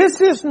 This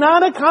is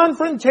not a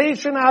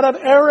confrontation out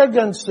of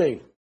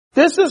arrogancy.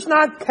 This is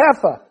not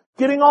Kepha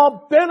getting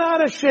all bent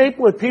out of shape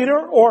with Peter,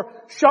 or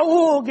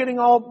Shaul getting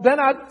all bent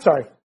out,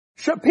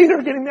 Peter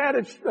getting mad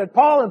at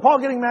Paul and Paul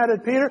getting mad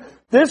at Peter.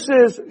 This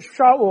is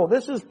Shaul.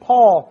 This is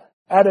Paul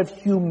out of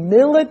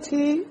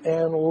humility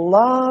and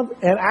love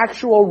and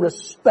actual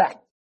respect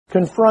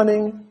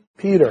confronting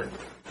Peter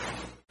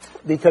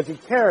because he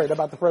cared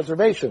about the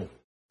preservation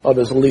of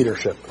his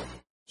leadership.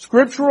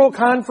 Scriptural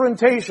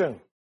confrontation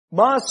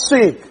must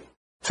seek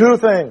two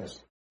things: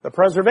 the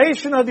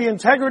preservation of the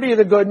integrity of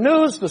the good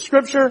news, the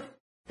Scripture,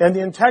 and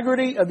the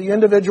integrity of the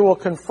individual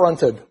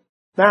confronted.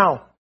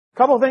 Now, a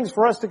couple of things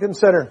for us to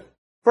consider.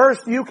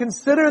 First, you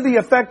consider the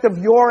effect of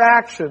your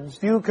actions.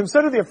 You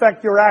consider the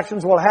effect your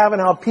actions will have on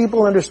how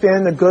people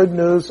understand the good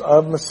news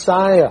of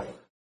Messiah.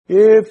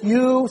 If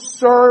you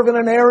serve in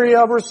an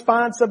area of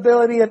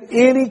responsibility of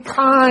any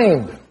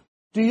kind,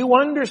 do you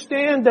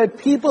understand that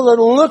people are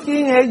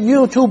looking at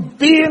you to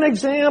be an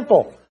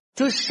example,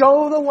 to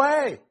show the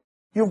way?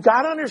 You've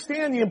got to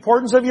understand the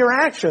importance of your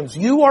actions.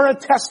 You are a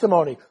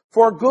testimony,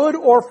 for good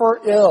or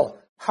for ill.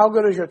 How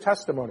good is your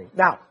testimony?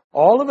 Now,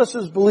 all of us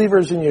as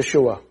believers in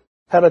Yeshua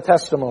have a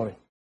testimony.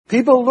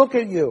 People look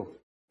at you,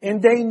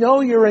 and they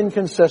know you're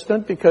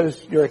inconsistent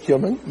because you're a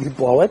human. You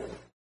blow it.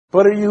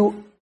 But are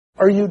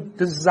you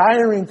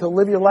desiring to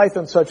live your life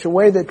in such a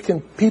way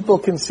that people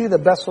can see the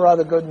Bessarah,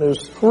 the good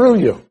news, through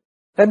you?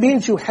 That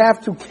means you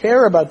have to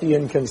care about the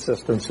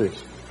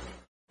inconsistencies.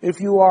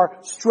 If you are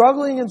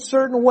struggling in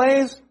certain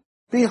ways,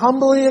 be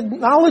humbly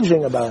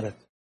acknowledging about it.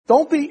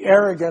 Don't be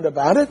arrogant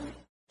about it.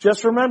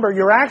 Just remember,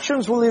 your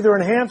actions will either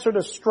enhance or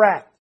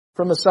distract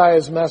from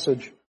Messiah's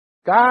message.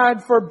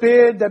 God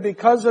forbid that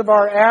because of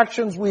our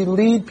actions we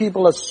lead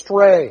people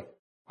astray.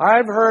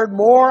 I've heard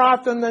more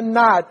often than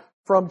not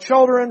from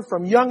children,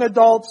 from young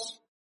adults,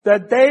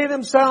 that they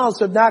themselves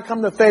have not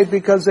come to faith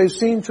because they've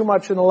seen too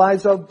much in the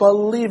lives of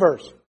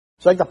believers.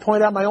 It's like to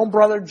point out my own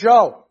brother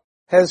Joe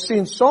has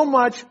seen so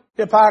much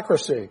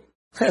hypocrisy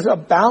as a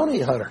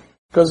bounty hunter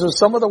because of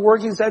some of the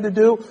work he's had to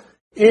do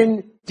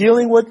in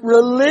dealing with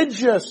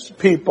religious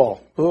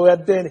people who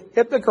have been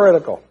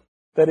hypocritical,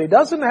 that he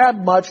doesn't have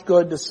much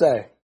good to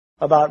say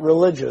about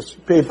religious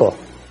people.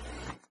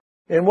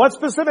 In what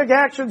specific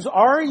actions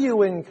are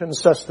you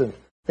inconsistent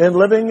in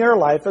living your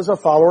life as a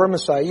follower of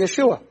Messiah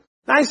Yeshua?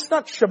 Now, I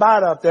stuck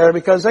Shabbat up there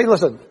because, hey,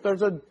 listen,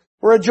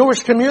 we're a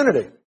Jewish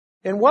community.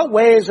 In what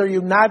ways are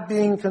you not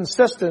being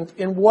consistent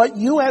in what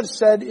you have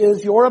said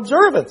is your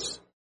observance?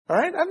 All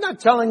right? I'm not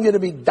telling you to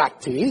be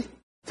dati,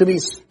 to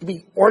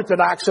be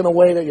orthodox in a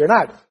way that you're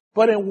not.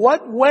 But in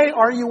what way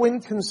are you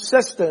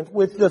inconsistent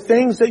with the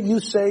things that you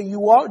say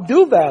you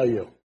do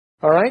value?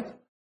 All right?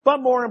 But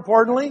more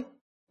importantly,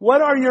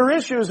 what are your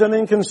issues and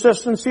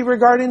inconsistency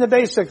regarding the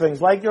basic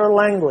things, like your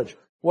language?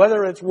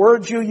 Whether it's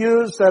words you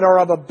use that are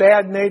of a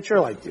bad nature,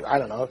 like, I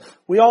don't know,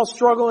 we all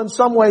struggle in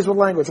some ways with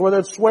language, whether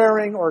it's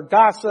swearing or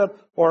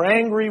gossip or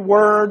angry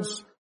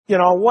words,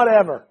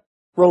 whatever.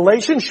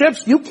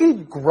 Relationships, you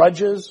keep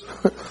grudges.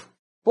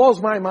 Blows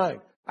my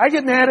mind. I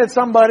get mad at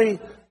somebody,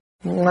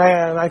 and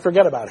I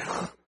forget about it.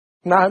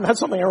 Not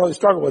something I really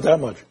struggle with that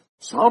much.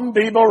 Some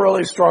people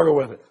really struggle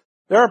with it.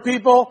 There are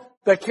people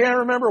that can't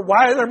remember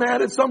why they're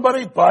mad at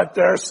somebody, but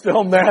they're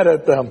still mad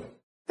at them.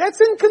 That's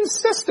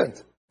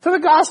inconsistent to the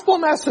gospel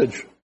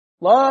message.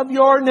 Love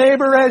your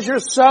neighbor as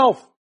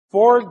yourself.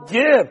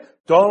 Forgive.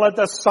 Don't let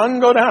the sun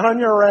go down on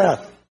your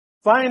wrath.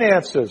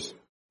 Finances.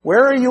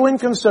 Where are you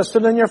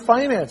inconsistent in your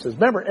finances?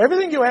 Remember,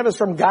 everything you have is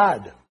from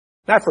God,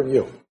 not from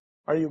you.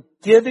 Are you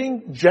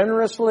giving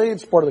generously in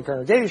support of the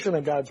congregation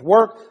and God's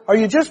work? Are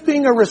you just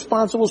being a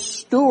responsible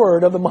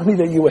steward of the money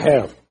that you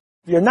have?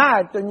 If you're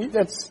not, then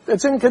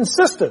it's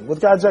inconsistent with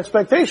God's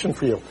expectation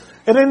for you.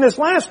 And in this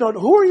last note,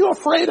 who are you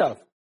afraid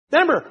of?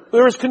 Remember,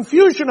 there was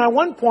confusion at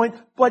one point,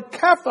 but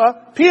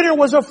Peter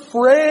was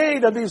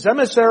afraid of these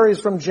emissaries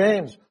from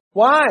James.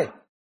 Why?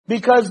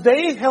 Because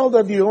they held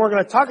a view, and we're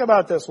going to talk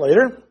about this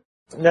later,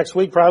 next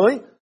week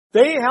probably,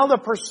 they held a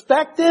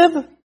perspective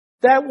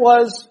that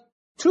was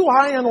too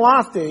high and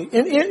lofty,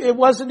 and it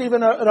wasn't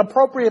even an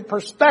appropriate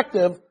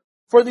perspective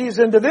for these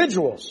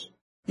individuals.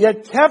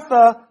 Yet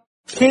Kepha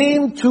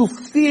came to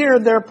fear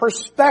their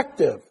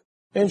perspective,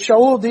 and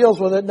Shaul deals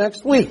with it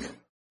next week.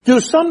 Do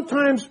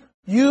sometimes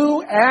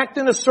you act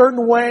in a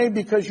certain way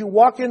because you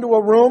walk into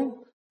a room,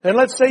 and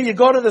let's say you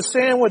go to the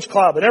sandwich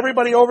club, and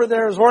everybody over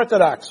there is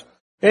Orthodox,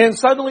 and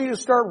suddenly you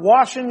start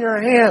washing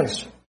your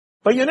hands,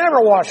 but you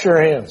never wash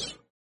your hands.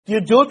 Do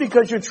you do it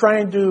because you're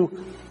trying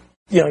to,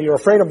 you're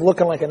afraid of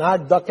looking like an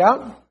odd duck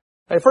out?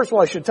 Hey, first of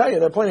all, I should tell you,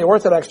 there are plenty of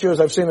Orthodox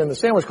Jews I've seen in the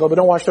Sandwich Club who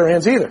don't wash their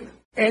hands either.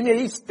 And yet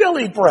he still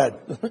eat bread.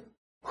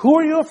 Who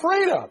are you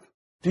afraid of?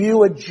 Do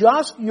you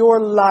adjust your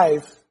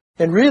life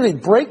and really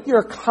break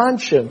your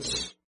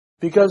conscience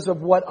because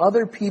of what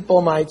other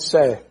people might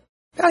say?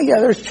 Yeah,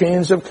 there's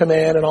chains of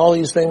command and all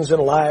these things in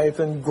life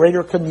and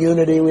greater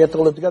community. We have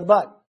to live together.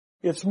 But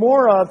it's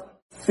more of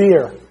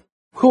fear.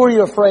 Who are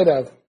you afraid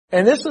of?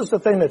 And this is the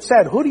thing that's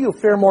said. Who do you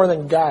fear more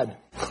than God?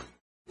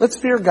 Let's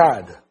fear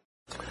God.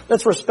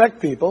 Let's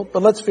respect people,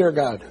 but let's fear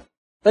God.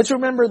 Let's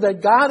remember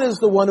that God is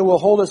the one who will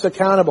hold us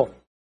accountable.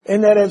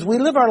 And that as we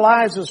live our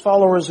lives as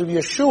followers of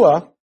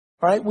Yeshua,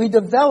 right, we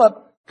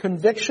develop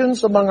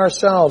convictions among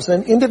ourselves,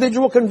 and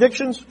individual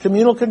convictions,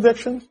 communal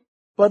convictions.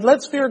 But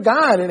let's fear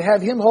God and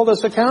have Him hold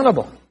us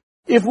accountable.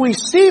 If we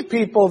see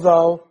people,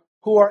 though,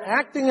 who are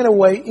acting in a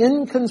way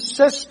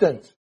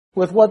inconsistent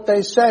with what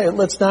they say,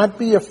 let's not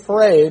be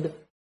afraid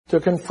to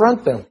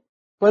confront them.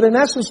 But in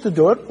essence, to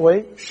do it the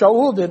way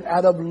Shaul did,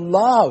 out of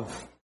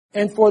love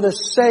and for the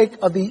sake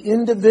of the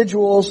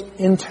individual's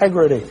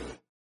integrity.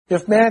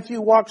 If Matthew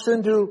walks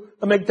into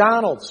a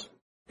McDonald's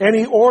and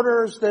he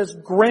orders this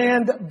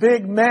grand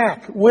Big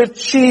Mac with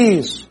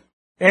cheese,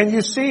 and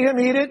you see him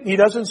eat it, he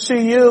doesn't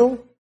see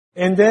you,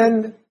 and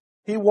then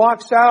he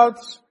walks out,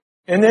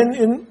 and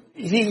then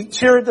he's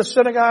here at the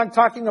synagogue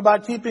talking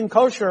about keeping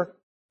kosher,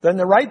 then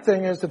the right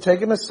thing is to take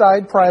him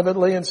aside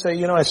privately and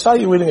say, I saw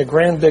you eating a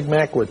grand Big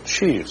Mac with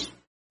cheese.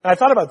 And I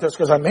thought about this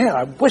because I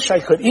wish I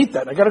could eat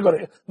that. I got to go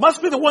to,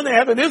 must be the one they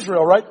have in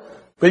Israel, right?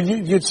 But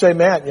you'd say,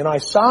 Matt, I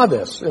saw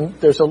this, and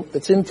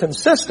it's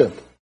inconsistent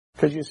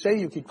because you say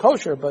you keep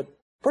kosher, but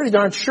pretty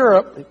darn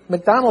sure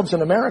McDonald's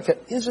in America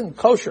isn't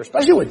kosher,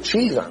 especially with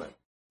cheese on it.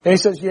 And he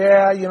says,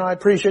 I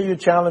appreciate you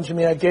challenging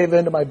me. I gave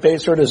in to my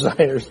baser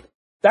desires.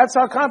 That's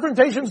how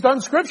confrontation's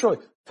done scripturally,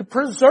 to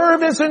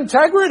preserve his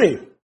integrity,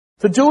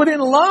 to do it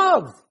in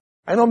love.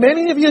 I know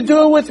many of you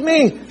do it with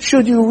me.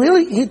 Should you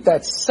really eat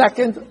that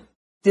second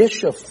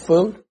dish of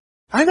food?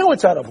 I know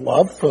it's out of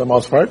love for the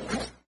most part.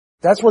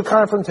 That's what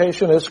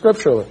confrontation is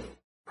scripturally.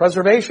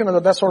 Preservation of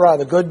the Besorah,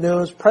 the good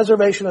news,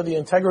 preservation of the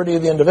integrity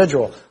of the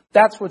individual.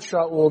 That's what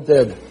Shaul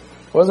did.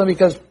 It wasn't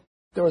because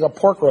there was a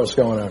pork roast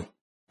going on.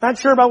 Not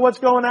sure about what's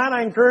going on?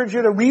 I encourage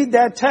you to read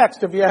that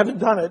text if you haven't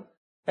done it.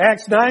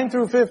 Acts 9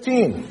 through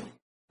 15.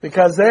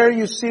 Because there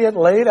you see it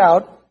laid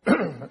out.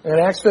 And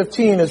Acts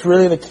 15 is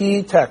really the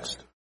key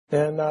text.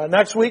 And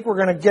next week we're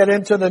going to get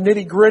into the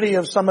nitty-gritty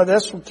of some of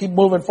this. We'll keep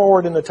moving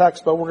forward in the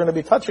text, but we're going to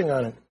be touching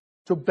on it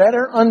to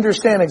better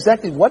understand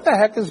exactly what the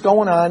heck is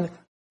going on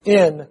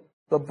in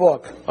the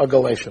book of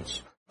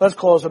Galatians. Let's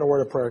close in a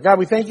word of prayer. God,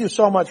 we thank you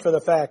so much for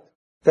the fact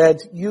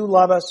that you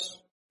love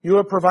us. You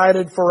have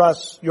provided for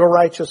us your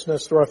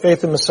righteousness through our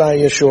faith in Messiah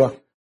Yeshua.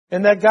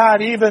 And that,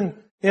 God, even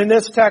in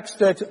this text,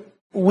 that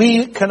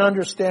we can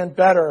understand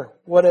better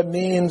what it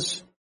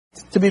means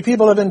to be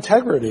people of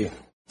integrity,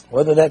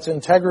 whether that's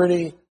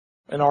integrity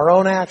in our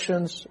own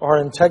actions or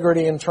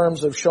integrity in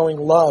terms of showing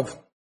love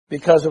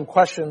because of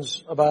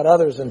questions about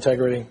others'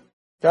 integrity.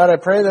 God, I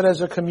pray that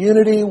as a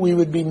community we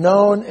would be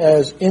known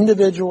as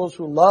individuals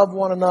who love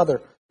one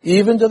another,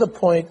 even to the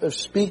point of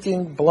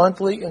speaking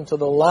bluntly into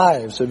the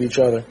lives of each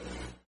other.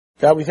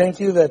 God, we thank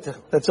you that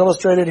that's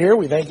illustrated here.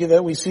 We thank you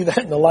that we see that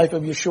in the life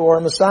of Yeshua, our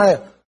Messiah,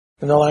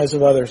 in the lives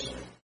of others.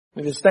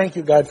 We just thank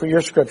you, God, for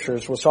your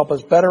scriptures, which help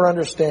us better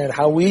understand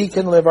how we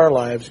can live our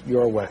lives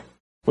your way.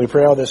 We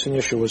pray all this in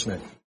Yeshua's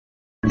name.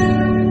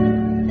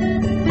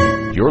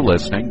 You're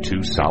listening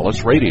to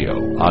Solace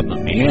Radio on the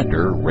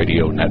Meander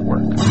Radio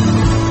Network.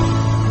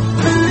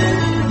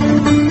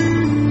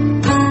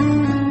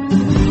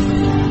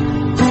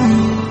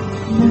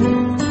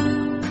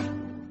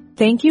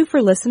 Thank you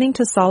for listening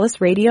to Solace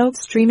Radio,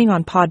 streaming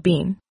on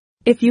Podbean.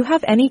 If you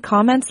have any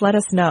comments, let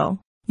us know.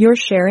 Your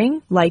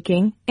sharing,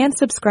 liking, and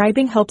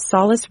subscribing helps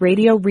Solace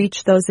Radio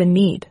reach those in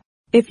need.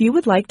 If you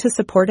would like to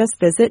support us,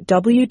 visit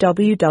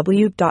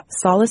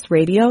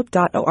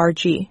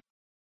www.solaceradio.org.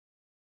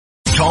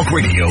 Talk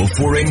radio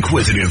for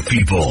inquisitive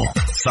people.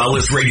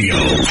 Solace Radio,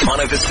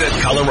 Monte Vista,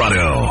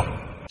 Colorado.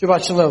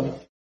 Shabbat Shalom.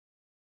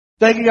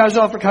 Thank you guys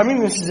all for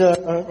coming. This is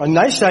a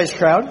nice sized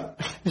crowd.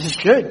 This is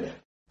good.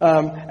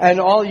 And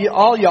all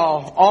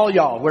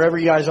y'all, wherever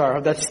you guys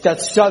are,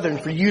 that's Southern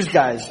for you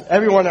guys,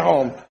 everyone at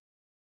home.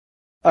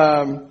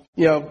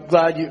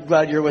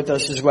 Glad you're with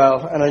us as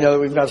well. And I know that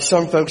we've got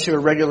some folks who are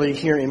regularly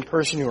here in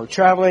person who are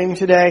traveling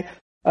today.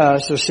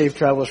 So safe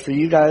travels for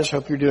you guys.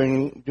 Hope you're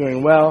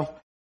doing well.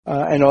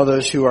 And all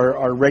those who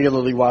are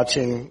regularly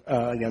watching,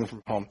 again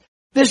from home.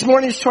 This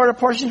morning's Torah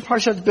portion,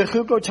 Parshat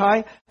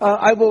Bechukotai.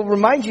 I will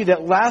remind you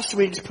that last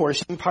week's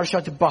portion,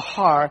 Parshat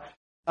Bahar,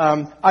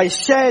 I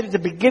said at the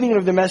beginning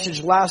of the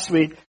message last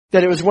week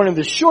that it was one of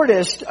the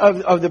shortest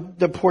of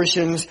the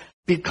portions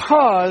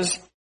because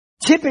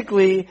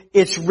typically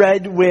it's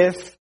read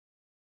with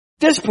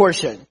this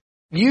portion.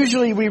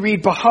 Usually we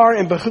read Bahar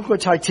and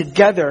Bechukotai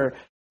together,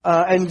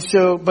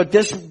 but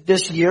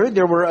this year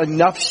there were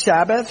enough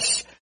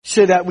Sabbaths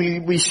so that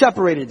we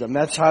separated them.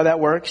 That's how that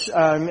works.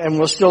 And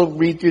we'll still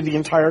read through the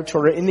entire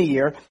Torah in the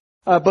year.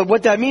 But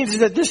what that means is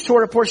that this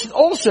Torah portion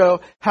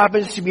also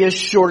happens to be a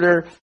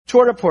shorter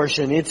Torah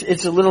portion.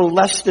 It's a little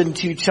less than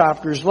 2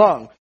 chapters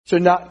long. So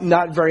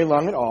not very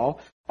long at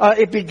all.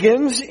 It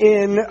begins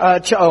in, I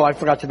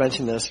forgot to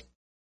mention this.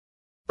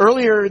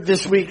 Earlier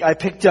this week, I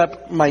picked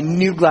up my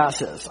new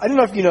glasses. I don't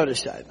know if you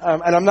noticed that.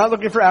 And I'm not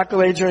looking for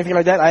accolades or anything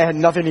like that. I had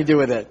nothing to do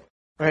with it.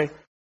 Right?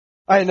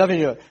 I had nothing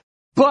to do with it.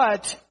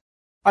 But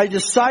I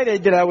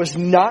decided that I was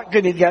not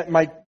going to get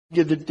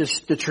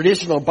the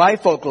traditional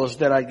bifocals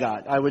that I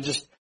got. I would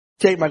just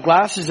take my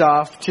glasses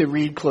off to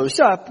read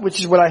close up, which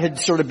is what I had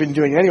sort of been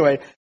doing anyway.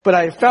 But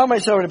I found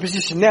myself in a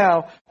position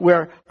now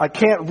where I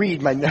can't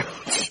read my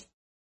notes.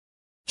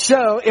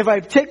 So if I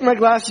take my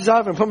glasses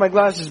off and put my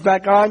glasses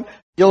back on,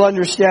 you'll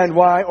understand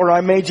why, or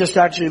I may just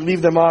actually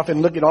leave them off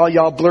and look at all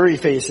y'all blurry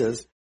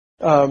faces.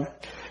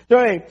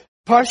 Anyway,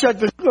 Parshat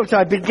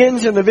Bechukotai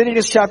begins in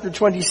Leviticus chapter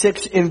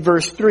 26 in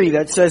verse 3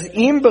 that says,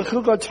 Im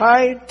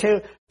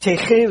Bechukotai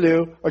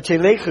techelu, or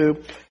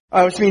telechu,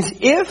 which means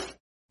if,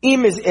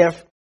 im is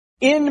if,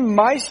 in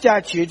my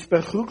statutes,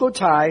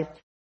 Bechukotai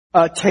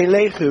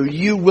telechu,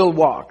 you will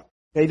walk.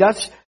 Okay,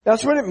 that's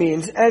what it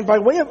means. And by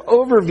way of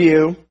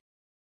overview,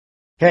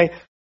 okay,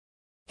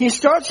 he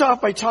starts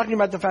off by talking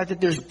about the fact that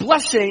there's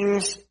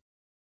blessings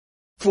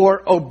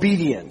for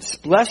obedience.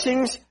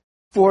 Blessings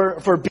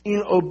for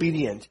being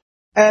obedient.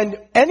 And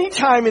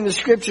anytime in the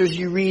scriptures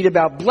you read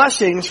about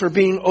blessings for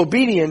being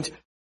obedient,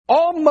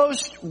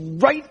 almost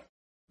right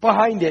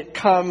behind it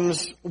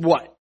comes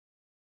what?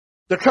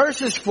 The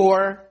curses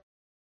for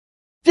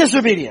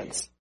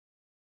disobedience.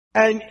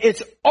 And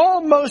it's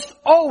almost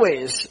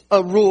always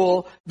a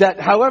rule that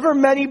however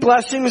many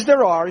blessings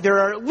there are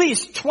at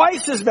least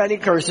twice as many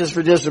curses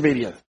for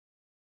disobedience.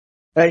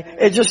 Right?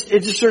 It just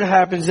sort of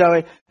happens that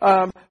way.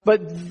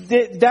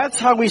 But that's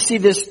how we see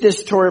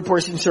this Torah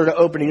portion sort of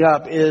opening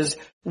up, is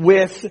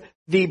with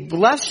the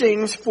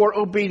blessings for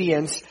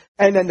obedience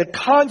and then the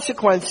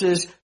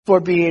consequences for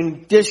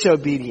being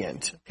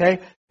disobedient. Okay?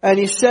 And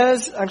he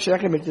says, actually I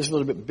can make this a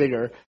little bit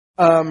bigger.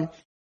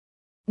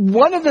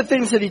 One of the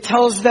things that he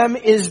tells them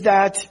is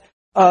that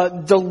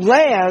the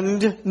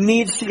land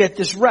needs to get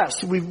this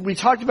rest. We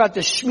talked about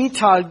the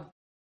Shemitah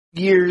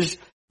years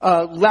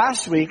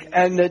last week,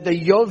 and the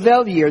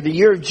Yovel year, the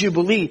year of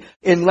Jubilee,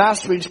 in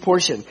last week's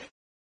portion.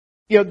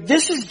 You know,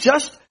 this is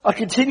just a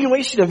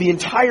continuation of the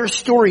entire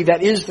story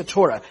that is the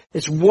Torah.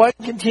 It's one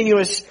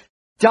continuous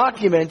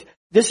document.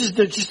 This is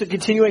just a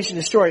continuation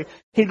of the story.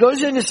 He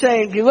goes into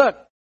saying, hey, look,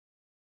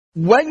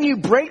 when you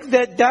break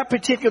that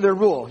particular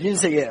rule, he didn't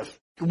say if,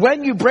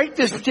 when you break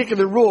this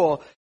particular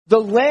rule, the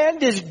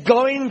land is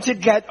going to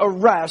get a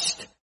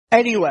rest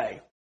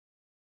anyway.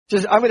 He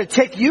says, I'm going to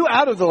take you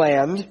out of the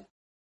land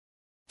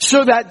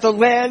so that the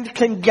land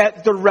can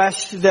get the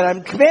rest that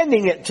I'm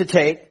commanding it to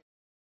take,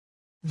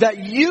 that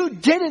you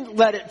didn't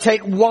let it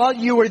take while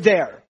you were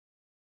there.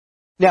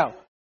 Now,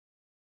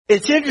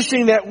 it's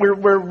interesting that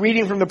we're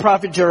reading from the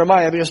prophet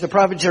Jeremiah, because the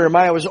prophet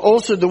Jeremiah was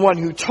also the one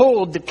who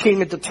told the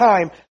king at the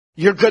time,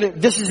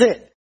 this is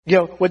it. You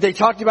know, what they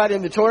talked about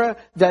in the Torah,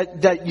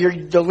 that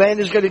the land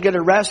is going to get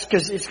a rest,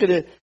 because it's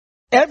going to,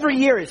 every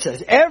year it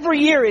says, every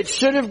year it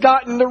should have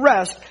gotten the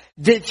rest,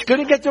 it's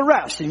going to get the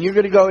rest, and you're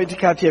going to go into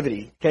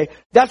captivity. Okay?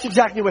 That's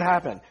exactly what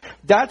happened.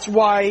 That's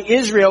why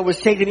Israel was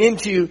taken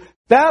into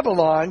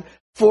Babylon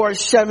for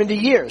 70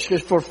 years.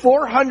 Because for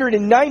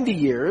 490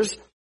 years,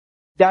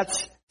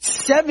 that's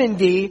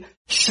 70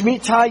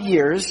 Shemitah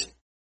years,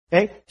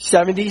 okay?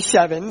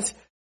 77s,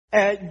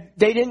 and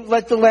they didn't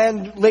let the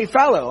land lay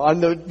fallow on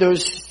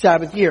those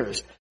Sabbath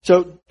years.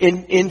 So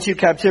into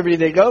captivity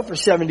they go for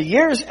 70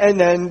 years, and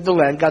then the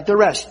land got the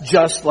rest,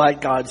 just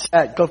like God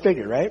said. Go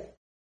figure, right?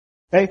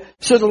 Okay?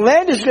 So the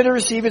land is going to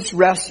receive its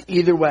rest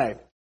either way.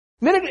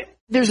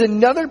 There's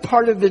another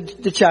part of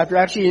the chapter,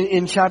 actually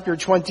in chapter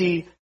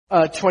 27.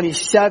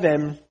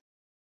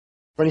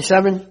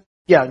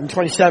 Yeah, in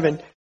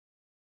 27.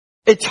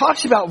 It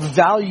talks about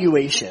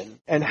valuation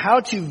and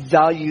how to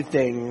value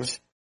things.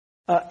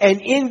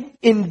 And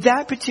in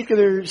that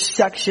particular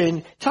section,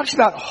 it talks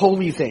about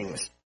holy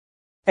things.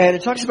 And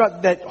it talks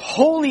about that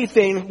holy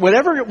thing,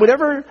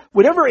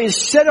 whatever is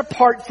set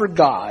apart for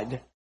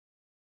God,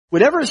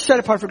 whatever is set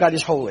apart for God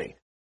is holy.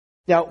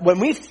 Now, when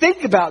we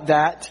think about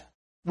that,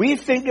 we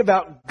think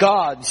about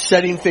God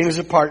setting things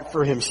apart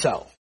for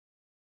himself.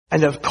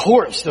 And of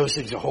course, those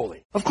things are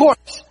holy. Of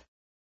course.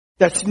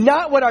 That's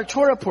not what our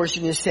Torah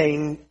portion is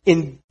saying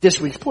in this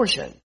week's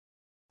portion.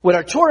 What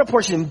our Torah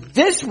portion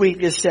this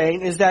week is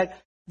saying is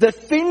that the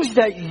things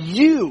that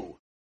you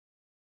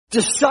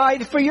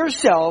decide for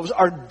yourselves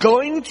are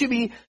going to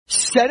be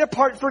set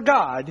apart for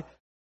God,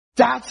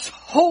 that's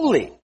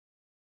holy.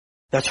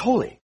 That's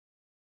holy.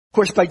 Of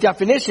course, by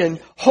definition,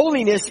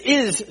 holiness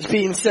is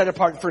being set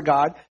apart for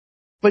God,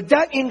 but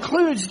that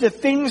includes the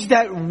things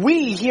that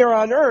we here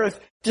on earth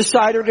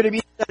decide are going to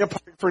be set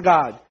apart for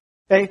God.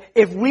 Okay?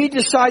 If we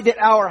decide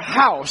that our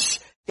house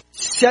is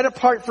set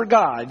apart for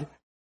God,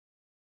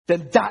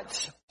 then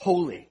that's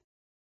holy.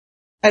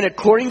 And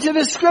according to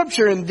the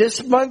scripture in this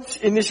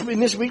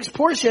week's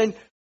portion,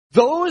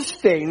 those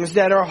things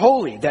that are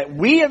holy, that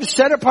we have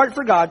set apart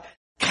for God,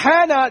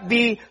 cannot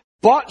be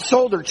bought,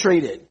 sold, or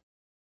traded.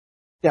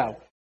 Now,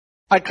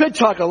 I could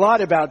talk a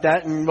lot about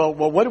that, and well,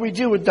 what do we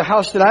do with the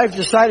house that I've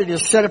decided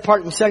is set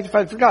apart and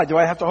sanctified for God? Do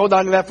I have to hold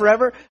on to that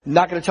forever?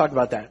 Not going to talk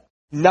about that.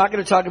 Not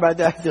going to talk about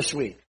that this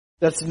week.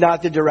 That's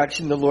not the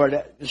direction the Lord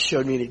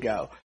showed me to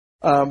go.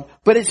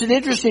 But it's an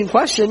interesting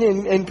question,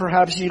 and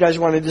perhaps you guys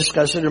want to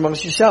discuss it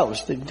amongst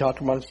yourselves. Did you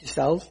talk amongst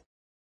yourselves?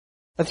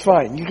 That's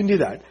fine. You can do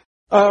that.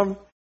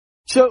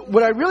 So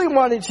what I really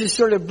wanted to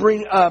sort of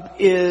bring up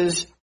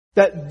is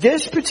that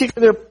this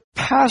particular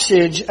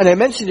passage, and I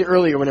mentioned it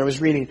earlier when I was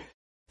reading,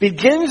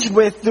 begins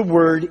with the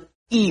word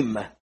im.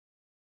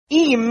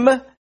 Im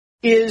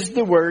is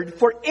the word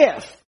for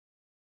if.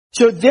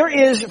 So there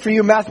is, for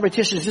you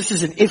mathematicians, this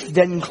is an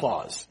if-then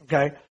clause,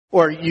 okay?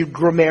 Or you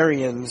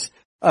grammarians.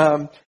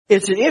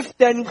 It's an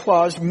if-then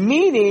clause,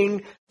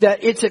 meaning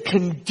that it's a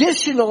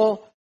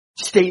conditional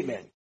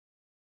statement.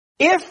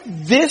 If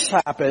this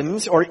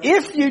happens, or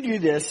if you do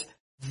this,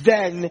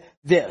 then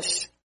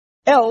this.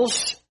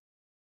 Else,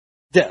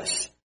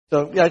 this.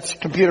 So that's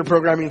computer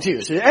programming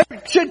too. So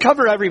it should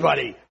cover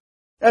everybody.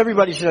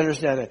 Everybody should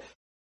understand it.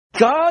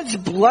 God's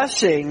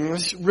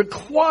blessings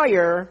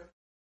require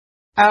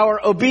our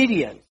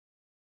obedience.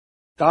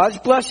 God's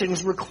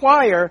blessings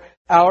require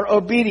our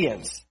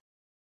obedience,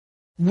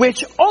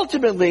 which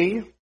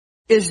ultimately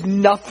is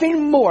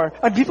nothing more.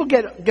 And people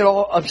get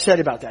all upset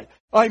about that.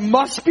 I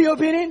must be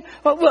obedient.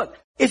 But look,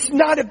 it's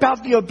not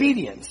about the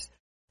obedience.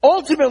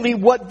 Ultimately,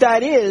 what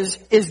that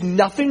is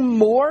nothing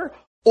more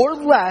or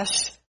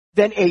less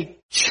than a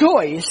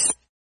choice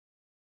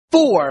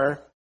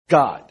for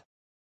God.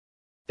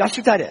 That's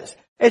what that is.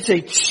 It's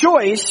a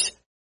choice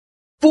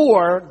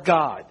for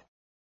God.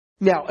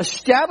 Now,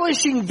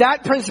 establishing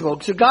that principle,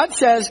 so God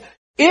says,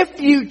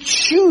 if you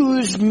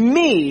choose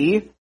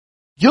me,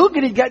 you're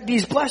going to get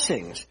these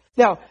blessings.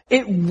 Now,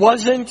 it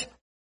wasn't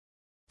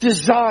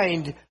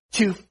designed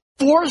to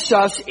force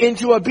us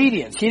into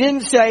obedience. He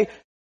didn't say,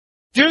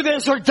 do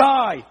this or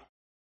die.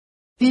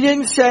 He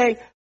didn't say,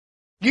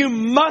 you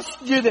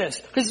must do this.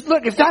 Because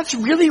look, if that's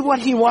really what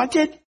he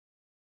wanted,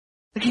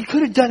 he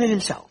could have done it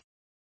himself.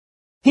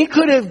 He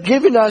could have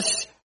given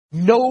us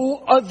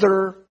no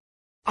other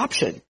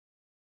option.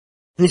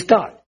 He's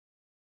God.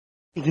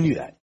 He can do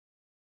that.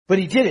 But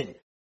he didn't.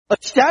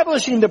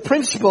 Establishing the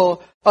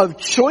principle of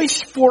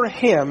choice for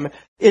him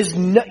is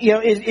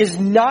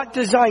not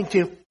designed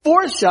to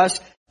force us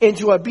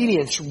into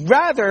obedience.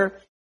 Rather,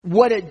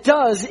 what it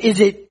does is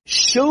it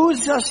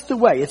shows us the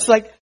way. It's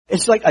like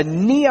a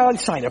neon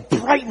sign, a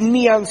bright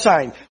neon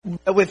sign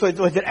with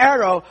an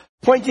arrow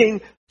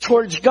pointing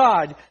towards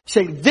God,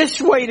 saying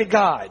this way to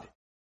God.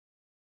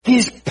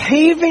 He's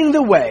paving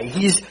the way.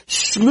 He's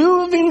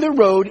smoothing the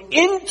road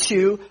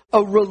into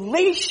a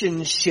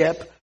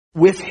relationship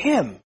with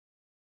him.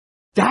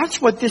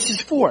 That's what this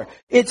is for.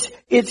 It's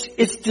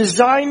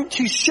designed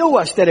to show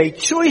us that a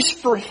choice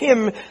for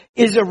him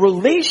is a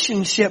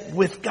relationship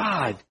with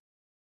God.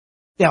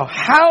 Now,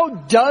 how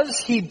does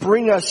he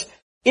bring us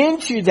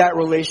into that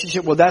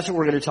relationship? Well, that's what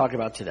we're going to talk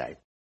about today.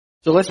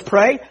 So let's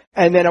pray,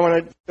 and then I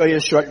want to show you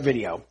a short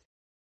video.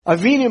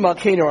 Avinu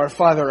Malkeinu, our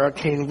Father,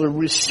 Arkeinu,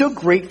 we're so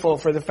grateful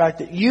for the fact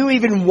that you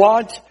even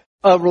want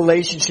a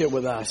relationship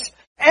with us.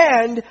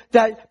 And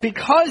that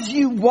because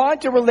you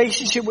want a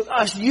relationship with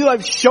us, you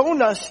have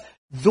shown us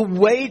the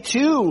way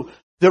to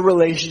the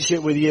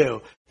relationship with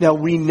you. Now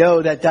we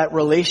know that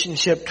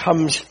relationship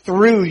comes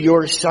through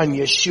your Son,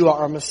 Yeshua,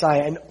 our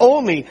Messiah, and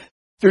only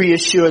through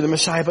Yeshua, the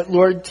Messiah. But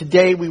Lord,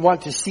 today we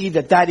want to see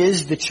that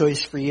is the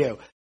choice for you.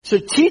 So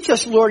teach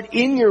us, Lord,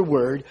 in your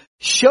word.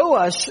 Show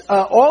us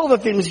all the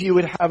things you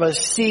would have us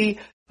see.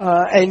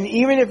 And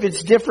even if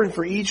it's different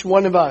for each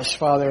one of us,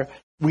 Father,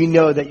 we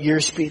know that you're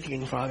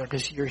speaking, Father,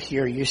 because you're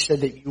here. You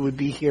said that you would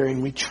be here,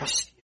 and we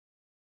trust you.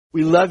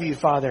 We love you,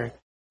 Father,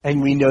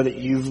 and we know that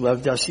you've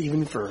loved us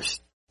even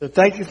first. So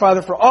thank you,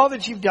 Father, for all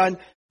that you've done.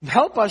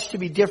 Help us to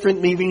be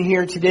different leaving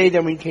here today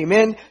than we came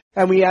in.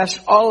 And we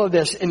ask all of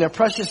this in the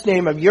precious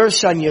name of your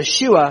Son,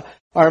 Yeshua,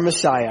 our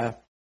Messiah.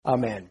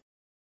 Amen.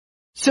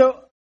 So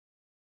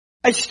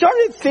I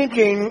started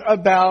thinking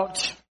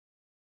about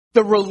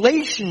the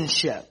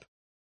relationship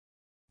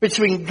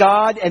between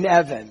God and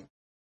Evan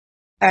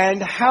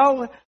and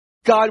how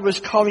God was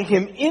calling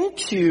him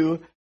into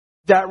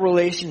that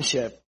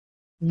relationship.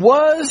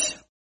 Was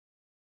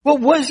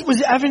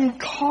Evan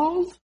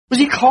called? Was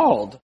he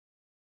called?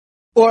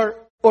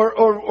 Or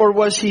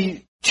was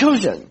he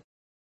chosen?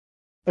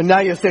 And now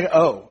you're thinking,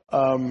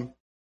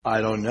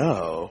 I don't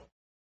know.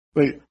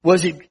 Wait,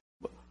 was he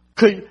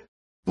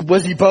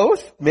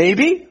both?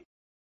 Maybe?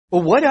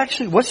 Well,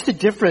 what's the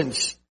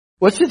difference?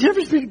 What's the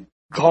difference between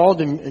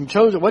called and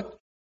chosen?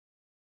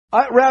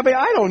 Rabbi,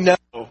 I don't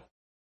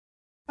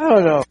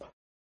know.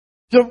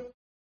 So,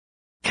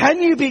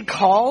 can you be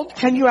called?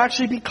 Can you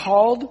actually be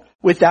called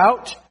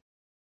without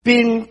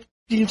being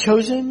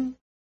chosen?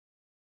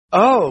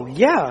 Oh,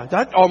 yeah,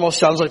 that almost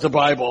sounds like the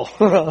Bible.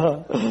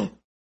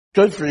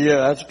 Good for you,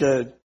 that's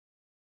good.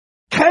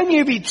 Can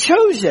you be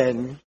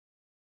chosen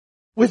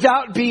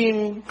without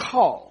being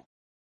called?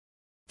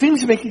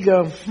 things make you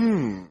go,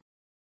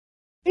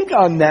 think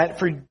on that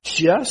for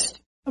just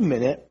a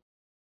minute.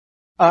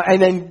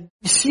 And then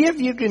see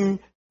if you can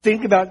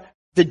think about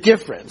the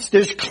difference.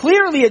 There's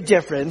clearly a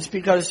difference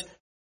because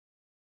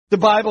the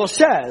Bible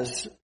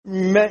says,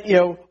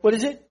 what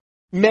is it?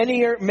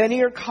 Many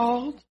are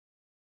called,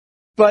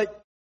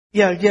 but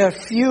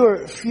few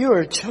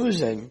are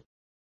chosen,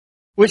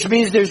 which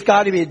means there's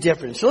got to be a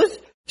difference. So let's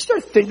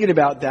start thinking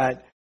about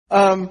that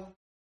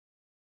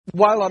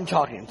while I'm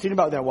talking. Think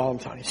about that while I'm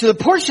talking. So the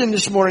portion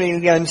this morning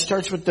again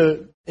starts with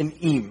an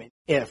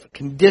if, a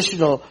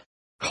conditional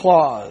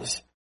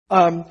clause.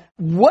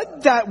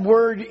 What that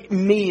word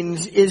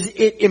means is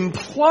it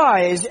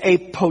implies a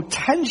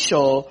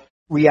potential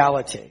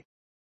reality.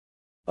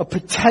 A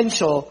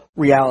potential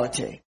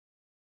reality.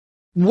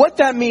 What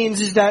that means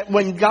is that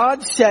when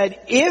God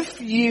said, if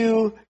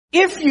you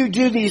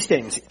do these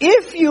things,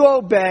 if you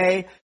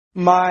obey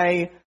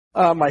my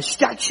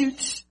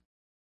statutes,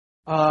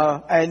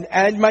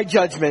 and my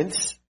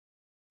judgments,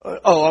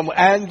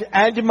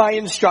 and my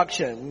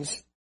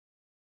instructions,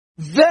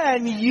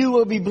 then you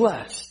will be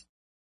blessed.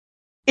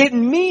 It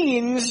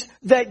means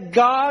that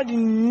God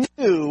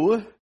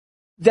knew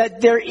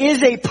that there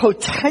is a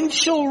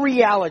potential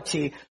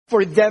reality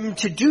for them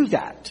to do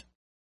that.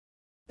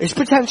 It's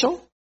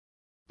potential.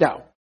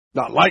 Now,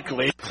 not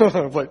likely,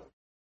 but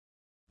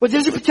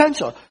there's a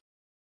potential.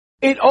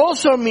 It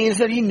also means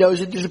that he knows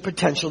that there's a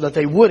potential that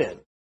they wouldn't.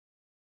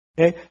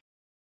 Okay?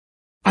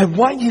 I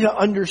want you to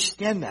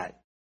understand that.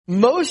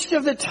 Most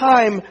of the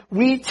time,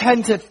 we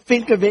tend to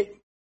think of it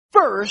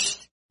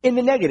first in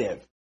the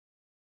negative.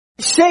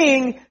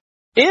 Saying,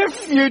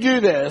 if you do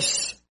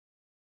this,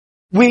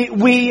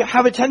 we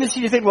have a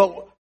tendency to think,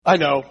 well, I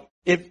know,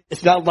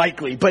 it's not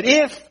likely, but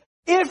if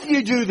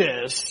you do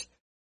this,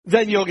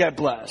 then you'll get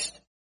blessed.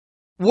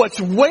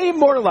 What's way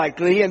more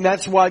likely, and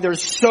that's why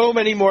there's so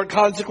many more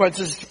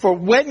consequences for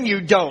when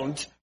you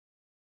don't,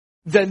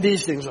 then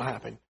these things will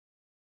happen.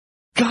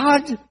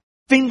 God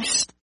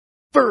thinks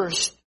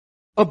first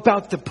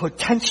about the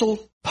potential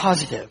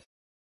positive.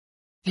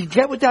 Do you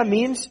get what that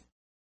means?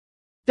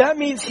 That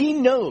means he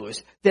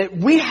knows that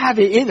we have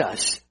it in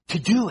us to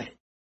do it.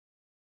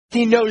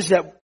 He knows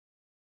that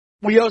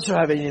we also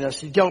have it in us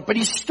to don't. But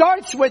he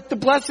starts with the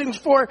blessings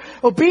for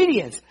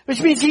obedience,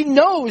 which means he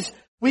knows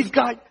we've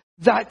got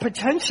that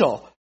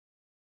potential.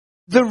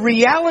 The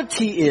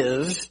reality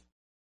is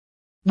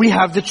we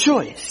have the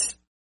choice.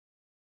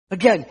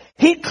 Again,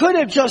 he could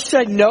have just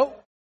said, no,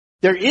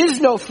 there is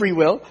no free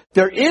will.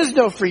 There is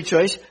no free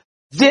choice.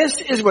 This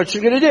is what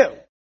you're going to do.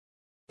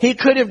 He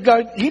could have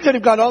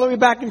gone all the way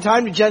back in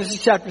time to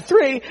Genesis chapter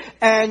 3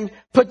 and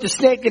put the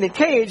snake in a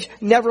cage,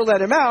 never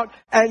let him out,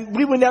 and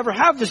we would never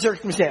have the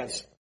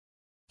circumstance.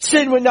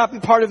 Sin would not be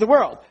part of the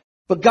world.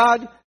 But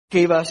God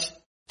gave us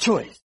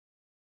choice,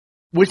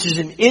 which is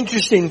an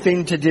interesting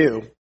thing to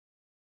do.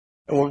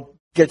 And we'll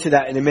get to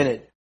that in a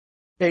minute.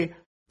 Okay?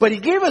 But he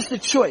gave us the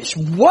choice.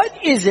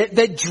 What is it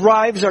that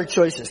drives our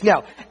choices?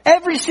 Now,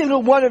 every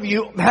single one of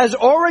you has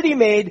already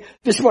made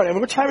this morning.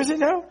 What time is it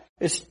now?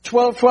 It's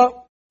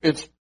 12:12.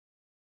 It's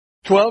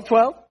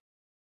 12:12.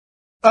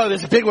 Oh,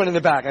 there's a big one in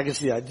the back. I can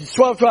see that. It's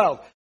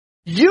 12:12.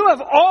 You have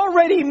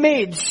already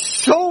made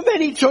so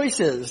many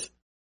choices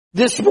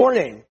this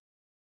morning.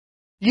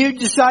 You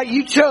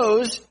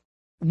chose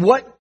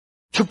what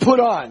to put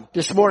on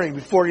this morning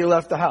before you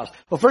left the house.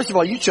 Well, first of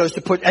all, you chose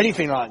to put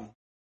anything on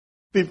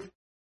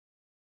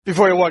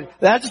before you walked.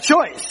 That's a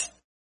choice.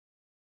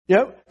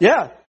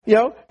 Yeah.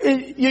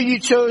 You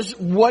chose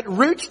what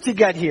route to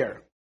get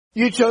here.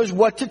 You chose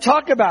what to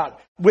talk about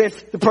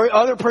with the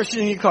other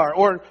person in your car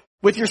or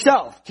with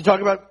yourself to talk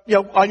about,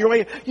 on your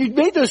way. You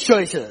made those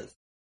choices.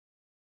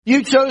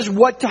 You chose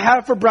what to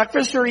have for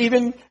breakfast or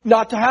even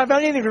not to have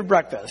anything for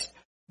breakfast.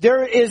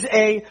 There is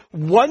a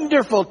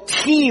wonderful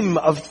team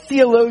of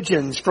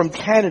theologians from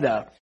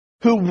Canada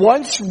who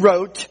once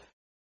wrote,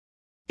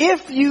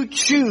 if you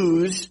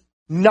choose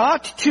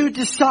not to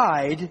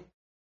decide,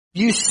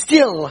 you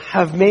still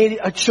have made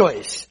a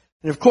choice.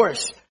 And of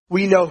course,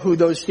 we know who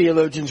those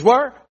theologians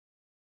were.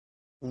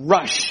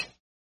 Rush.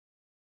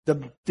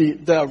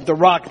 The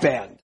rock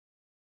band.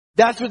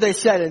 That's what they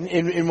said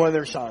in one of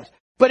their songs.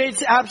 But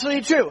it's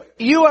absolutely true.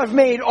 You have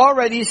made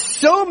already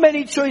so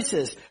many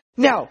choices.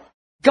 Now,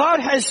 God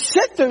has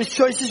set those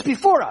choices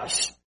before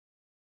us.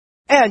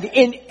 And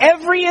in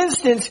every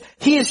instance,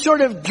 he has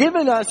sort of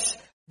given us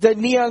the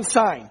neon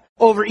sign.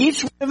 Over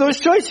each one of those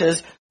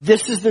choices,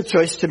 this is the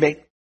choice to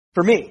make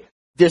for me.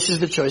 This is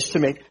the choice to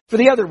make for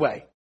the other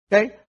way.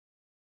 Okay?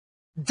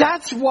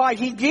 That's why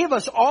he gave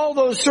us all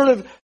those sort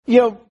of,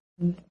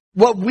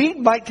 what we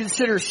might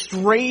consider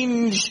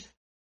strange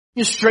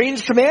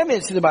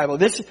commandments in the Bible.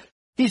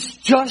 He's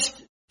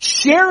just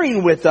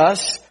sharing with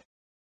us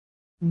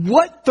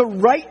what the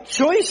right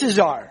choices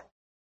are.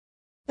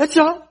 That's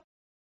all.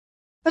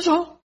 That's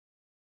all.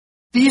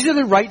 These are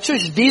the right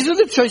choices. These are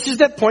the choices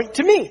that point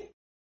to me.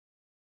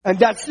 And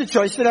that's the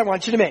choice that I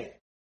want you to make.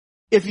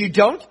 If you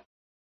don't,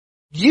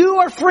 you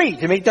are free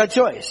to make that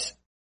choice.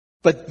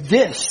 But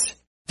this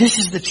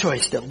is the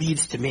choice that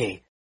leads to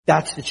me.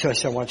 That's the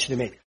choice I want you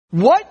to make.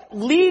 What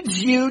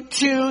leads you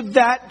to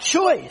that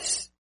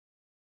choice?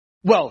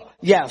 Well,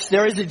 yes,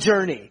 there is a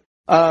journey.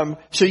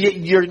 So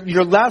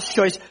your last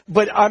choice,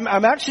 but I'm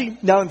actually,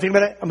 now I'm thinking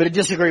about it, I'm going to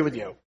disagree with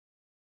you.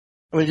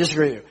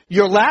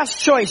 Your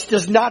last choice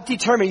does not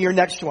determine your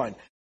next one.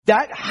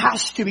 That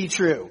has to be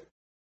true.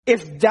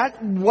 If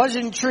that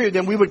wasn't true,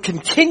 then we would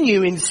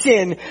continue in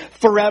sin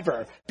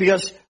forever,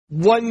 because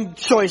one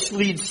choice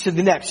leads to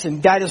the next,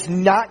 and that is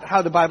not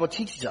how the Bible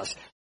teaches us.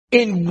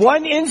 In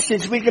one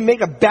instance, we can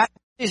make a bad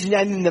decision,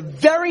 and in the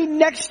very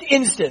next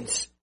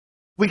instance,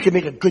 we can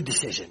make a good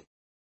decision.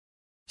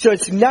 So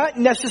it's not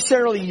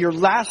necessarily your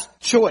last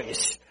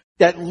choice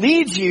that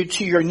leads you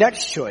to your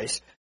next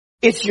choice.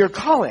 It's your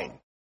calling.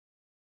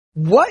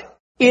 What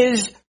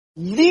is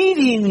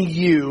leading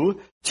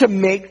you to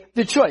make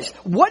the choice?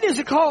 What is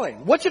a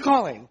calling? What's a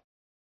calling?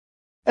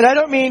 And I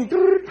don't mean,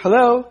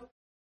 hello.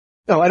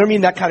 No, I don't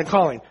mean that kind of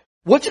calling.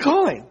 What's a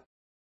calling?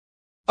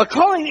 A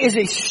calling is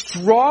a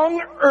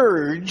strong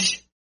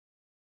urge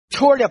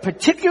toward a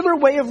particular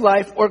way of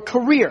life or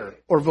career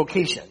or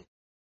vocation.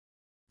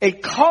 A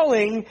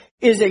calling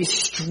is a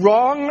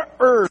strong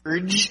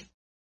urge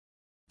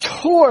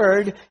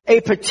toward a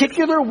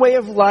particular way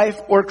of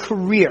life or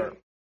career.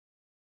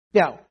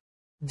 Now,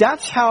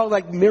 that's how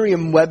like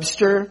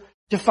Merriam-Webster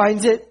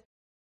defines it.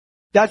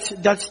 That's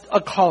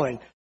a calling.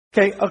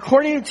 Okay,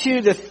 according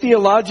to the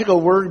theological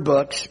word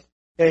books,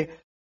 okay,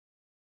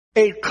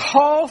 a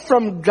call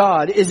from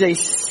God is a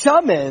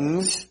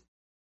summons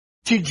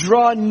to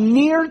draw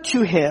near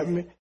to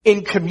Him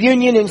in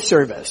communion and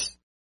service.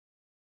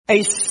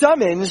 A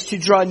summons to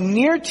draw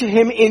near to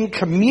Him in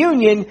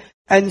communion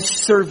and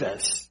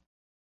service.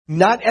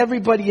 Not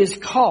everybody is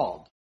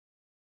called.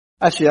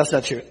 Actually, that's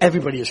not true.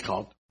 Everybody is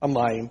called. I'm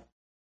lying.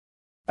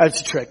 That's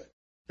a trick.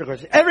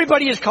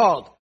 Everybody is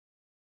called.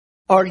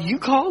 Are you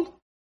called?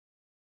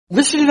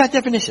 Listen to that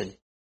definition.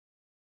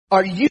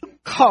 Are you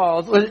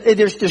called?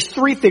 There's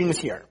three things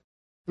here.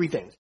 Three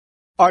things.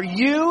 Are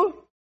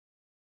you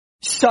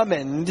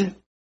summoned?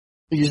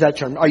 Use that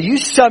term. Are you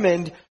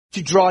summoned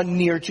to draw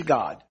near to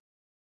God?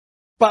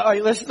 But all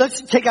right,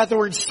 let's take out the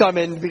word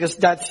summoned, because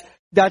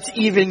that's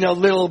even a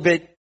little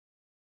bit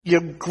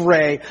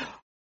gray.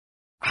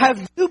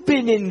 Have you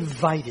been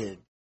invited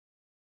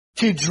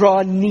to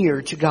draw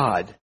near to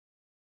God?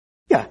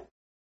 Yeah.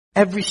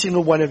 Every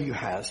single one of you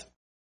has.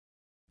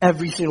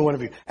 Every single one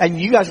of you.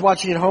 And you guys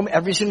watching at home,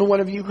 every single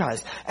one of you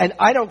has. And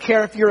I don't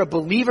care if you're a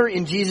believer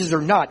in Jesus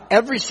or not.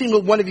 Every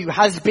single one of you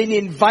has been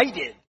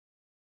invited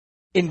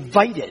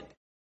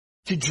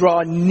to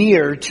draw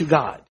near to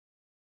God.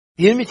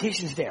 The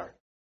invitation's there.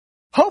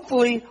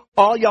 Hopefully,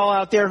 all y'all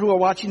out there who are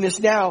watching this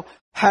now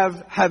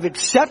have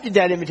accepted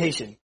that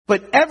invitation.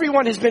 But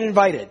everyone has been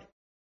invited.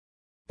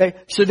 Okay?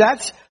 So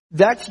that's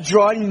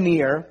drawing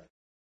near.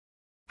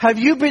 Have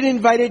you been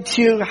invited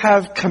to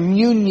have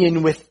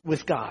communion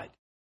with God?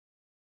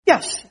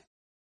 Yes.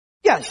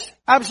 Yes,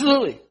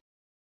 absolutely.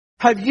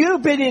 Have you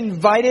been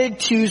invited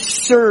to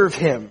serve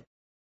Him?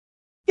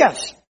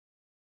 Yes.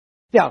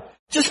 Now,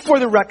 just for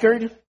the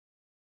record,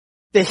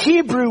 the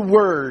Hebrew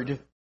word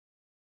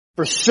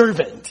for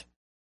servant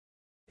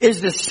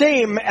is the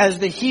same as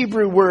the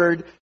Hebrew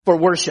word for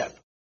worship.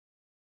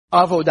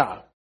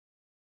 Avodah.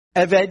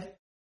 Eved.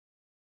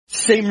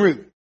 Same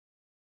root.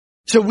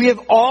 So we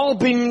have all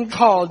been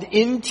called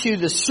into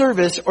the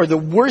service or the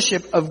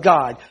worship of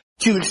God,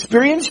 to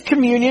experience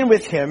communion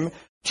with Him,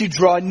 to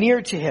draw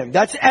near to Him.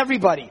 That's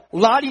everybody.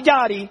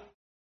 Lottie-dottie.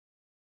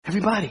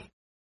 Everybody.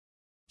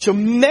 So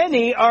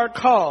many are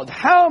called.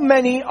 How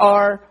many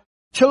are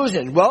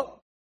chosen?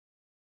 Well,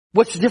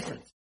 what's the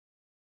difference?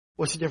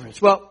 What's the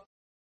difference? Well,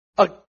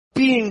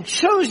 being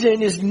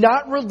chosen is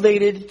not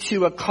related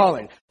to a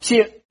calling.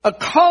 See, a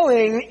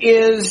calling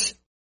is,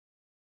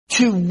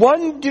 to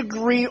one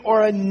degree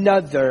or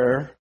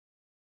another,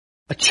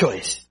 a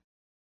choice.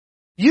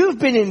 You've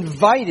been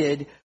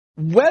invited.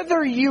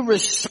 Whether you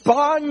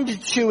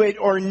respond to it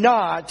or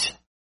not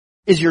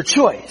is your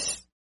choice.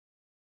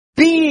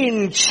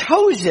 Being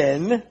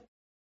chosen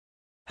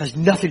has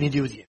nothing to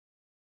do with you.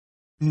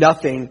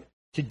 Nothing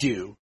to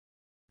do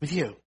with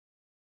you.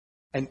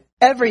 And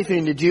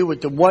everything to do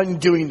with the one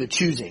doing the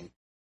choosing.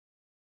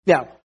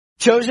 Now,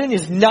 chosen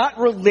is not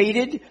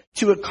related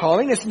to a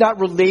calling. It's not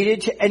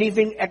related to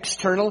anything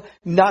external,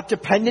 not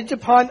dependent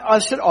upon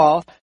us at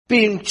all.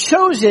 Being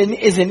chosen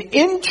is an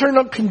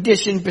internal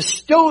condition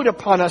bestowed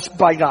upon us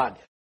by God.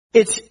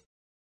 It's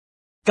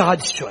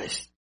God's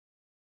choice.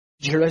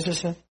 Did you hear what I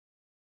just said?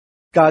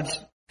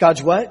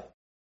 God's what?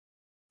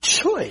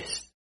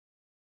 Choice.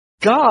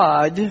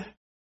 God.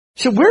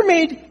 So we're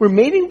made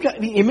in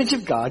the image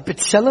of God,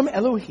 B'Tselem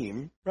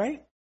Elohim,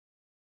 right?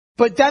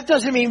 But that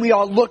doesn't mean we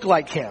all look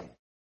like Him.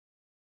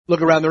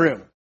 Look around the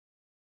room.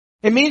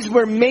 It means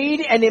we're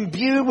made and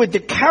imbued with the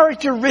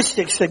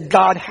characteristics that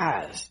God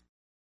has.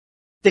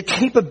 The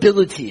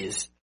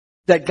capabilities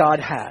that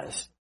God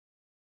has.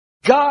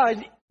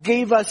 God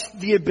gave us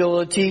the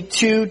ability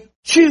to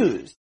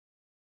choose,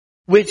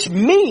 which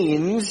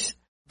means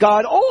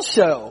God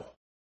also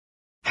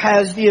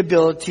has the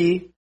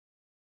ability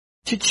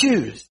to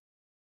choose.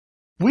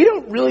 we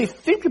don't really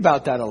think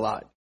about that a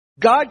lot.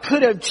 God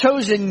could have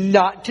chosen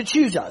not to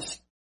choose us.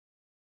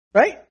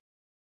 Right?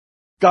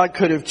 God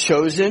could have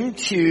chosen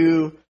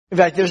to, in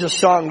fact, there's a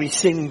song we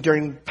sing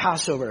during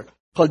Passover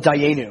called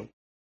Dayenu.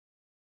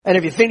 And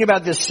if you think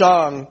about this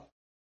song,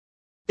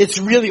 it's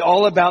really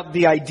all about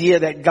the idea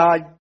that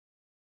God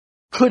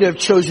could have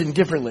chosen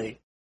differently.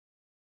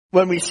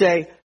 When we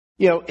say,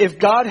 if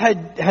God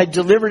had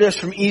delivered us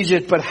from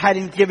Egypt but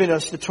hadn't given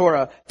us the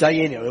Torah,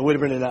 Dayenu, it would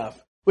have been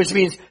enough. Which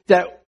means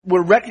that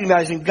we're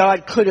recognizing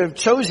God could have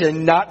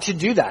chosen not to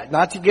do that,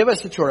 not to give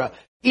us the Torah.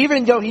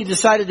 Even though he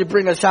decided to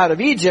bring us out of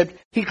Egypt,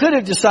 he could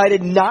have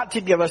decided not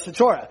to give us the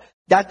Torah.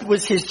 That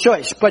was his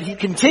choice. But he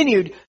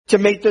continued to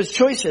make those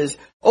choices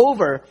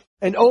over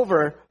and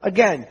over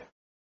again.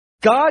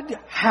 God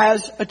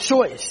has a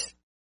choice.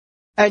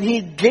 And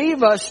he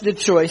gave us the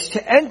choice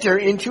to enter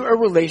into a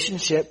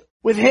relationship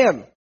with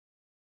him.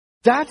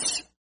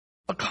 That's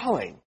a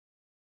calling.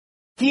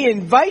 He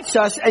invites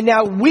us, and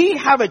now we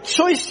have a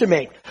choice to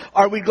make.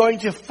 Are we going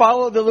to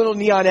follow the little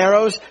neon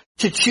arrows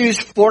to choose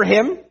for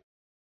him?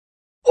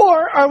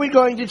 Or are we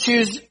going to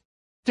choose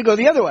to go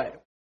the other way?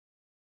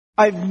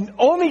 I've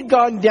only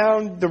gone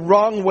down the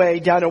wrong way,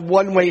 down a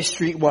one-way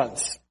street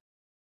once.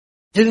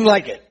 Didn't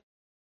like it.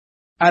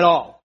 At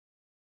all.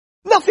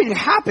 Nothing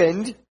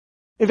happened.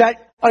 In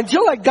fact,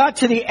 until I got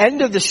to the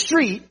end of the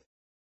street,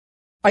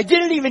 I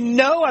didn't even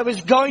know I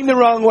was going the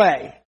wrong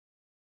way.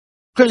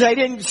 Because I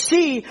didn't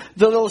see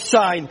the little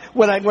sign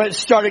when I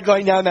started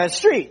going down that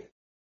street.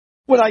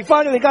 When I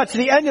finally got to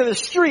the end of the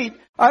street,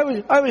 I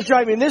was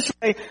driving this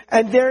way,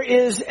 and there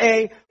is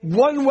a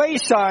one-way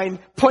sign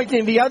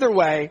pointing the other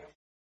way.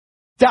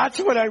 That's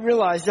when I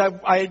realized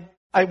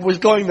I was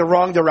going the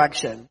wrong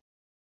direction.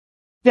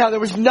 Now, there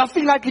was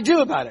nothing I could do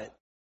about it.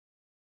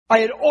 I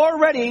had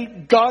already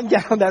gone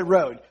down that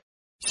road.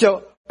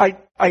 So I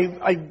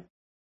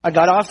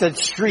got off that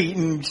street,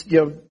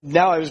 and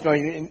now I was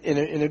going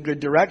in a good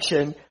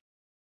direction.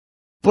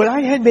 But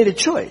I had made a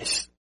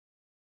choice.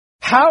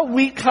 How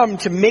we come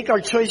to make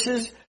our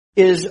choices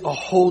is a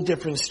whole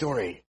different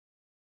story.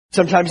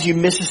 Sometimes you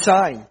miss a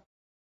sign.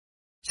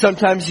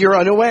 Sometimes you're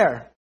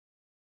unaware.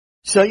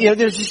 So,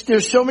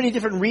 there's so many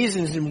different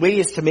reasons and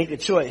ways to make a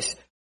choice.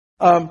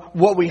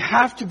 What we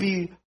have to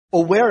be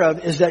aware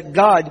of is that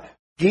God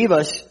gave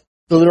us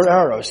the little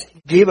arrows,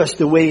 gave us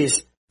the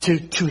ways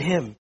to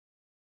him.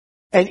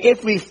 And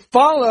if we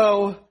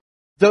follow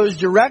those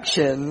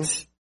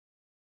directions,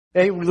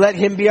 we let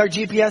him be our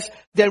GPS,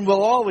 then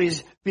we'll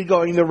always be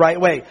going the right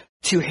way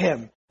to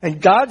him.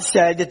 And God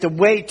said that the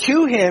way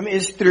to him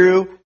is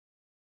through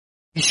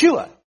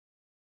Yeshua.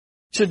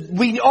 So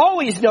we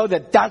always know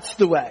that that's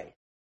the way.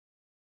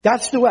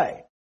 That's the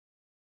way.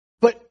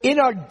 But in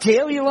our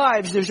daily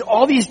lives, there's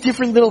all these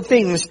different little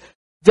things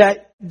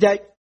that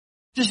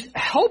just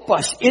help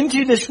us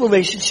into this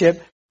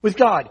relationship with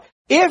God.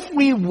 If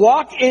we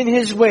walk in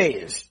his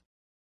ways,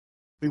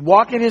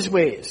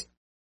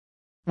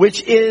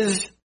 which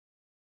is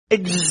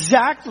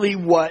exactly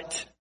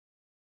what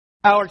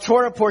our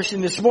Torah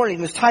portion this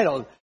morning is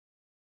titled,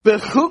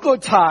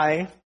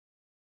 Bechukotai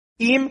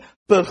im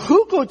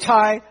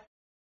bechukotai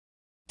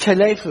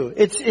telefu.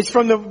 It's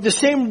from the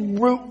same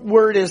root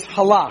word as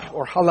halach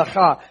or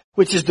halacha,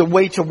 which is the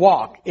way to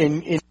walk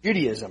in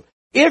Judaism.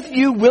 If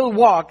you will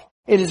walk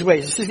in his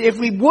ways. It says if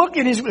we walk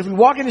in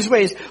his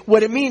ways,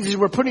 what it means is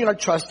we're putting our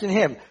trust in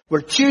him.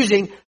 We're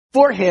choosing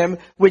for him,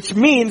 which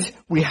means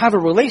we have a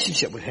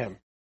relationship with him.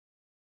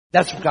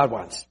 That's what God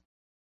wants.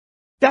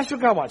 That's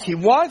what God wants. He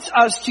wants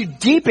us to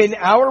deepen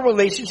our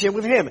relationship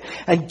with him.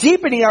 And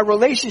deepening our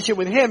relationship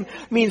with him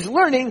means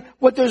learning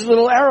what those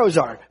little arrows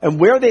are and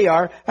where they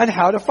are and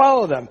how to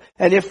follow them.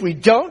 And if we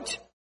don't,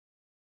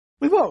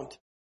 we won't.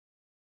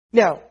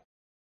 Now,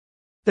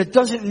 that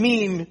doesn't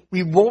mean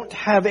we won't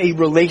have a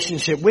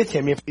relationship with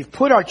him. If we've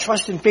put our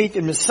trust and faith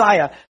in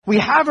Messiah, we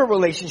have a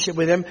relationship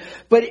with him,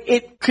 but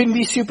it can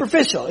be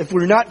superficial. If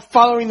we're not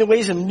following the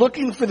ways and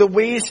looking for the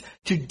ways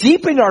to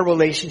deepen our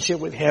relationship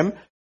with him,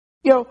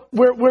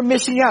 we're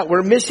missing out.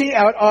 We're missing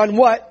out on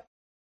what?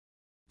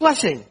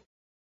 Blessing.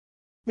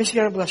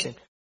 Missing out on blessing.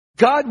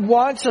 God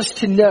wants us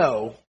to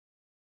know,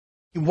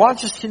 he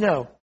wants us to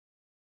know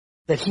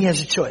that he has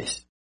a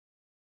choice.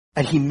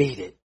 And he made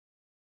it.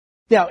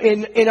 Now,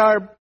 in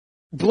our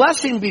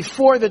blessing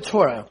before the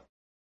Torah,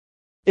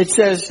 it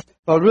says,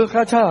 Baruch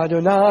atah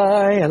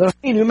Adonai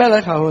Eloheinu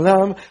melech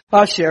haolam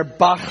asher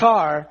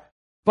bachar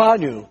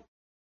banu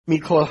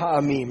mikol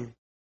ha'amim.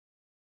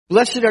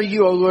 Blessed are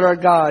you, O Lord our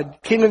God,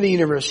 King of the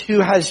universe,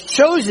 who has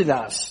chosen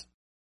us.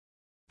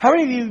 How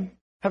many of you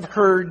have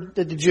heard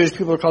that the Jewish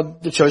people are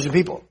called the chosen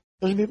people?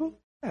 Chosen people?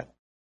 Yeah.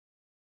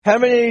 How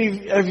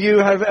many of you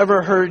have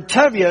ever heard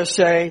Tevye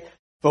say,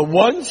 for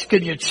once,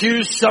 could you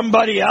choose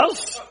somebody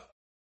else?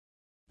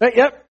 Right?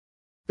 Yep.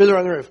 Fiddler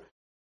on the roof.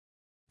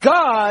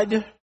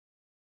 God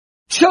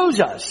chose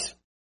us.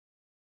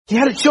 He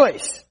had a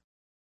choice.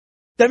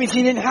 That means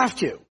he didn't have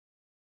to.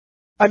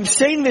 I'm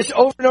saying this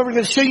over and over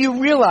again so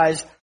you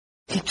realize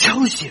he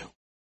chose you.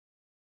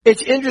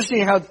 It's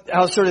interesting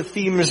how sort of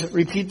themes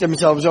repeat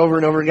themselves over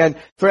and over again.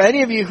 For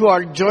any of you who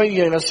are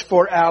joining us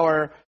for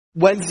our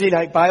Wednesday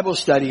night Bible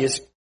studies,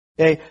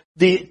 okay,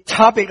 the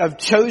topic of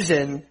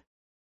chosen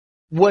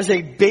was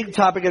a big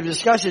topic of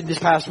discussion this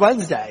past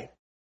Wednesday.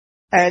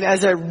 And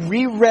as I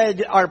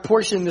reread our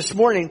portion this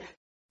morning,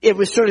 it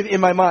was sort of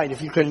in my mind,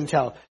 if you couldn't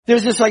tell.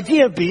 There's this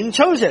idea of being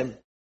chosen.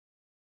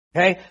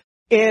 Okay?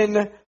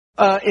 In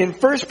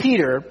 1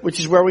 Peter, which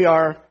is where we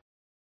are,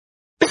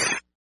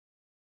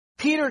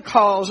 Peter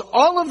calls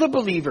all of the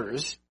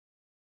believers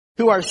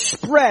who are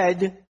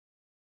scattered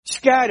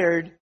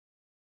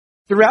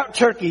throughout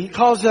Turkey, he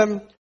calls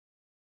them,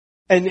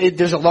 and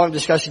there's a long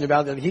discussion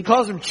about them, he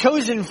calls them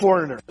chosen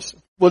foreigners.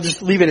 We'll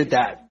just leave it at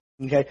that.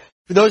 Okay?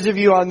 For those of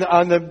you on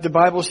the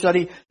Bible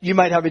study, you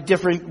might have a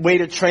different way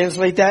to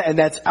translate that, and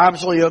that's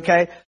absolutely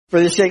okay. For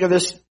the sake of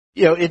this,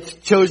 it's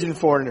chosen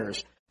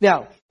foreigners.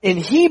 Now, in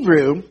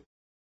Hebrew,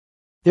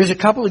 there's a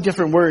couple of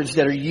different words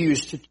that are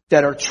used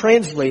that are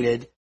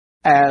translated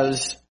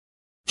as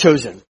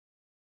chosen.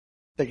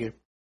 Thank you.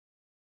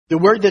 The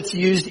word that's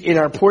used in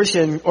our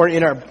portion or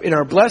in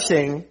our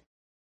blessing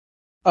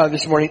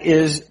this morning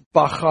is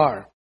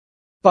bachar.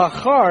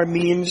 Bachar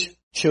means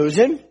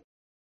chosen.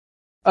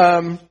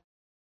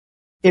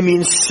 It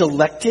means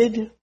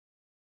selected,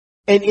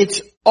 and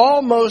it's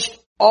almost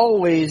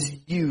always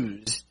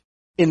used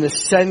in the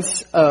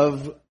sense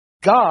of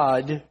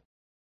God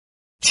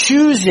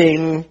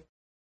choosing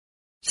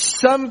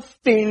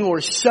something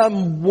or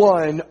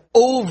someone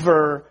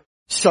over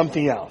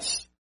something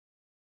else.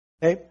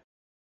 Okay?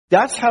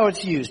 That's how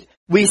it's used.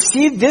 We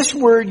see this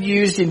word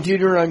used in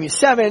Deuteronomy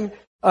 7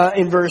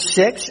 in verse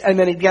 6, and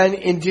then again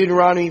in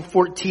Deuteronomy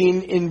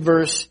 14 in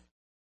verse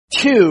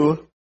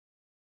 2,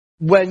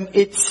 when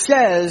it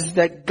says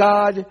that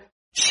God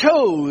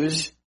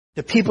chose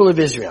the people of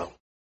Israel.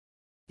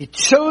 He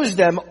chose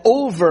them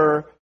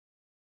over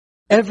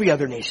every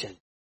other nation.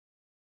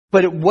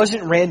 But it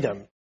wasn't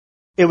random.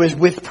 It was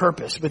with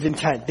purpose, with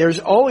intent. There's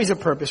always a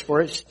purpose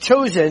for it. It's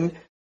chosen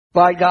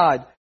by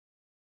God.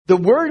 The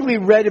word we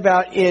read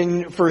about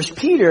in 1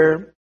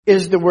 Peter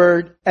is the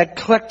word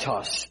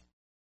eklektos.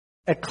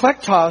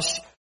 Eklektos,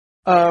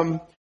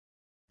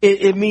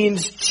 it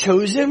means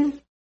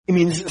chosen. It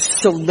means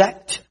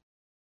select.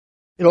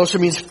 It also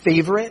means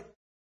favorite.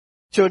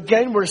 So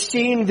again, we're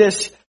seeing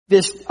this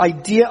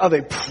idea of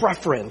a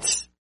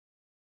preference,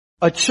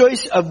 a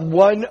choice of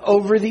one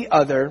over the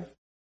other.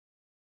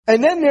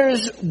 And then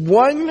there's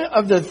one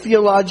of the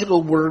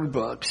theological word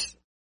books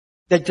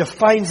that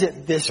defines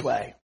it this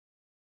way.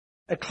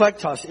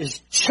 Eklektos is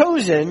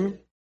chosen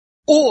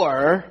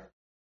or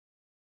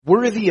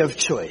worthy of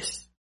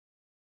choice.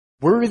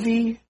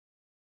 Worthy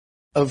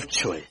of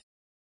choice.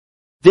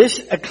 This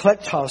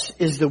eklektos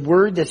is the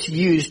word that's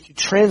used to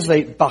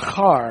translate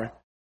bachar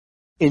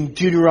in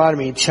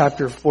Deuteronomy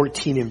chapter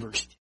 14 and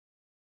verse 2.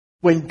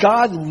 When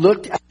God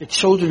looked at the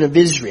children of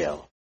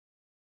Israel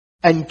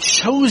and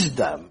chose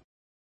them,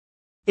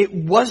 it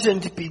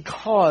wasn't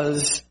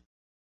because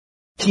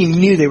he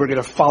knew they were going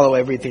to follow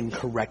everything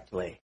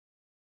correctly.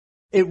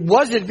 It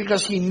wasn't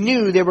because he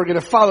knew they were going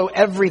to follow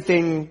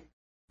everything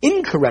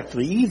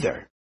incorrectly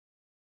either,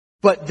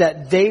 but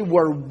that they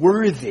were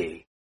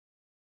worthy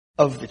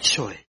of the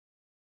choice.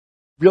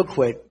 Real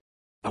quick,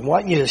 I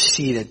want you to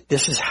see that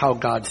this is how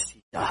God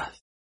sees us.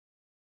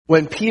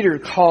 When Peter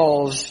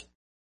calls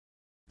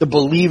the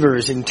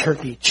believers in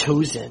Turkey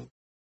chosen,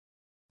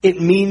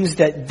 it means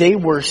that they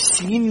were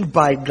seen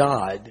by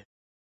God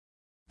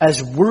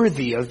as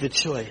worthy of the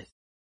choice.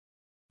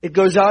 It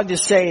goes on to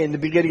say in the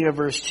beginning of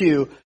verse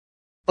 2,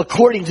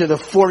 according to the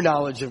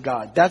foreknowledge of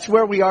God. That's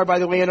where we are, by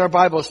the way, in our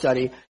Bible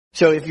study.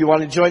 So if you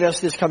want to join us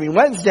this coming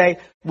Wednesday,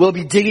 we'll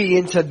be digging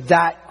into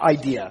that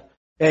idea.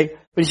 Okay?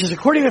 But he says,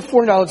 according to the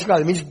foreknowledge of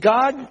God, it means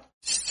God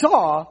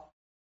saw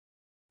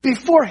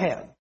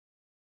beforehand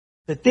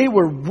that they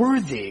were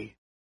worthy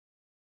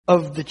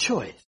of the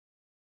choice.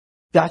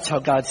 That's how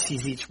God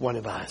sees each one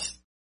of us.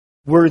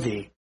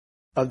 Worthy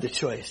of the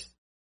choice.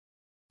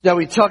 Now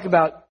we talk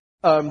about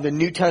the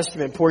New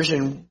Testament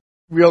portion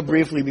real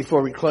briefly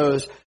before we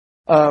close.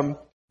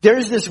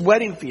 There's this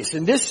wedding feast,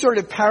 and this sort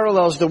of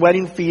parallels the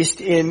wedding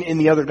feast in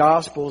the other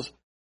Gospels,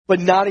 but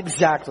not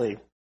exactly.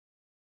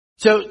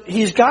 So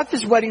he's got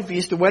this wedding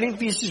feast. The wedding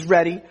feast is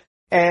ready,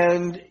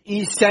 and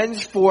he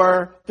sends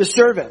for the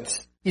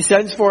servants. He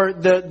sends for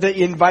the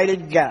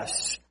invited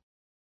guests.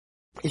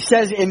 He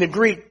says in the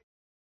Greek,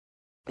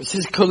 it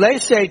says,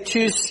 kolese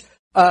tous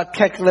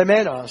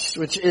keklemenos,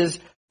 which is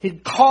he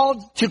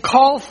called to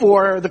call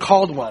for the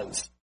called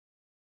ones.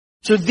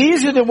 So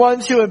these are the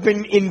ones who have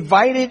been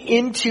invited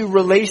into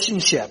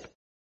relationship.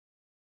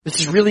 This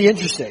is really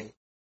interesting.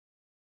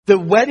 The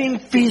wedding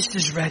feast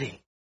is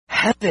ready.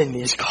 Heaven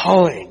is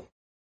calling.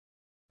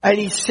 And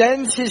he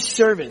sends his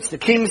servants, the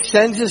king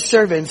sends his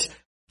servants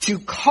to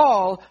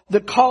call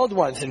the called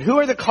ones. And who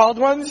are the called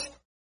ones?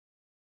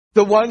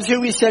 The ones who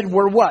we said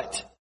were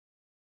what?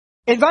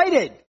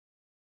 Invited.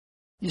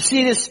 You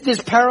see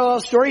this parallel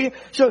story?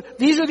 So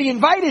these are the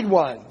invited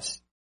ones.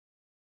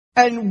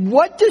 And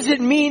what does it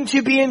mean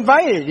to be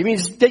invited? It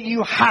means that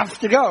you have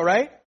to go,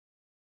 right?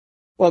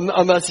 Well,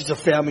 unless it's a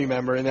family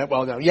member and that,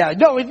 well, no. Yeah,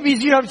 no, it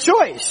means you have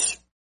choice.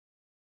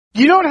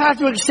 You don't have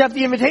to accept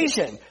the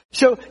invitation.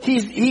 So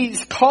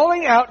he's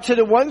calling out to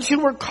the ones who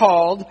were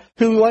called,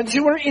 the ones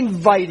who were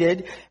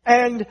invited,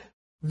 and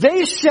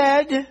they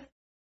said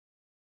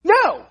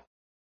no.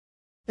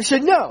 They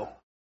said no.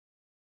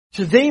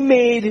 So they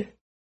made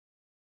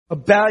a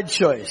bad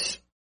choice.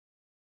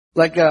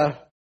 Like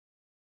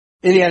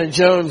Indiana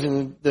Jones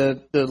in the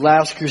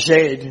Last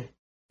Crusade.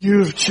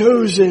 You've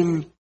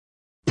chosen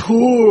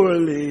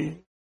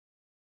poorly.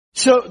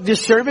 So the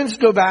servants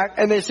go back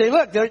and they say,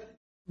 look, they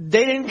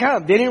didn't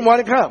come. They didn't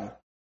want to come.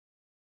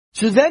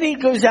 So then he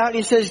goes out and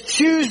he says,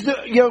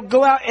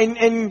 go out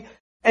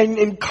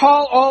and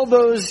call all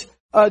those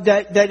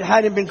that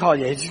hadn't been called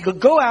yet. He says,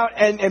 go out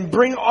and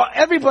bring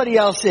everybody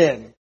else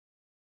in.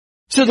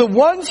 So the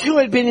ones who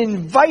had been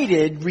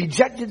invited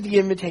rejected the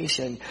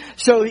invitation.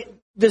 So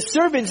the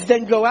servants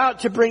then go out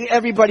to bring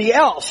everybody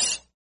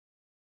else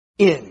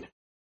in.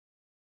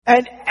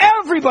 And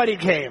everybody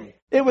came.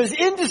 It was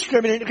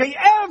indiscriminate. Okay,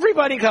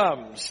 everybody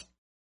comes.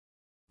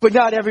 But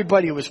not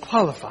everybody was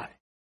qualified.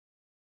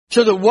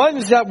 So the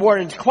ones that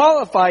weren't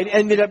qualified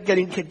ended up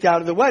getting kicked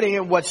out of the wedding,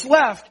 and what's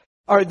left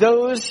are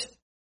those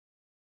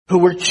who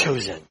were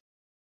chosen.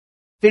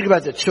 Think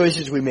about the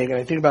choices we make, and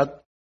I think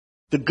about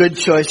the good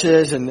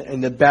choices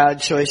and the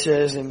bad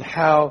choices, and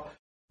how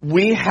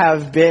we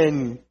have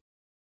been,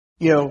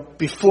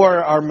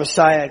 before our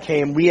Messiah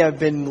came, we have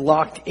been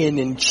locked in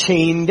and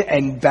chained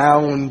and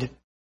bound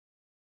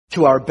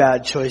to our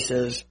bad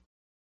choices,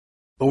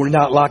 but we're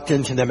not locked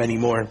into them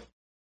anymore.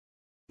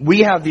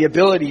 We have the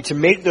ability to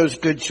make those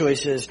good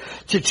choices,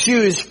 to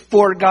choose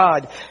for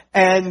God.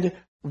 And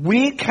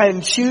we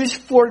can choose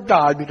for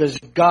God because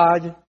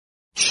God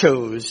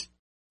chose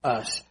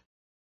us.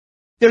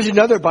 There's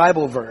another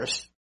Bible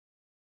verse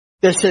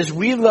that says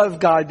we love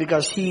God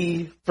because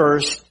He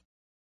first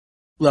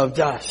loved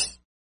us.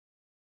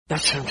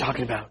 That's what I'm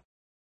talking about.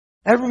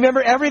 And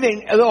remember,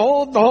 everything, the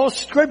whole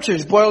scripture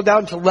is boiled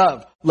down to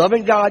love.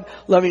 Loving God,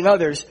 loving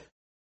others.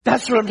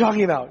 That's what I'm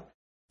talking about.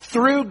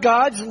 Through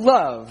God's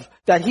love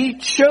that He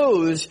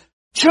chose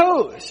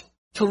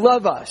to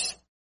love us.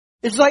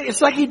 It's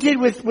like He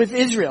did with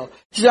Israel.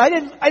 He said,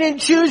 I didn't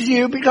choose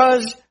you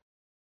because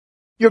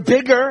you're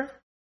bigger.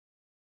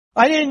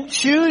 I didn't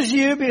choose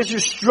you because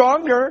you're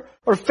stronger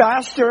or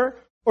faster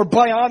or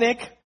bionic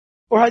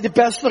or had the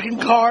best looking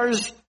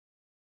cars.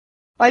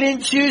 I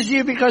didn't choose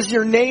you because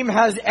your name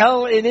has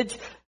L in it.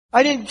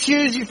 I didn't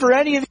choose you for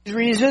any of these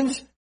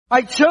reasons.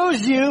 I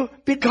chose you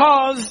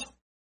because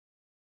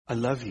I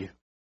love you.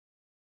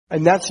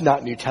 And that's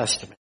not New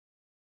Testament.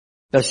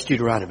 That's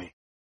Deuteronomy.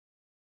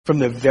 From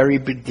the very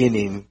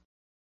beginning,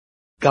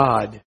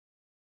 God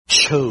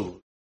chose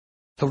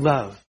to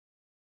love.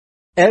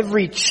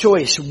 Every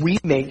choice we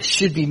make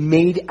should be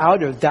made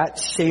out of that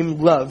same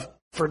love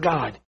for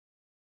God.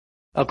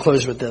 I'll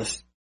close with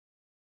this.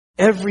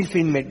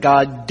 Everything that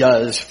God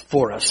does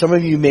for us. Some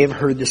of you may have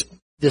heard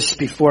this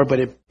before, but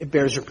it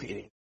bears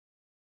repeating.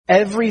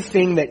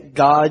 Everything that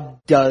God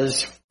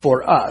does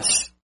for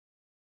us,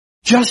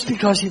 just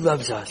because He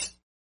loves us,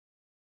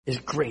 is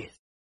grace.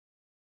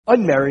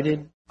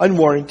 Unmerited,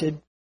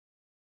 unwarranted.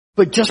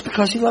 But just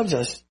because He loves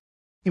us,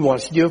 He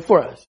wants to do it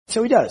for us.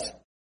 So He does.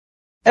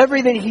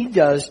 Everything He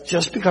does,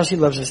 just because He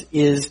loves us,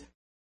 is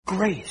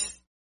grace.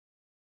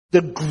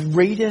 The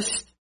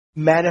greatest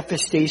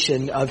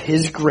manifestation of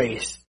His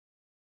grace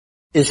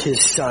is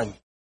His Son.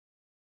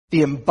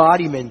 The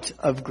embodiment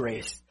of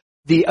grace.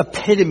 The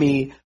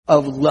epitome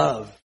of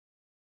love.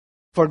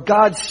 For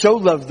God so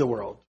loved the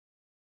world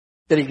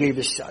that He gave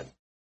His Son.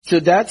 So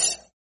that's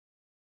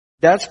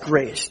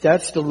grace.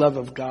 That's the love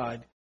of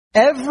God.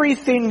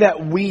 Everything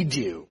that we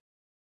do,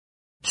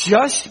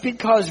 just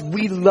because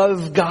we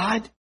love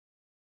God,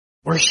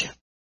 worship.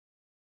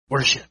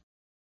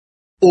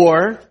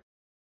 Or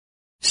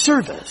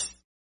service,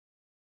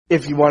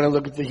 if you want to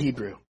look at the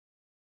Hebrew.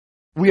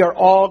 We are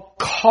all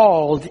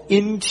called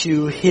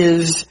into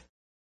His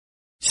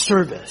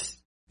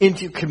service,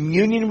 into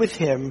communion with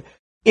Him,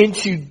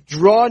 into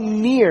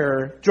drawing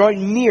near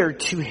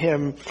to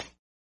Him.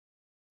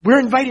 We're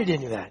invited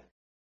into that.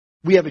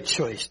 We have a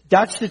choice.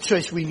 That's the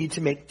choice we need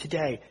to make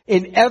today.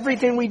 In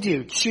everything we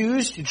do,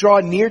 choose to draw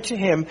near to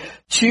Him.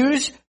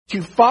 Choose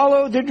to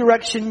follow the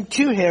direction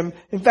to Him.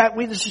 In fact,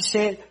 we just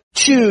say it,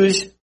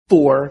 choose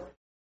for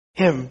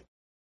Him.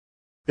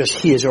 Because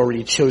He has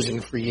already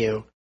chosen for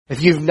you.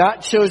 If you've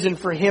not chosen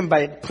for Him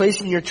by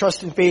placing your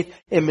trust and faith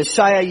in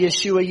Messiah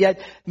Yeshua yet,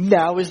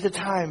 now is the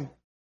time.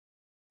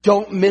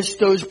 Don't miss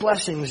those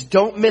blessings.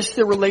 Don't miss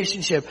the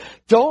relationship.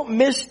 Don't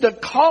miss the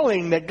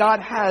calling that God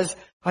has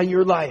on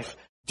your life.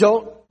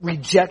 Don't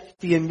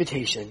reject the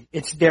invitation.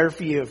 It's there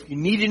for you. If you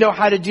need to know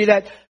how to do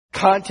that,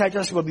 contact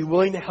us. We'll be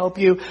willing to help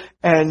you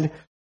and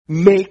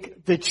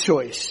make the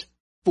choice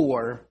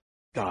for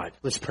God.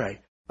 Let's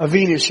pray.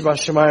 Avinu Shema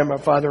Shemayim, our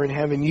Father in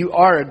heaven, You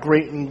are a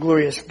great and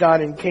glorious God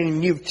and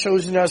King. You've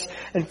chosen us.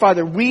 And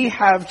Father, we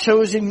have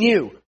chosen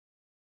You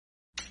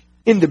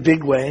in the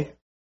big way.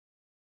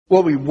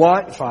 What we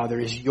want, Father,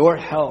 is Your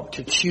help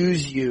to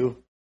choose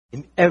You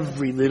in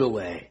every little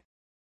way,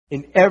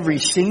 in every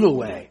single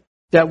way,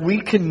 that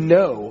we can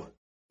know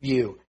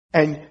you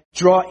and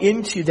draw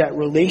into that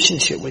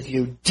relationship with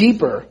you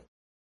deeper,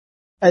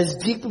 as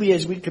deeply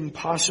as we can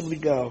possibly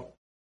go.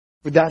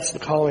 For that's the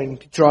calling,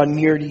 to draw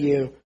near to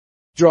you,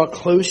 draw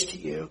close to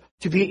you,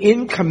 to be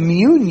in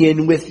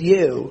communion with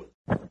you.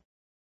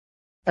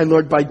 And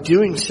Lord, by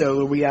doing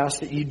so, we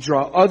ask that you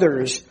draw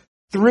others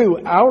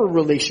through our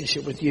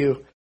relationship with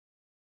you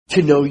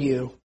to know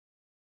you.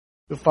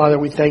 So Father,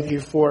 we thank you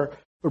for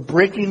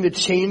breaking the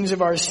chains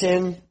of our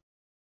sin,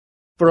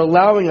 for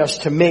allowing us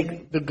to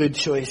make the good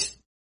choice,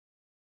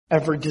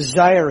 and for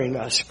desiring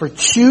us, for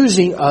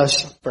choosing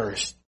us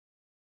first.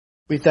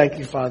 We thank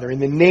you, Father, in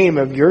the name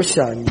of your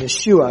Son,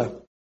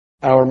 Yeshua,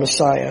 our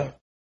Messiah.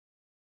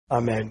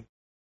 Amen.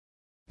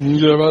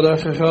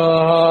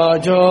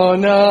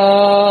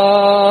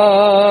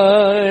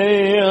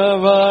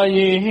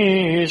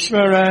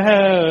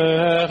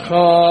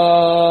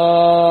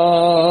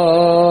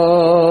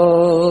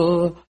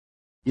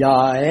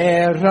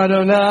 Ya'er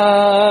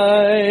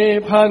Adonai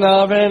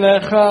panav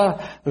elecha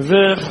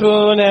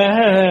v'chunecha.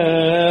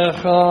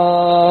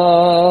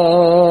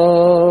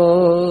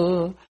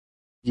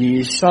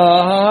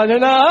 Yisha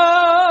Adonai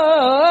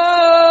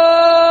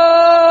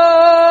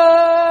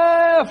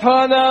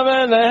panav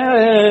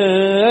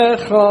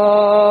elecha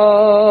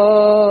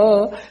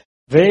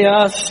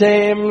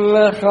v'yasem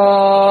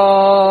lecha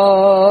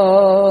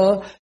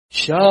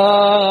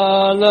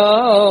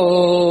shalom.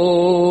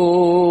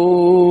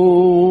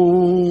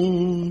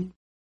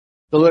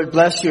 The Lord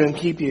bless you and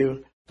keep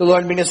you. The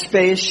Lord make his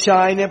face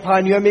shine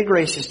upon you and be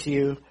gracious to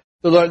you.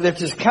 The Lord lift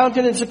his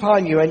countenance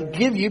upon you and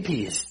give you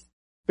peace.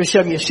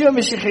 B'Shem Yeshua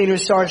Mashiachenu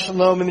Sar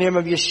Shalom, in the name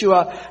of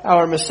Yeshua,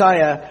 our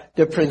Messiah,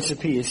 the Prince of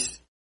Peace.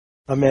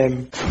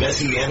 Amen.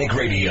 Messianic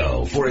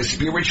Radio for a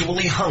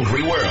spiritually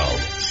hungry world.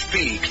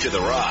 Speak to the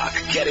rock.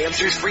 Get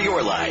answers for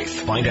your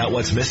life. Find out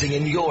what's missing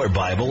in your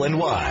Bible and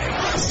why.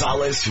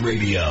 Solace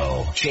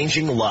Radio.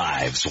 Changing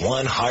lives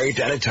one heart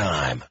at a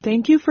time.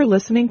 Thank you for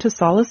listening to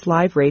Solace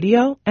Live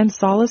Radio and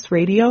Solace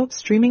Radio,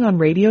 streaming on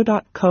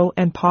radio.co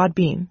and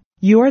Podbean.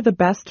 You are the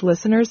best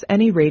listeners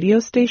any radio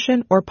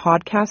station or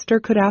podcaster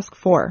could ask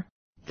for.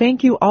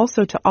 Thank you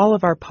also to all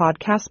of our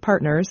podcast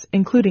partners,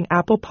 including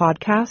Apple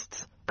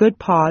Podcasts, Good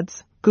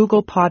Pods,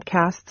 Google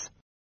Podcasts,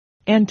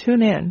 and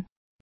TuneIn.